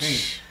fucking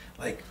paint,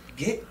 like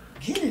get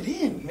it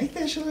in. Make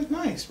that shit look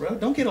nice, bro.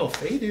 Don't get all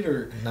faded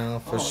or. No,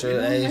 for Oh, sure. you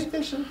know, Hey, make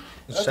that shit.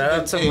 That's shout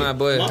out to hey, my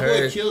boy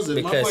Herk kills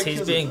it. My because boy he's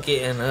kills been it.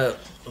 getting up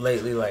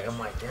lately. Like, I'm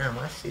like, damn,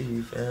 I see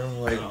you, fam.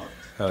 Like,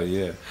 Hell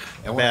yeah.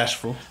 And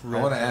Bashful. I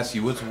want to ask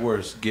you, what's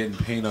worse, getting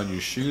paint on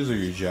your shoes or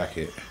your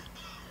jacket?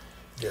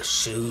 the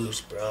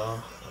shoes, bro.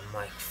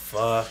 I'm like,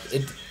 fuck.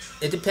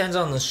 It depends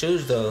on the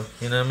shoes, though.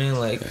 You know what I mean?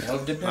 Like, Well,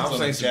 it depends I'm on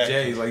saying the some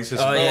jacket. J's, like you said.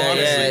 oh,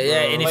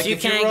 yeah. And Like if you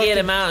can't get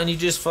them out and you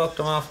just fucked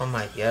them off, I'm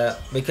like, yeah.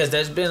 Because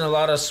there's been a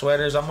lot of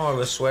sweaters. I'm more of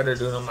a sweater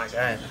dude. I'm like,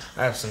 I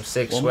have some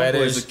sick Well, my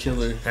boy's sweaters. a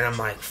killer. And I'm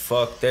like,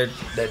 fuck, they're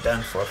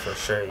done for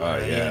sure. You know?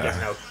 You ain't got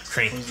no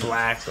crink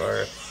black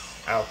or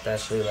out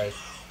that shit. Like,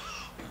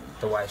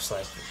 the wife's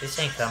like, this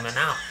ain't coming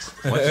out.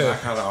 One thing I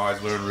kind of always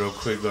learned real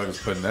quick, though, is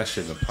putting that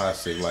shit in a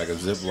plastic, like a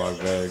Ziploc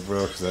bag,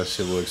 bro, because that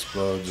shit will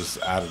explode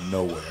just out of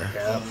nowhere.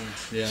 Yeah.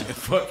 Yeah.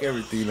 Fuck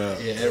everything up.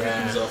 Yeah,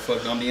 everything's all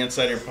fucked on the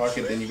inside of your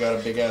pocket. Then you got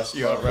a big ass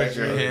You spot right right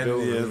your there. hand,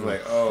 it's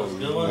like, oh,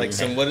 Like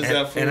some, what is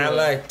that for? And I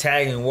like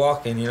tagging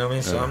walking, you know what I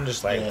mean? So I'm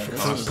just like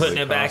putting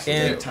it back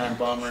in. Time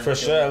bomber. For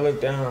sure, I look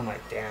down, I'm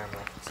like, damn,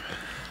 like, it's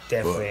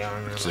definitely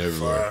on there. It's I'm like,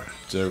 everywhere. fuck,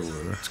 It's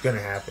everywhere. it's gonna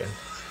happen.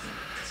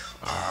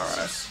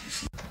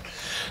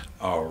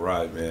 All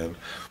right, man.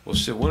 Well,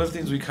 shit, one of the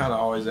things we kind of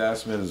always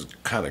ask, man, is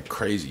kind of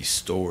crazy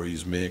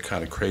stories, man,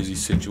 kind of crazy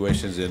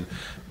situations. And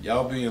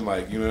y'all being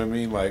like, you know what I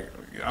mean? Like,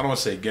 I don't want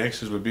to say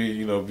gangsters, but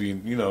being,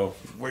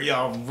 what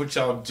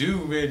y'all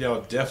do, man,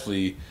 y'all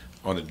definitely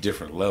on a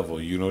different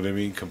level, you know what I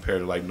mean? Compared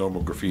to like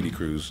normal graffiti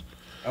crews.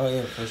 Oh,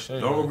 yeah, for sure.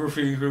 Normal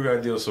graffiti crew got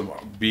to deal with some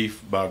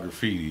beef about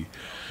graffiti.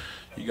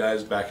 You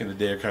guys back in the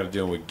day are kind of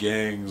dealing with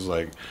gangs,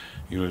 like,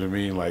 you know what I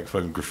mean? Like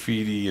fucking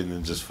graffiti and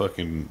then just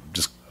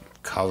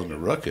causing a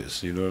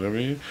ruckus, you know what I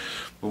mean?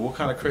 But what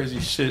kind of crazy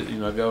shit,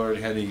 have y'all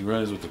already had any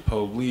runs with the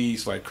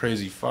police, like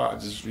crazy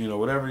fights, just,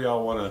 whatever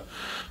y'all want to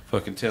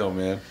fucking tell,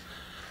 man.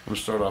 I'm going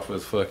to start off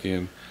with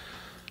fucking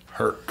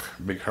Herk,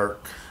 Big Herk.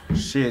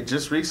 Shit,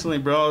 just recently,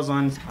 bro, I was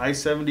on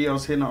I-70. I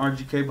was hitting the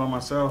RGK by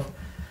myself.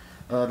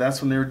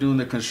 That's when they were doing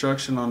the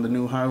construction on the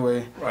new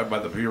highway. Right by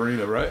the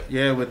arena, right?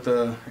 Yeah,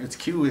 it's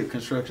Q-Wit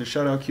Construction.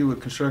 Shout out Q-Wit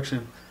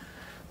Construction.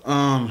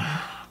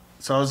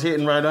 So I was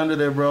hitting right under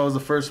there, bro. I was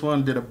the first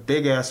one. Did a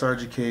big ass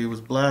RGK. It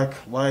was black,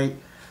 white,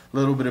 a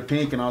little bit of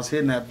pink, and I was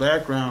hitting that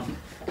background.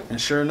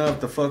 And sure enough,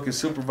 the fucking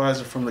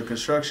supervisor from the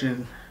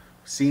construction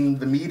seen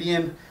the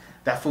median.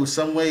 That fool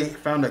some way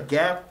found a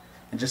gap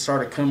and just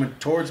started coming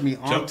towards me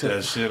on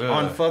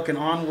fucking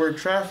onward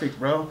traffic,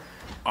 bro.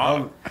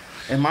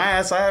 And my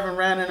ass, I haven't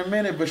ran in a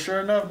minute, but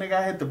sure enough, nigga,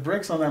 I hit the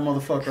bricks on that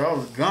motherfucker. I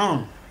was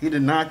gone. He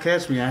did not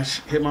catch me. I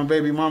hit my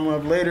baby mama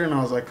up later, and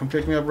I was like, come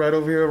pick me up right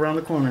over here around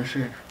the corner,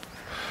 shit.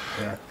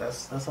 Yeah,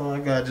 that's all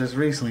I got just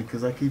recently,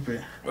 because I keep it.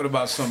 What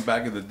about some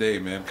back in the day,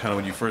 man? Kind of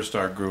when you first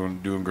started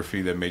doing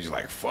graffiti that made you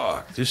like,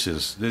 fuck, this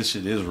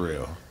shit is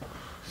real.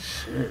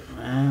 Shit,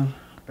 man.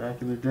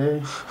 Back in the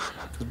day.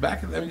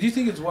 Cause do you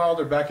think it's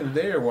wilder back in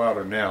the day or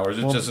wilder now? Or is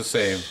it just the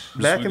same?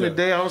 Back in the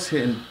day, I was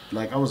hitting,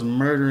 I was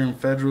murdering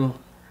federal.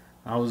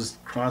 I was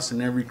crossing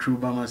every crew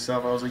by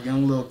myself. I was a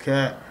young little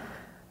cat.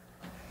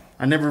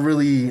 I never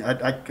really,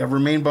 I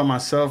remained by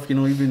myself,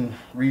 even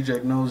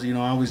ReGek knows, I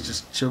always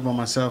just chilled by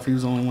myself. He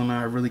was the only one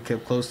that really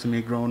kept close to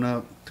me growing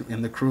up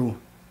in the crew.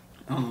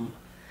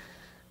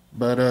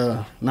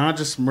 But now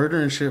just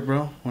murdering shit,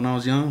 bro. When I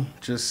was young,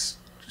 just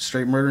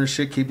straight murdering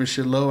shit, keeping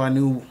shit low. I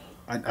knew,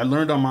 I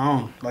learned on my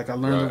own. Like, I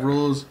learned the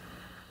rules.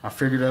 I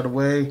figured out a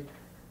way.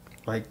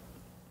 Like,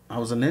 I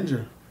was a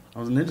ninja. I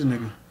was a ninja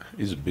nigga.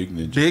 He's a big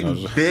ninja. Big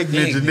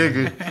ninja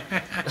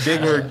nigga.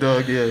 Big work,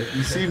 dog, yeah.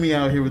 You see me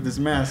out here with this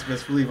mask,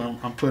 best believe I'm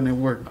putting in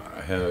work.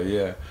 Hell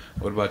yeah.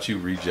 What about you,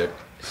 ReGek?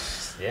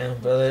 Yeah,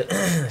 brother.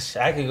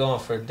 I could go on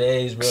for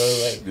days, bro.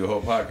 Like, do a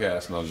whole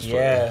podcast and I'll just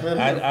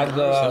I'd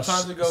go out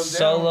sometimes it goes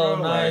solo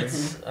down, bro,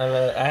 nights.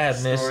 I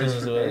had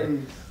missions where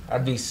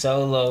I'd be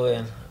solo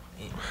and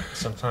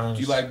sometimes.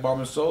 Do you like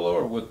bombing solo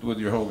or with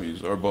your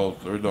homies or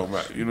both or don't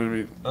matter? You know what I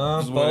mean?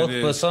 Both,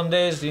 but some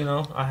days,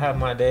 I have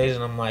my days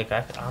and I'm like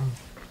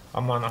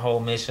I'm on a whole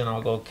mission.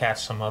 I'll go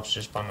catch some ups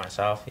just by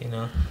myself,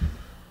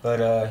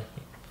 But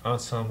on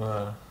some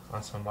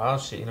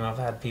wild shit, I've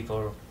had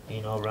people,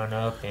 run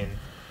up and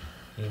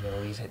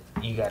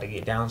you got to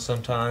get down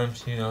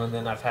sometimes, and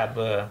then I've had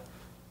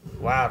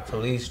wild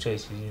police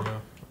chases,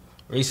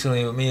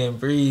 Recently with me and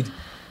Breed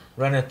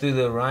running through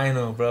the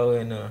Rhino, bro,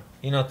 and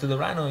through the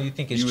Rhino you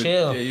think it's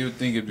chill. Yeah, you would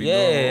think it'd be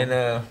normal.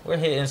 And we're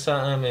hitting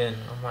something and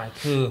I'm like,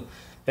 who?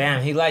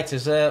 Bam, he lights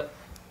us up.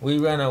 We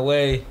run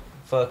away.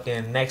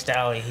 Fucking next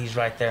alley, he's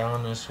right there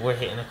on us. We're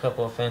hitting a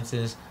couple of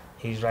fences.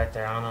 He's right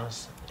there on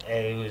us.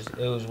 Hey,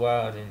 it was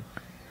wild and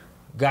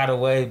got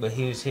away, but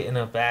he was hitting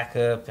up back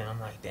up, and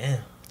I'm like,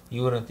 damn,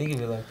 you wouldn't think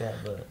of it like that,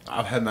 but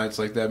I've had nights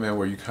like that, man,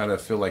 where you kind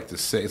of feel like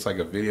it's like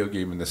a video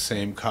game, and the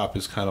same cop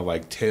is kind of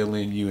like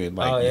tailing you, and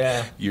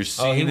like you're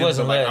seeing he him,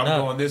 wasn't like I'm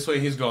up. going this way,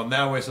 he's going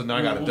that way, so now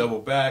I got to double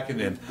back, and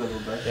then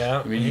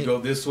you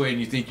go this way, and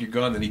you think you're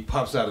gone, then he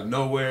pops out of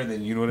nowhere, and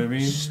then you know what I mean?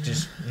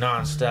 Just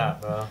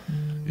nonstop, bro.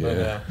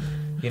 Yeah.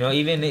 But,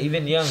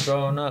 even young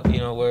growing up,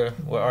 where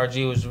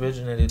RG was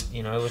originated,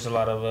 it was a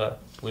lot of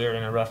we were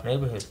in a rough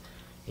neighborhood,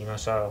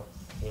 so.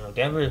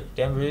 Denver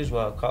is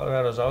wild.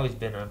 Colorado's always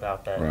been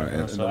about that.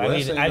 Right. So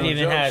I've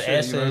even had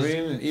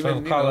S's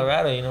from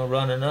Colorado,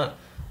 running up.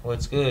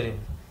 What's good? And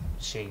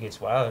shit gets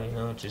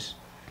wild, Just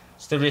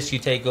it's the risk you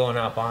take going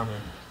out bombing.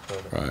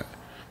 Right.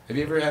 Have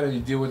you ever had to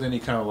deal with any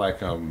kind of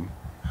like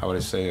how would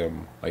I say,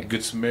 like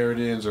Good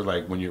Samaritans, or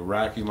like when you're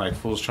racking, like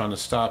fools trying to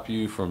stop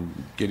you from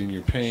getting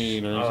your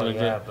pain or anything like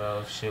that?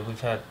 Bro. Shit,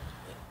 we've had,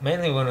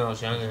 mainly when I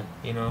was younger,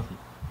 you know,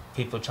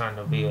 people trying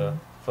to be a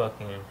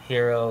fucking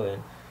hero,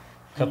 and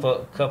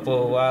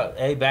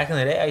hey, back in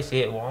the day, I used to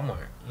hit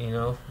Walmart, you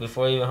know,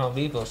 before even Home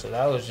Depot, so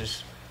that was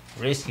just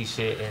risky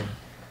shit, and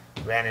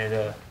ran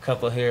into a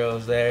couple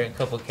heroes there, and a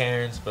couple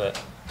Karens,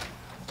 but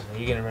you know,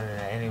 you're gonna run into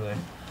that anyway,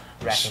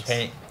 racking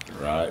paint.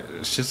 Right,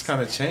 it's just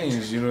kind of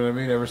changed, you know what I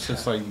mean? Ever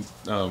since like,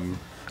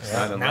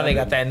 now they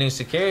got that new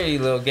security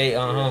little gate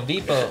on Home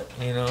Depot,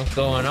 you know,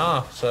 going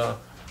off. So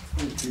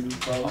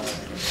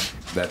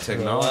that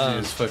technology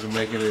is fucking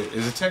making it.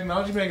 Is the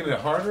technology making it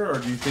harder, or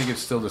do you think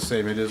it's still the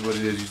same? It is what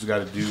it is. You just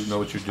got to know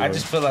what you're doing. I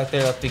just feel like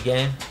they're up the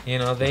game. You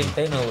know, they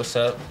know what's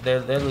up. They're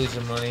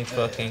losing money,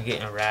 fucking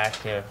getting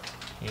racked, or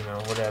you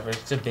know, whatever.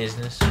 It's a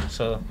business,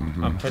 so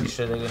I'm pretty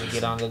sure they're gonna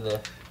get onto the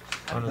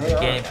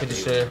game. Pretty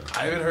sure.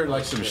 I haven't heard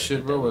like some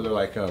shit, bro, where they're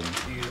like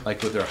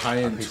with their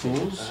high-end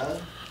tools,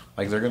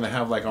 like they're gonna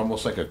have like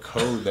almost like a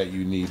code that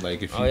you need,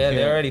 like if you. Oh yeah,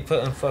 they're already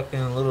putting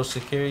fucking little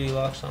security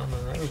locks on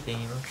and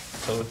everything, you know.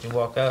 So when you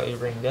walk out, you're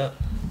ringed up.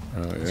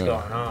 Oh yeah. What's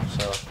going on?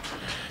 So.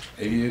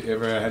 Have you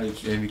ever had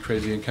any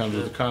crazy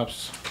encounters with the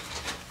cops?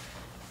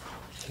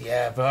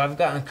 Yeah, bro, I've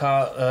gotten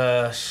caught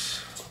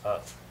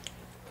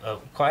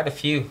quite a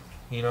few.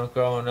 You know,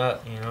 growing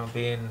up, you know,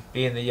 being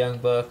the young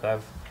buck,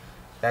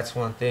 that's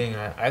one thing.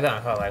 I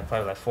got caught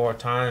probably like 4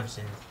 times,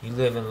 and you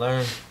live and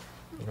learn.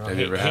 You know, Have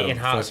you ever had hitting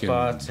hot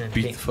spots and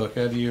beat the fuck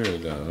out of you, or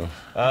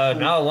no?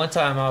 No, one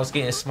time I was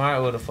getting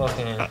smart with a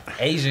fucking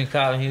Asian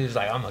cop, and he was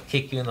like, "I'm gonna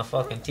kick you in the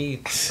fucking teeth."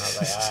 And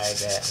I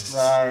was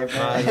like,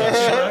 "All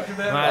right,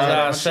 bet." Might as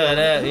well shut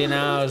up, you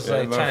know. I was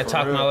like trying to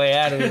talk my way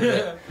out of it,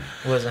 but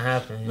it wasn't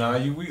happening. Nah,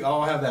 we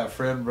all have that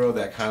friend, bro,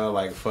 that kind of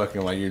like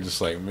fucking like you're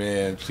just like,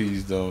 man,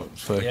 please don't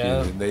fucking.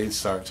 Yeah. And they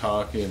start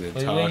talking and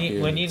But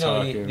talking. when you know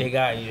talking. they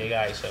got you.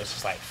 So it's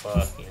just like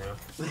fuck, you know.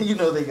 You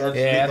know they got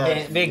you. Yeah, they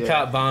got you. big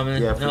cop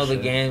bombing. Yeah, Know the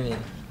sure. game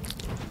and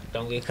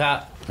don't get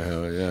caught.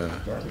 Hell yeah.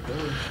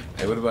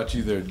 Hey, what about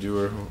you there,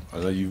 Dewr? I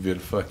know you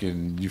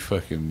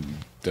fucking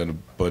done a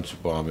bunch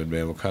of bombing,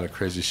 man. What kind of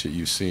crazy shit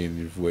you've seen,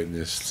 you've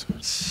witnessed?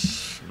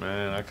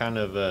 Man, I kind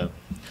of,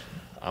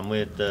 I'm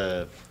with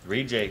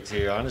ReGek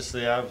here.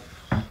 Honestly, I've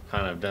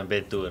kind of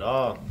been through it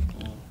all.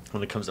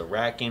 When it comes to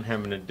racking,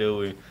 having to do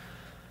with,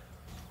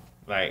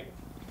 like,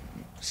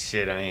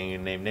 shit, I ain't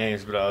gonna name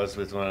names, but I was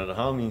with one of the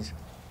homies.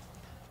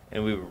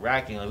 And we were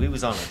racking, like we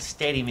was on a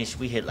steady mission.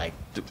 We hit like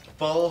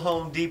 4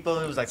 Home Depot.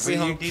 It was like 3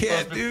 Home Depots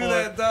can't before. do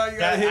that, dog. You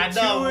gotta hit I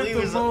know. We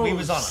was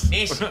on a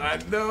mission. I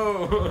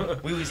know.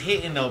 We was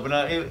hitting though,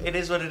 but it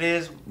is what it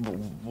is.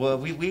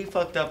 What we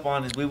fucked up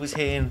on is we was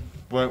hitting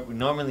where we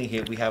normally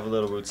hit. We have a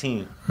little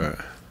routine. Right.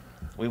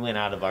 We went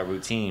out of our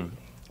routine.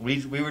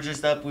 We were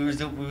just up. We was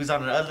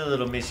on another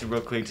little mission real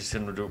quick, just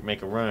to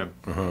make a run.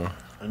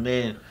 And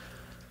then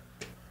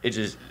it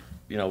just,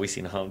 you know, we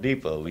seen a Home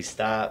Depot. We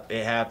stopped.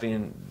 It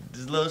happened.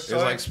 This little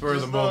short, like spur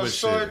of the moment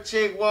this little short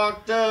chick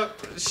walked up.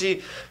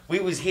 We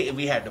was hitting.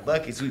 We had the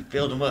buckets. We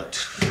filled them up.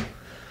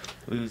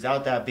 We was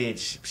out that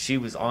bitch. She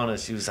was on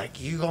us. She was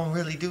like, "You gonna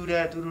really do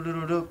that?"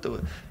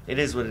 It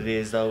is what it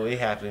is, though. It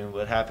happened.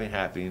 What happened.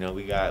 You know,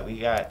 we got.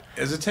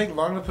 Does it take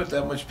long to put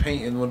that much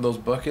paint in one of those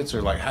buckets,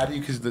 or like how do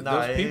you? Because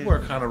those people are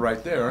kind of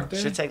right there, aren't they?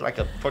 Should take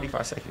like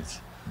 45 seconds.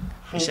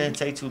 It shouldn't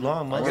take too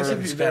long. Man. I guess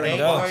if you gotta ain't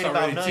go. worried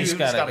about nothing. You just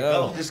gotta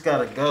go. Just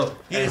gotta go.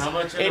 Yes. How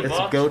much in a It's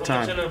box? go How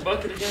time. much in a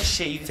bucket again?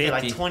 Shit, you can fit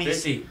like 20.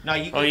 50. No,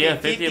 you can Oh, yeah,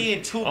 fit 50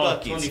 in 2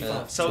 buckets.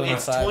 25. So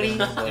it's 25 20. in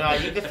one bucket. No,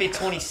 you can fit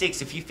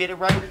 26. If you fit it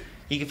right,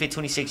 you can fit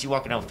 26. You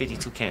walking out with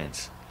 52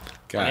 cans.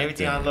 God And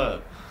everything damn. I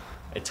love.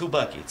 And 2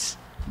 buckets.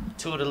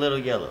 2 of the little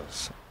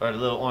yellows. Or the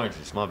little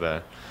oranges, my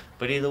bad.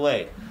 But either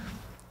way,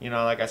 you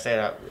know, like I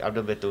said, I've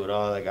been through it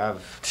all. Like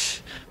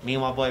me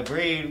and my boy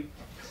Breed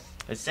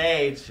and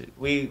Sage,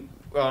 we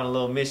were on a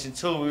little mission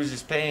too. We was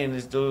just paying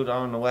this dude, I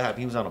don't know what happened.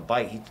 He was on a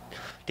bike. He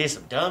did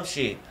some dumb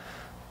shit.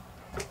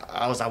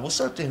 I was like, "What's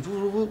up then?"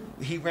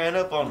 He ran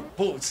up on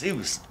him. He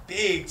was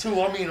big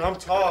too. I mean, I'm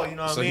tall, you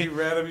know what I So mean? he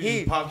ran up,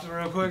 he popped it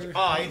real quick.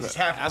 Oh, he just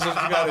happened. That's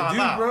what you gotta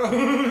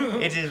do, bro.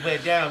 It just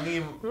went down.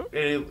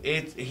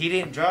 He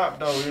didn't drop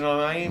though, you know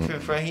what I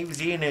mean? He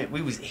was eating it.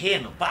 We was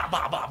hitting him. Bah,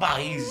 bah, bah, bah.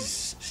 He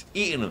was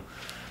eating him.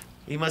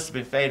 He must have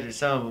been faded or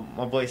something.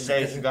 My boy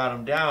Sage got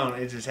him down.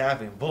 It just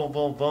happened. Boom,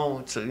 boom,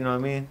 boom. So, you know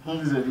what I mean?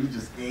 Homie said he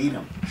just ate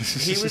him.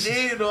 He was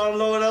eating. I don't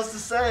know what else to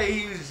say.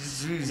 He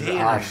was hitting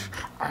him.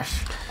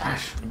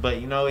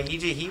 But, you know,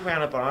 he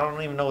ran up. I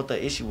don't even know what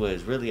the issue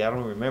was. Really, I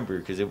don't remember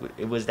because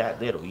it was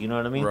that little. You know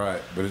what I mean?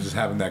 Right, but it just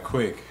happened that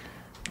quick.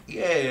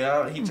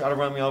 Yeah, he tried to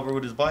run me over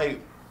with his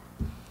bike.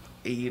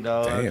 You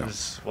know, Damn.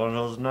 just one of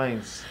those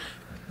nights.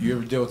 You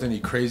ever deal with any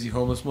crazy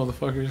homeless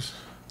motherfuckers?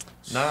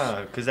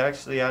 Nah, cause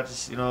actually I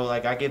just, you know,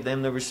 like I give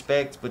them the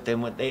respect, but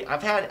then when I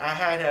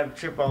had a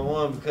trip on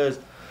one because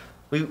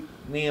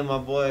me and my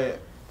boy,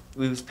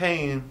 we was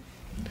paying,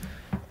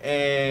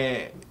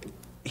 and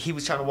he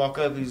was trying to walk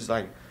up. He was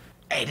like,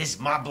 hey, this is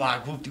my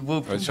block,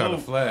 whoop-de-whoop. I was trying to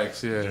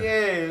flex, Yeah,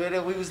 and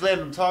then we was letting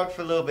them talk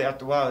for a little bit.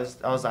 After a while,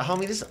 I was like,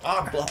 homie, this is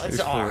our block. This is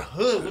our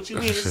hood. What you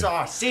mean? This is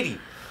our city.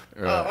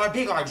 Our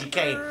big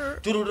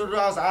RGK. Do-do-do-do.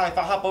 I was like, all right, if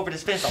I hop over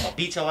this fence, I'm going to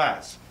beat your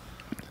ass.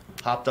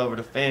 Hopped over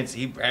the fence.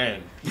 He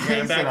ran. He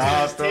ran back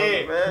to his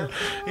tent, man.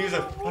 He was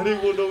like, I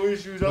didn't want no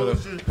issues.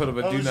 Put up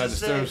a do not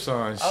disturb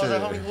sign. I was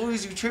like, homie, who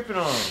is you tripping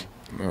on?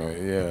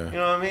 Yeah. You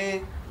know what I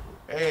mean?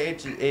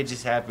 It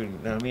just happened.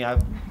 You know what I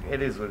mean?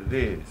 It is what it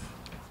is.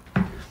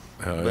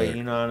 But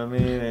you know what I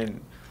mean?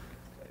 And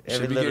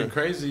should be getting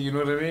crazy, you know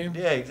what I mean?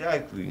 Yeah,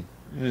 exactly.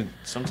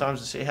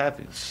 Sometimes the shit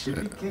happens. Should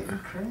be getting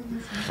crazy.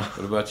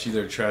 What about you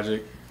there,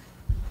 Tragic?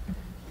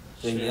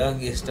 The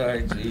youngest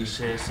RG.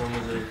 Shit, some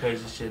of the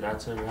crazy shit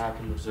that's ever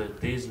happened was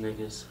with these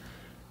niggas.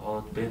 All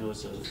it's been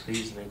was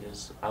these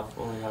niggas. I've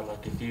only had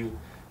like a few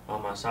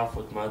on myself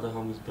with my other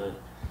homies, but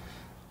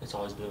it's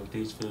always been with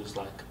these fools.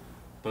 Like,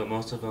 but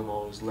most of them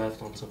always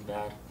left on some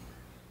bad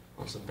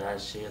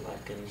shit.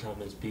 Like anytime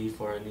it's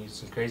beef or it needs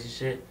some crazy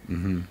shit,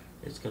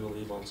 it's gonna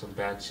leave on some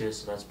bad shit.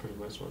 So that's pretty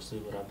much mostly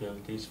what I've been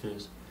with these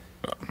fools.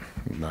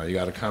 No, you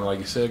gotta kind of, like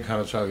you said,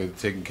 kind of try to get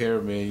taken care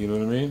of, man. You know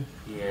what I mean?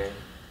 Yeah.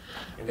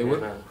 And hey,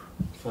 then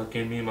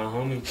fucking me and my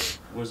homie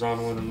was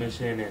on one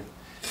mission, and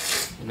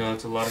you know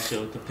it's a lot of shit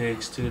with the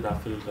pigs too.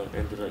 That food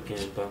ended up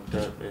getting bumped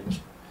up and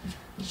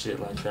shit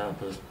like that.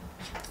 But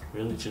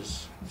really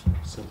just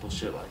simple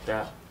shit like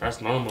that. That's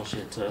normal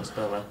shit to us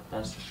though. Like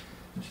that's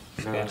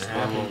that's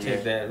normal.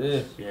 Take that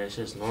risk. Yeah, it's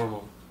just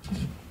normal.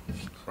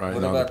 Right.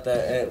 What about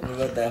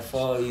that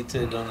fall you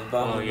took on the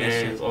bomb? Oh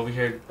yeah, over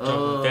here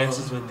jumping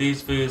fences with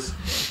these fools.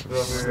 It's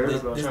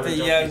the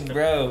young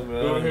bro.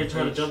 We're over here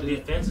trying to jump these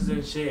fences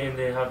and shit, and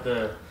they have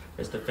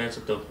it's the fence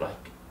with the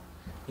like,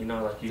 you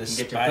know, like you can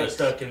get your foot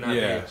stuck in that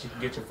bitch. You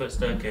can get your foot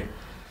stuck in.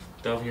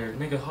 Over here,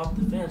 nigga, hop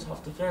the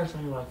fence.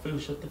 And you're like, fool,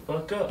 shut the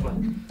fuck up. Like,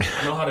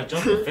 I know how to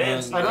jump a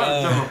fence.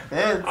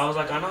 I was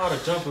like, I know how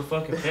to jump a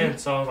fucking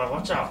fence. So I was like,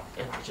 watch out.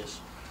 And I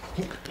just,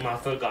 my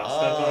foot got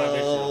stuck on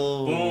that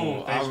bitch.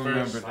 Boom,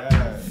 face first.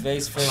 That.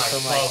 Face first From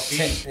from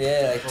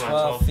like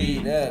 12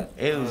 feet up.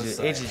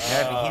 It just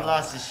happened. He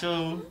lost his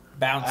shoe.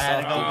 Bounced I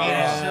had to off go the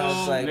get his ground. I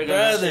was shoe. like, Nigga,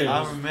 brother.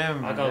 I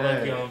remember. I got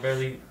lucky on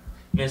barely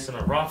missing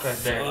a rock right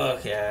there.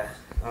 Fuck yeah.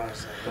 I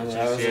was like, But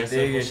that was a simple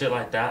digger. shit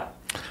like that.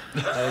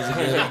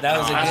 That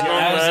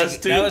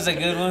was a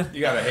good one.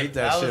 You gotta hate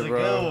that, That shit, was a bro.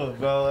 good one,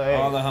 bro. Hey.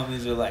 All the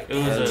homies were like, It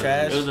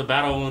was a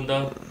battle one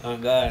though. Oh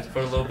God. For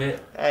a little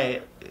bit.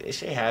 Hey,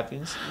 shit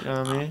happens. You know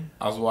what I mean?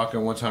 I was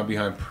walking one time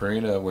behind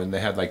Perina when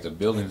they had like the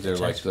buildings there,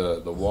 like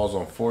the walls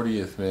on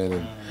 40th,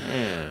 man,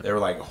 and they were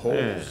like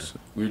holes.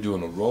 We were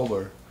doing a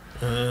roller.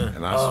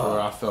 And I swear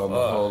I fell in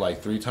the hole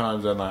like 3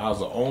 times that night. I was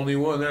the only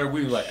one there.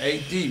 We were like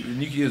 8 deep, and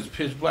you could get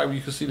pitch black, but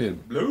you could see the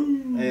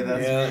blue. Hey,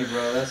 that's me,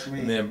 bro. That's me.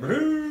 And then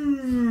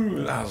blue.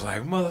 And I was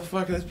like,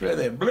 motherfucker, that's better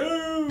than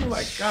blue.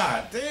 Like,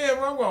 god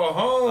damn, I'm going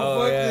home.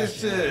 Fuck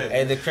this shit.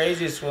 Hey, the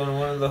craziest one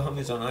of the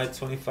homies on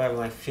I-25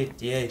 like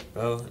 58,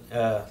 bro.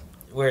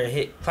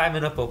 Where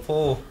climbing up a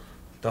pole,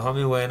 the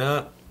homie went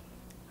up.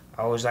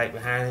 I was like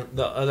behind him.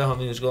 The other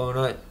homie was going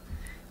up.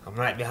 I'm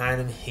right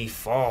behind him. He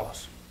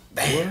falls.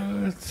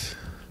 Bam. What?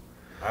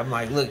 I'm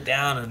like, look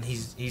down, and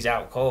he's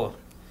out cold.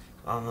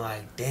 I'm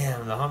like,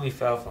 damn, the homie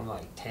fell from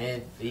like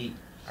 10 feet.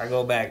 I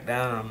go back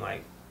down, and I'm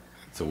like,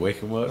 To wake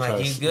him up. I'm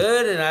like, you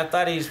good? And I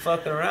thought he was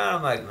fucking around.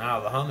 I'm like, nah,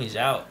 the homie's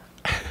out.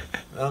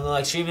 I'm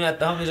like shooting at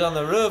the homies on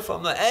the roof.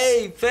 I'm like,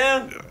 hey,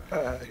 fam.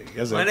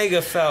 My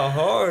nigga fell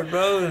hard,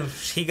 bro. And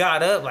he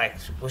got up like,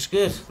 what's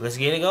good? Let's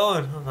get it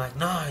going. I'm like,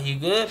 nah, you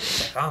good?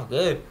 He's like, I'm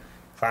good.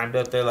 Climbed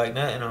up there like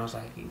nothing. I was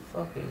like, you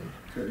fucking,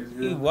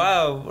 you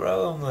wild,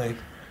 bro. I'm like,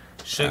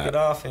 shook it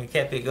off and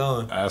kept it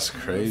going. That's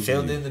crazy.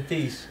 Filled in the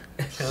piece.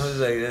 I was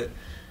like,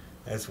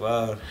 that's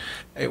wild.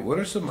 Hey, what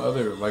are some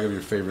other, like, of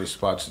your favorite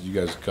spots that you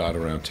guys got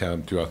around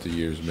town throughout the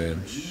years,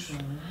 man?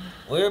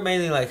 We were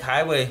mainly like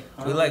highway.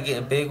 We like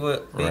getting big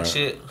Right.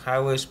 shit,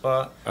 highway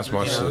spot. That's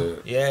my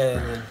shit. Yeah,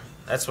 and then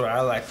that's where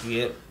I like to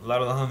get. A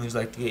lot of the homies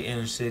like to get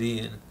inner city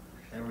and,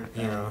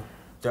 you know,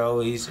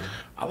 throwies. And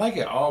I like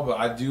it all, but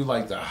I do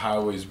like the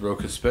highways, bro.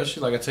 'Cause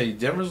especially, like I tell you,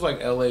 Denver's like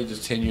LA,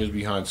 just 10 years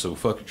behind. So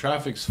fucking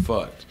traffic's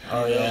fucked.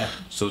 oh yeah,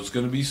 So it's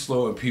gonna be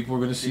slow, and people are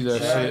gonna see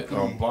that shit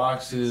on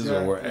boxes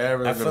or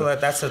wherever. I feel like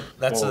that's a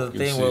fucking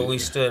thing where shit. we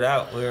stood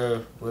out.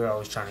 We're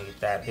always trying to get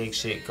that big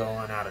shit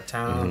going out of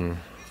town,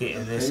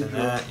 getting this and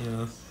that, you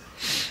know.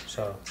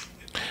 So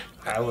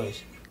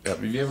highways.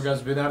 Have you ever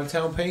guys been out of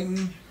town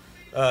painting?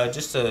 I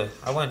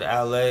went to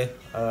LA.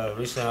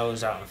 Recently I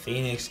was out in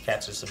Phoenix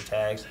catching some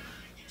tags.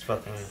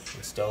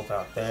 It's dope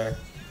out there.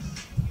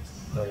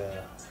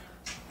 But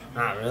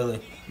not really.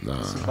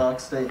 Nah,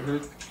 Box State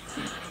Hood.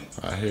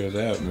 I hear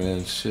that,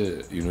 man.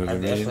 Shit, you know what I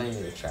mean?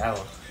 Definitely need to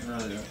travel.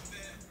 Oh, yeah.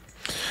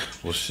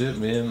 Well, shit,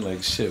 man.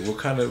 Like, shit.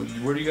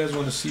 Where do you guys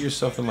want to see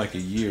yourself in like a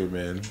year,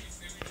 man?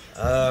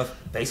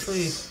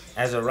 Basically,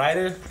 as a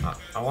writer,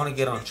 I want to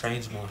get on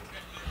trains more.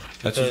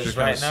 That's what you're Because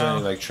kind right of now-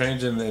 saying, like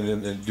trains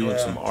and doing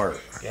some art.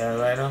 Yeah,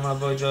 right now, my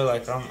boy Joe.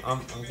 Like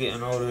I'm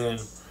getting older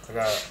and I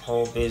got a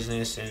whole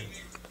business and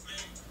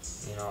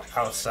you know,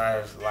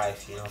 outside of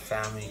life, you know,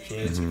 family,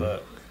 kids,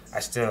 but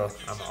I'm an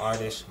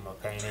artist, I'm a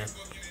painter.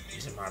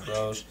 These are my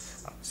bros.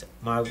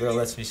 My girl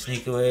lets me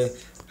sneak away.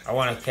 I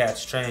want to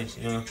catch trains,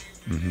 you know,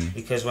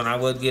 because when I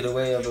would get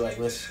away, I'd be like,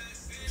 let's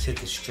hit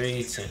the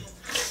streets, and,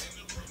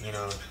 you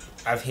know,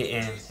 I've hit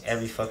in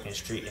every fucking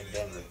street in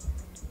Denver,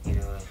 you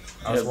know.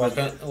 I was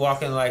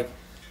walking like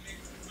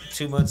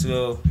 2 months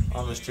ago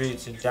on the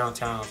streets in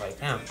downtown. I was like,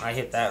 damn, I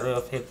hit that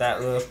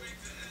roof.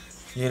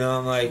 You know,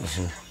 I'm like,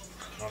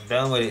 I'm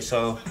done with it.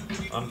 So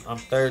I'm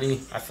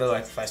 30. I feel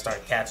like if I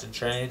start catching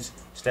trains,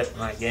 stepping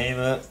my game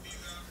up,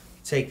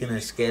 taking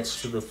a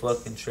sketch to the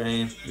fucking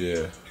train,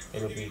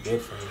 it'll be good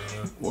for me,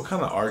 you know? What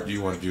kind of art do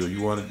you want to do?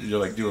 You're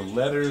like doing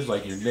letters,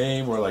 like your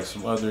name, or like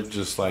some other,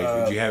 just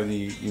like, do you have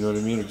any, you know what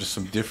I mean, or just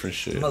some different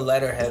shit? I'm a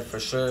letterhead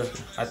for sure.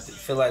 I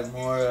feel like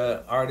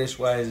more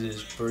artist-wise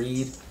is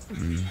Breed,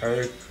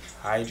 Herk,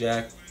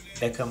 Hijack.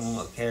 They come on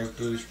with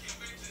characters.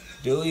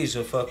 Dewey's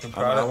a fucking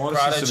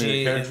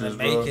prodigy in the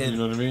making. Bro, you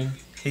know what I mean?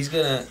 He's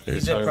a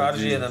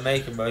prodigy in the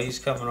making, bro. He's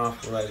coming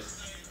off with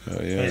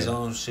like his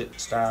own shit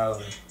style.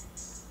 And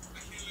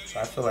so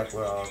I feel like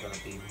we're all gonna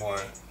be more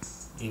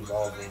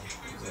evolving.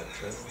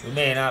 We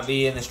may not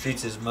be in the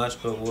streets as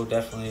much, but we'll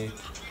definitely,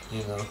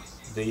 you know,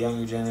 the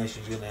younger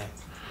generation's gonna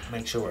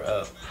make sure we're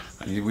up.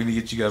 We need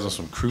to get you guys on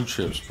some crew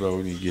trips, bro.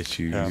 We need to get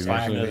you. Yeah, you know I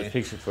have another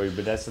picture for you,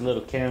 but that's a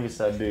little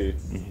canvas I did.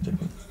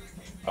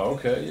 Oh,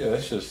 okay, yeah,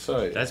 that's just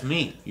tight. That's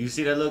me. You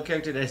see that little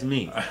character? That's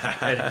me. I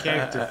had a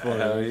character for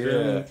Hell it.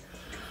 yeah.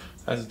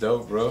 That's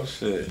dope, bro.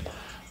 Shit.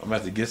 I'm gonna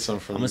have to get some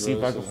from you. I'm gonna see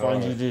if I can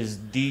find you this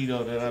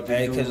Dito that I've been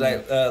doing. Because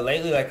like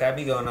lately, like I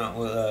be going out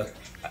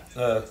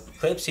with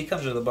Clips. He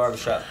comes to the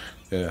barbershop.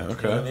 Yeah,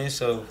 okay. You know what I mean?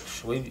 So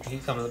he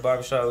come to the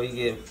barbershop. We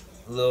get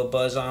a little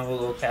buzz on.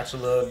 We'll catch a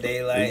little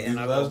daylight, and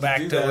I go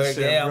back to work.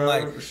 Yeah, I'm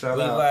like, we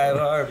vibe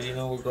hard. But, you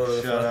know, we'll go to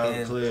the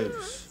fucking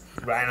Clips.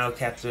 Rhino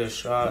catch a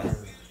shot, and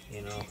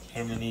you know,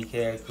 him and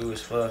EK are cool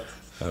as fuck.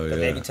 Oh, but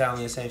they be telling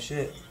me the same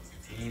shit.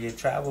 If you need to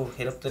travel,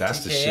 hit up the That's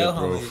TKL the shit,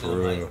 bro, homies. for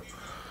real. Like,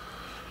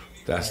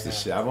 That's the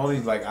shit. I've only,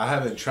 like, I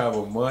haven't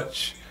traveled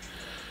much,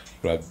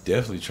 but I've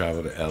definitely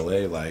traveled to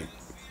LA like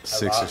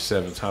 6 or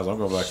 7 times. I'm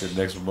going back there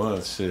next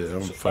month. Shit,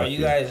 I'm fucking. Are you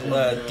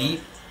guys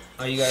deep?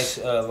 Are you guys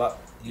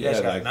you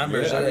guys got like,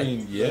 numbers? Yeah, I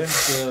mean, yeah.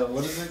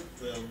 What is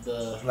it?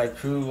 The Like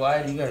crew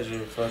wide, you guys are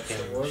fucking.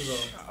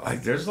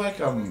 Like there's like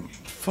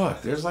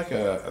there's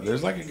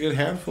like a good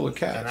handful of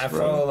cats, And I bro.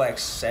 follow like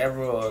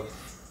several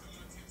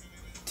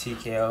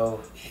TKO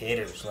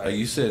hitters. Like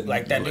you said,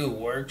 like that dude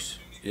works.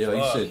 Yeah,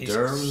 like Fuck, you said, he's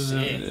Derms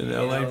sick, in you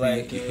LA know,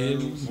 like, be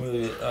hitting.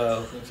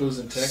 if it was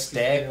in Texas,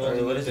 Stack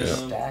or what is it? Yeah.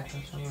 Stack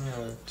or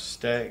something? Or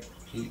Stack.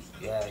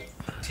 yeah,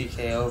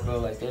 TKO, bro.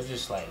 Like they're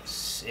just like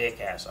sick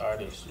ass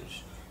artists.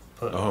 Just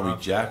putting Oh, homie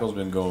on. Jackal's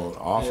been going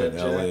off in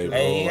LA, bro.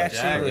 Hey, he Like,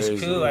 actually was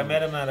crazy. cool. I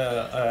met him at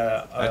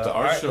At the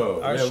art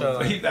show. Art Yeah, show.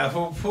 He that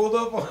fool pulled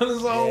up on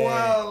us all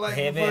wild. Like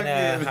him fucking,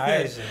 and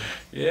Heisen.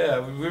 Yeah,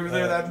 we were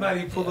there that night.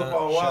 He pulled up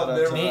all wild. shout out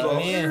There to was Me all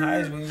and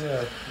Heisen,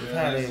 we've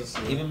had it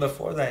even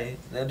before that.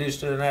 That dude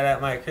stood the night at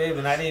my crib,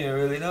 and I didn't even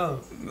really know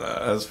him.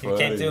 Nah, that's He funny.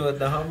 came through with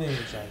the homies.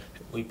 He's like,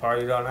 we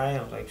partied all night.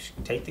 I was like,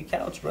 take the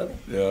couch, brother.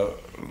 Yeah,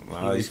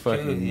 nah, he was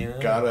fucking cute, you know?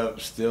 got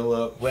up, still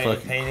up, Went and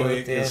fucking painted quick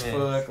with him as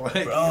and- fuck.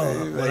 Like,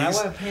 Bro, when I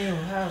he's, went painting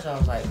with house, I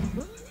was like,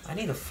 I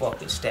need to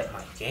fucking step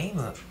my game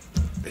up.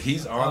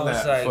 he's I on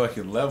was that like-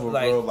 fucking level,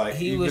 like, bro. Like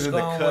he even was in the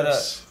going with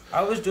cuts.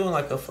 I was doing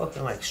like a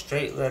fucking like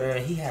straight letter,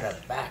 and he had a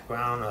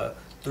background of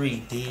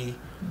 3D.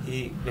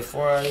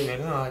 Before I even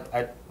know,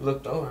 I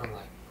looked over. I'm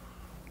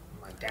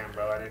like, damn,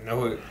 bro, I didn't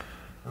know it.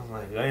 I'm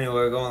like, I ain't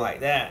nowhere going like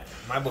that.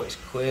 My boy's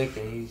quick,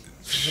 and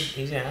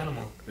he's an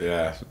animal.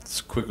 Yeah,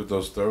 it's quick with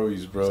those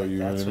throwies, bro. Like, You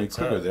know what I that's mean? what's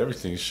Quick up. with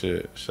everything.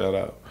 Shit, shout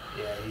out.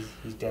 Yeah,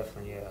 he's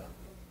definitely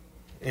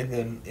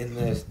in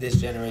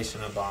this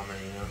generation of bomber,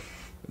 you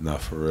know. Nah,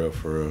 for real,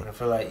 for real. And I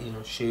feel like, you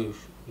know, Shoe,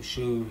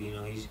 you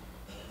know,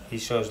 he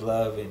shows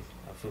love, and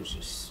I feel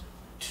just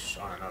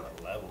on another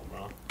level,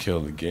 bro.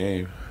 Killing the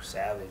game.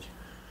 Savage.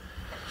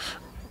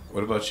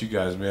 What about you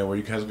guys, man? Where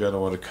you guys gonna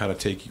want to kind of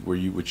take you?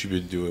 What you've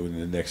been doing in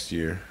the next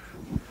year?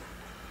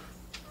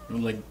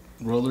 Like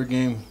roller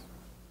game.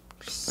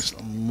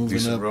 I'm moving Do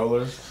some up.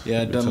 rollers.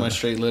 Yeah, I've Good done my time.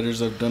 straight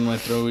letters. I've done my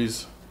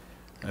throwies.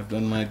 I've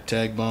done my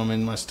tag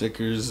bombing, my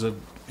stickers. I've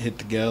hit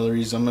the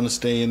galleries. I'm gonna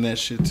stay in that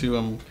shit too.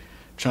 I'm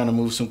trying to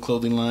move some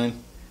clothing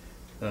line,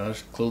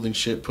 clothing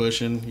shit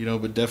pushing, you know,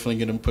 but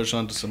definitely gonna push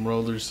onto some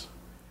rollers.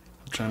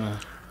 I'm trying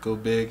to go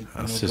big,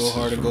 That's go just-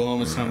 hard or go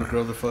home. It's time to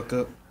grow the fuck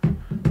up.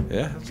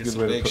 Yeah, that's a Get good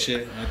some way to big put.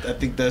 shit. I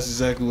think that's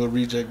exactly what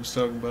ReGek was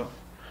talking about.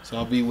 So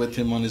I'll be with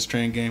him on his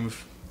train game.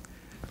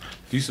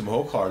 Do some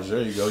whole cars.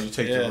 There you go. You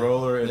take Yeah, the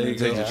roller and there then you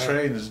take go. the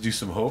train and just do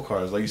some whole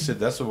cars. Like you said,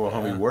 that's what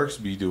homie Works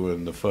be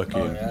doing. The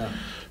fucking Oh, yeah.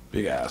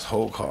 big ass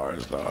whole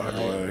cars, dog. Like, You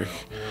know,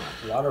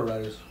 a lot of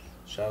writers.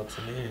 Shout out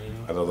to me, you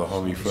know. I know the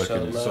homie Show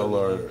fucking love,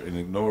 Solar you know. and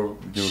Ignore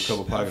do a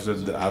couple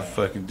podcasts that I'm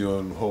fucking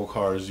doing whole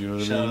cars. You know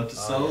what I Shout mean? out to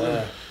Oh, Solar.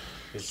 yeah.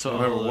 I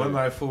remember one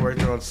night, fool, right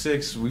there on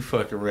 6, we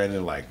fucking ran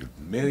in like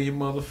a million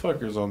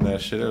motherfuckers on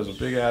that shit. There was a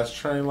big ass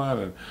train line,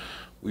 and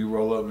we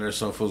roll up and there's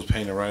some fools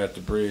painting right at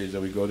the bridge,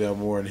 and we go down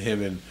more and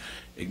him and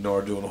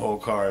ignore doing the whole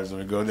cars, and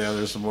we go down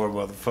there some more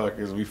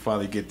motherfuckers, and we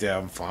finally get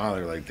down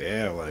finally, like,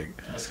 damn, like.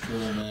 That's cool,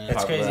 man.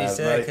 That's crazy you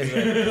said,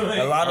 because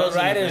a lot of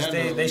writers,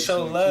 they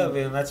show love,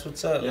 and that's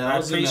what's up. Yeah, and I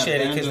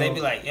appreciate it, because they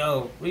be like,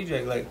 yo,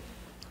 ReGek, like,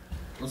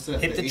 what's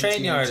that, hit the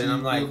train yard, and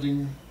I'm like,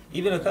 building?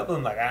 even a couple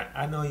of them, like,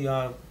 I know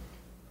y'all.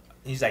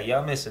 He's like,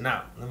 y'all missing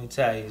out. Let me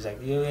tell you. He's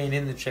like, you ain't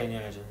in the train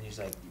yards. And he's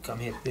like, come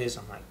hit this.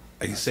 I'm like,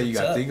 you say, you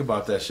gotta think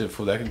about that shit,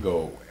 fool. That can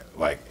go,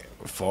 like,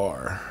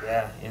 far.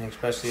 Yeah, and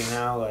especially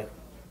now,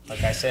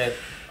 like I said,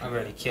 I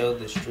already killed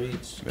the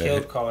streets,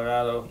 killed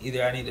Colorado.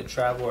 Either I need to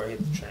travel or hit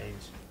the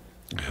trains.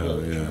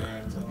 Hell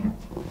yeah.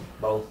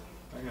 Both.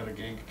 I got a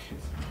gang of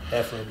kids.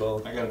 Definitely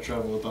both. I gotta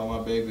travel with all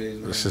my babies.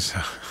 Man. This is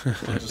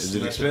is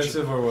it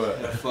expensive or what?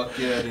 Yeah, fuck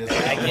yeah, it is.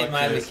 I get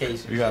my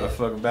vacation. You got a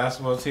fucking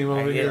basketball team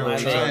over here? my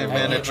Yeah,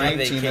 man, I a get dream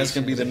my team. That's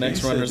gonna be the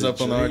next vacation. runners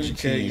up on the Dream RGK.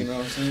 team. You know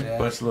what I'm saying? Yeah.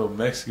 Bunch of little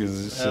Mexicans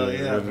and shit. Hell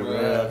yeah, running bro.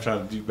 around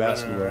trying to do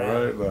basketball,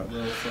 right? Like,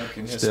 Little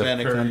fucking Steph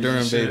Hispanic Curry and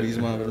Honduran shit. babies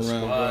moving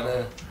around,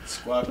 bro.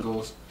 Squad, Squad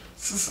goals.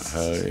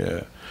 hell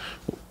yeah.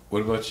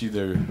 What about you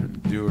there,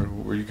 Dewr?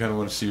 Where you kind of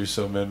want to see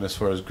yourself, man, as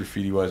far as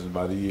graffiti-wise in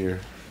about a year?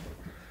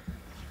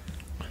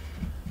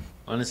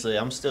 Honestly,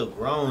 I'm still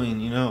growing,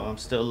 you know. I'm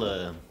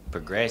still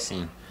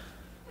progressing.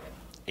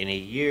 In a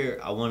year,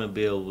 I want to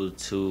be able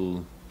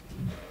to...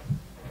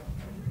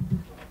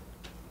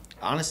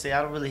 Honestly,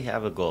 I don't really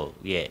have a goal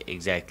yet,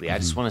 exactly. I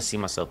just want to see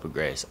myself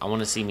progress. I want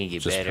to see me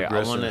get Just better. I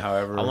progressing,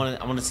 however-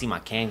 want to see my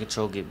can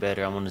control get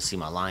better. I want to see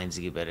my lines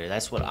get better.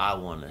 That's what I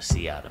want to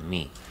see out of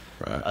me.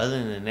 Right.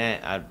 Other than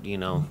that,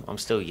 I'm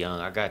still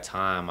young. I got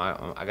time.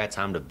 I got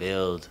time to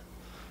build,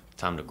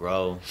 time to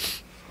grow.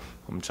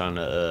 I'm trying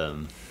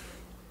to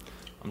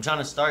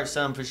start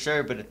something for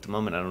sure, but at the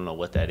moment I don't know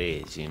what that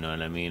is. You know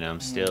what I mean? I'm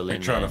still You're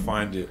in trying that. to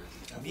find it.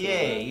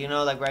 Yeah, you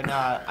know, like right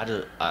now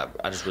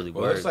I just really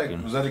Well, work. it's like, you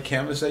know? was that a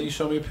canvas that you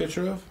showed me a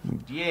picture of?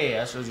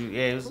 Yeah, I showed you.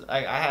 Yeah, it was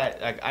like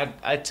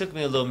it took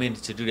me a little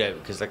minute to do that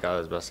because like I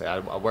was about to say, I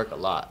work a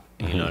lot.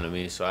 You know what I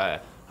mean? So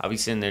I'll be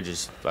sitting there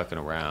just fucking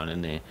around,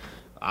 and then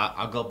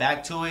I'll go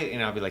back to it,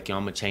 and I'll be like, yo,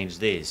 I'm gonna change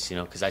this, you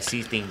know, because I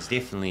see things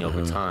differently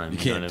over time. You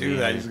know can't what I do mean?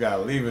 that. You just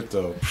gotta leave it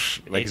though.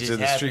 Like It it's just in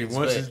the street. happens,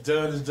 Once but- it's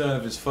done, it's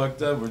done. If it's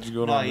fucked up, we're just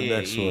going on to the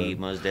next one.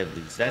 most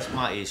definitely. That's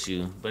my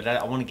issue, but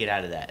I want to get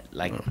out of that.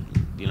 Like,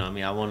 you know what I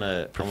mean? I want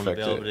to be Perfect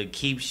able it. to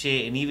keep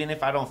shit, and even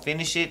if I don't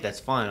finish it, that's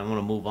fine. I want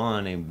to move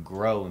on and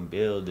grow and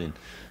build and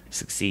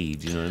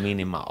succeed. You know what I mean?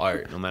 In my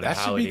art, no matter That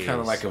how should it be kind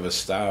of is. like of a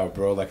style,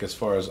 bro. Like as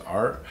far as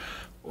art,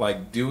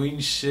 like doing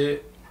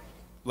shit,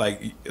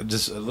 like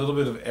just a little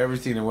bit of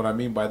everything. And what I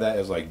mean by that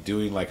is like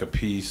doing like a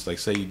piece. Like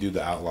say you do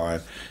the outline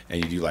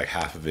and you do like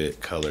half of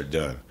it color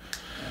done.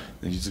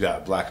 Then you just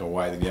got black and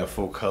white, and you have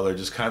full color,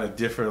 just kind of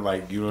different.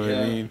 Like you know what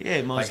I mean?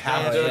 Yeah, most like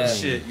half definitely. done Yeah.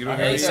 shit. You know what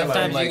I Hey, mean?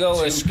 sometimes Like, you go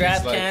with tubes,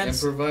 scrap like,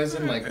 cans.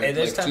 improvising, like Hey,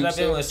 there's times I've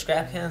been tubes with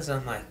scrap cans, and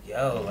I'm like,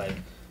 yo, like,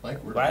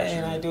 why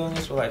ain't I doing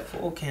this with like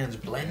full cans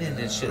blending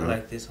and shit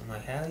like this? I'm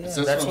like, hell yeah.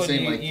 So that's what I'm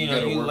saying. you, like you you know,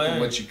 gotta you work learn.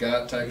 with what you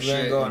got, type You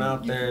learn shit. going and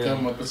out you there can come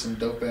and- up with some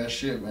dope ass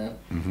shit, man.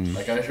 Mhm.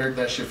 Like I heard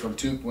that shit from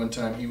Took one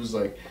time. He was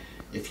like,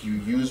 if you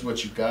use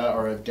what you got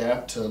or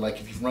adapt to,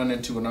 like if you run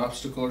into an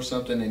obstacle or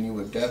something and you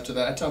adapt to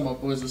that. I tell my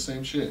boys the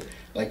same shit.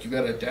 Like you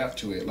gotta adapt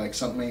to it. Like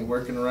something ain't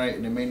working right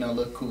and it may not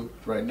look cool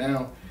right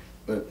now,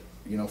 but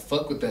you know,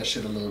 fuck with that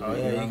shit a little Oh bit.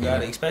 yeah, know you what I got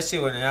mean? it. Especially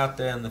when you're out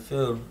there in the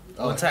field.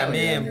 Oh, One time, hell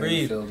me yeah, and you're in the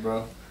Breed. field,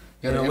 bro.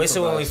 You know, this is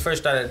when we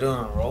first started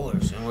doing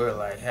rollers, and we were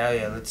like, hell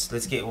yeah, let's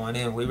get one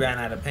in. We ran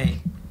out of paint,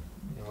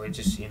 and we're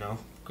just, you know,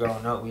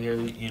 growing up, we were,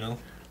 you know,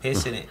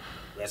 pissing it.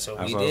 That's what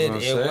That's we what I was did. gonna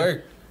It say.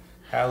 worked.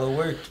 Hella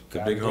worked. The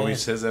Got big it homie in.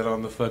 says that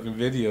on the fucking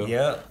video.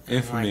 Yep. I'm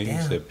Infamy. like, He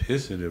damn, said,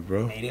 "Pissing it,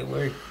 bro." made it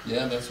work.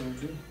 Yeah, that's what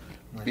we do.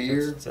 I'm like,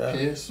 Beer, that's what's up.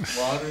 piss,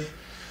 water,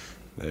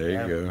 There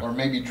Yeah. you go. or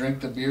maybe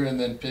drink the beer and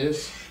then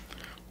piss.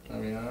 I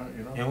mean, you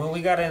know. And when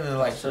we got into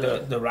like So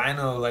the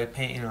Rhino like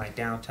painting like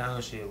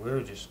downtown shit, we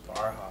were just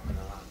bar hopping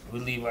a lot. We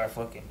leave our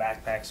fucking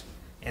backpacks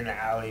in the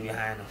alley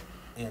behind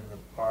in the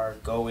bar,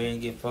 go in,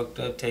 get fucked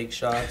up, take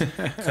shots,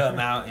 come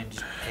out and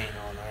just paint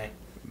all night.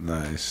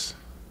 Nice.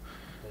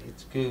 Like,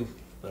 it's cool,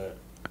 but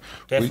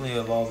definitely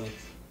evolving.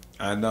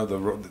 I know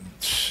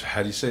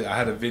how do you say? I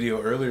had a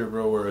video earlier,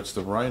 bro, where it's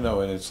the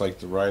Rhino, and it's like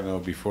the Rhino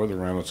before the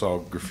Rhino. It's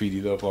all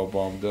graffitied up, all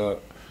bombed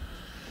up.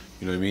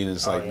 You know what I mean?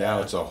 It's Oh, like now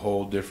yeah. it's a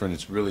whole different.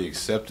 It's really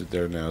accepted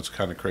there now. It's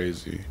kind of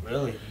crazy.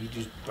 Really, you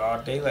just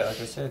broad daylight,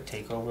 like I said,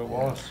 take over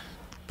walls.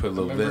 Put a I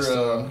little remember, vest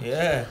on.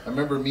 Yeah. I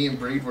remember me and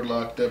Breed were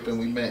locked up and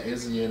we met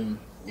Izzy and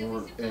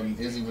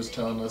Izzy was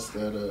telling us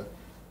that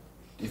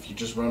if you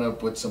just run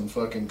up with some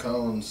fucking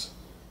cones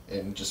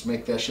and just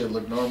make that shit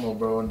look normal,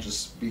 bro, and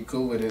just be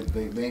cool with it,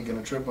 they ain't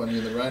gonna trip on you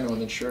in the Rhino.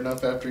 And then sure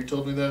enough, after he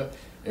told me that,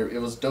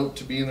 it was dope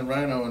to be in the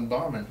Rhino and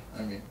bombing.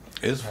 I mean,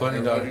 It's funny,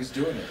 dog. everybody's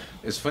doing it.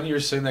 It's funny you're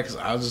saying that because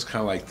I was just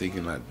kind of like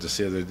thinking that just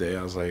the other day.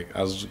 I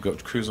was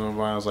cruising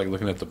by. I was like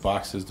looking at the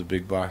boxes, the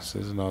big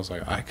boxes, and I was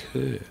like, I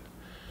could.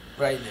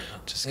 right now.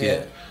 Just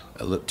get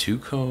two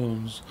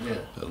combs,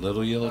 a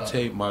little yellow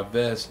tape, my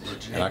vest,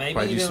 and I could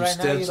probably do some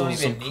stencils,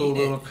 some cool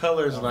little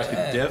colors, and I could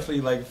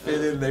definitely like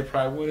fit in. They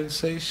probably wouldn't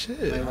say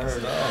shit.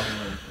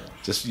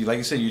 Just like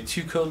you said, your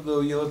 2 coat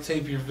little yellow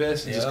tape, your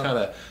vest, and just kind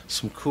of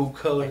some cool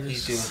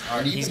colors.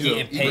 He's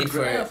getting paid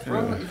for it,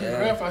 bro. Even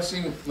Graph, I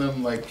seen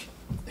them like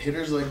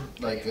hitters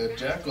like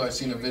Jacko. I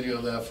seen a video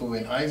of that fool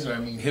in Heiser. I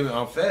mean, him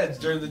on feds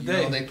during the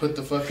day. You know, they put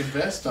the fucking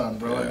vest on,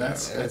 bro, and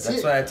that's it.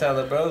 That's why I tell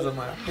the bros, I'm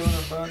like, I'm doing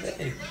it all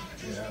day.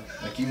 Yeah,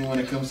 like even when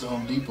it comes to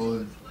Home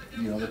Depot,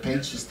 you know, the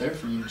paint's just there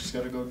for you. You just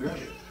gotta go grab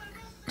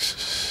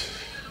it.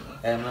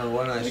 I remember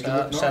one night,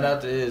 shout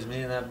out to Iz,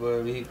 me and that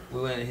boy, we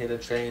went and hit a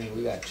train and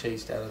we got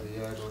chased out of the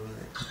yard one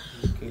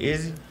night.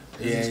 Izzy?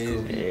 Yeah,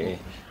 yeah.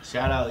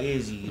 Shout out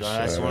Izzy, you know,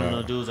 that's one of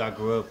the dudes I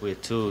grew up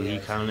with too. He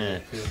kind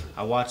of,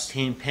 I watched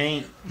him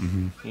paint,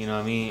 you know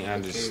what I mean?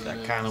 I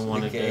kind of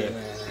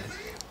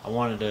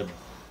wanted to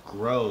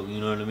grow, you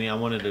know what I mean? I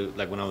wanted to,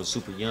 like when I was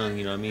super young,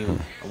 you know what I mean?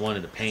 I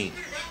wanted to paint.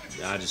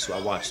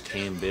 I watched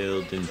him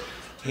build and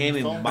him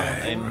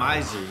and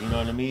Miser, you know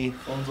what I mean?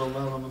 Phones all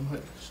loud on the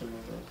mic.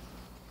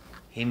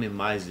 Him and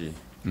Miser,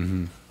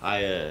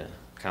 I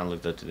kind of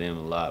looked up to them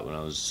a lot when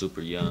I was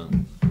super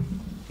young.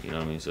 You know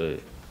what I mean? So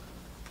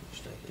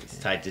it's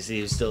tight to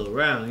see him still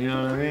around. You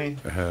know what I mean?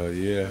 Hell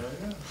yeah.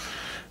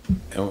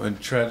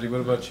 And Tragic, what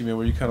about you, man?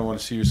 Where you kind of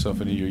want to see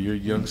yourself in a year? You're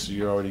young, so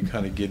you're already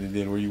kind of getting it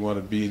in where you want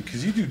to be.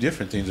 Because you do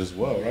different things as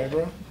well, right,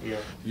 bro? Yeah.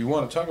 If you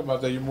want to talk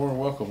about that, you're more than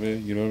welcome,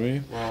 man. You know what I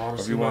mean? Well, I want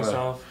to see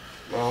myself.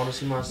 Well, I want to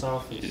see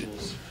myself.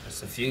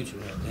 It's the future,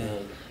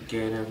 right?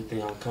 Getting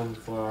everything I'm coming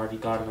for. I already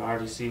got it. I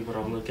already see what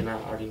I'm looking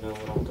at. I already know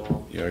what I'm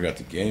going. You already got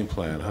the game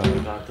plan, huh? I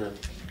already got the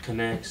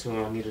connects,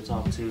 who I need to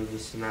talk to,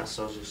 this and that.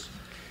 So just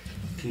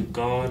keep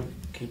going,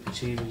 keep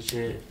achieving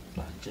shit.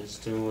 Like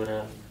just doing what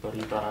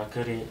everybody thought I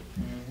couldn't.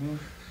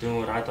 Doing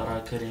what I thought I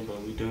couldn't, but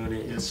we doing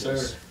it. Yes,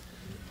 sir.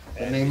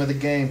 The name of the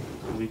game.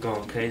 We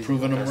going crazy.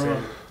 Proving them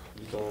wrong.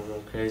 We going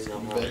real crazy.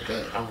 I'm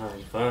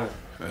having fun.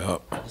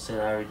 Yep. I say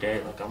that every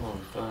day, like I'm having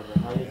fun.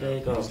 Like, how your day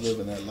goes? Just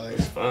living that life.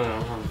 It's fun.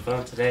 I'm having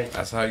fun today.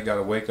 That's how you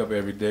gotta wake up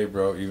every day,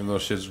 bro. Even though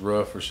shit's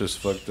rough or shit's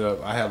fucked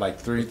up. I had like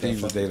 3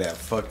 things a day that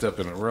fucked up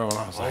in a row, and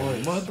I was like,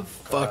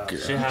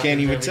 motherfucker. You can't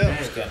even tell.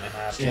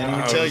 Can't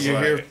even tell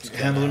you're here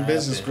handling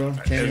business, bro.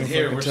 Can't even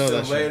fucking tell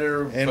that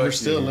later, shit. And we're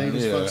still late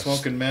as fuck,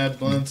 smoking mad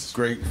blunts.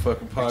 Great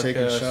fucking podcast.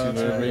 Taking shots.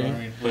 You know what I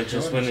mean? But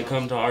just when it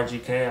comes to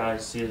RGK, I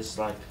see it's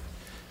like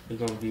we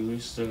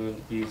still gonna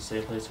be the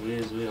same place we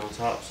on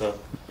top. So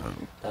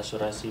that's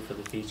what I see for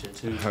the future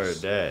too. Heard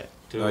that.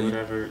 Doing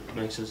whatever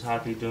makes us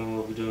happy, doing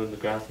what we do in the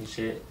graphing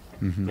shit.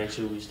 Make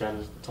sure we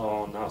stand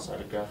tall on the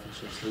outside of graphing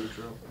shit too,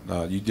 bro.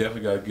 No, you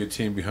definitely got a good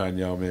team behind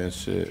y'all, man.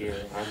 Shit. Yeah,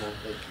 I know.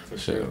 For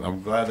Shit. sure.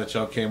 I'm glad that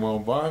y'all came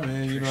on by,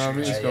 man. You know what I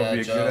mean? It's gonna be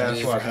a good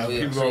ass watch.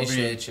 People gonna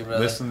be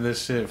listening to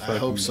this shit. I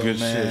hope so, good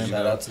man. Shit,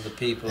 Shout out to the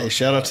people. Hey,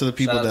 shout out to the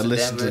people that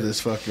listen to this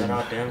fucking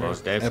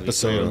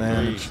episode,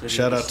 man.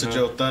 Shout out to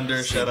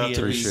JoeThunder. Shout out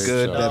to Be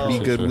Good. That Be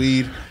Good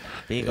weed.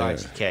 Big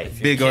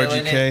RGK. Big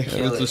RGK.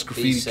 Ruthless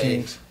Graffiti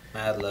Kings.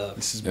 Mad love.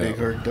 This is Big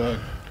Herk, dog.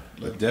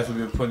 But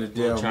definitely been putting it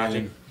down,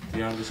 Tragic, man. the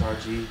youngest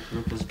RG,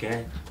 Ruthless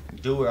gang.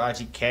 Dewr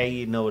RGK,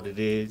 you know what it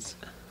is.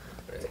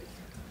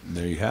 And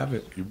there you have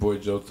it. Your boy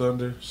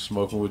JoeThunder,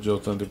 Smoking with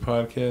JoeThunder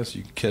Podcast.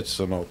 You can catch us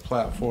on all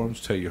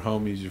platforms. Tell your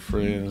homies, your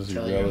friends,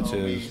 your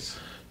relatives.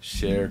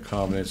 Share,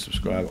 comment,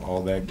 subscribe,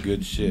 all that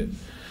good shit.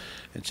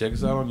 And check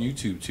us out on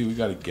YouTube, too. We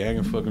got a gang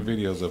of fucking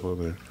videos up on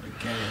there.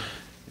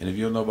 And if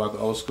you don't know about the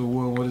old school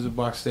one, what is it,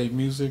 Box State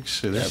Music?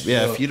 Shit,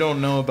 If you don't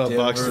know about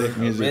Box State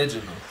Music,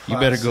 original. you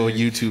better go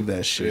YouTube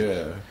that shit.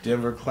 Yeah,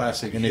 Denver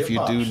classic. And if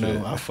you do shit.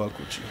 know, I fuck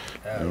with you.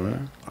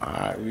 All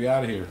right, we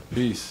out of here.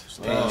 Peace.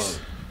 Peace.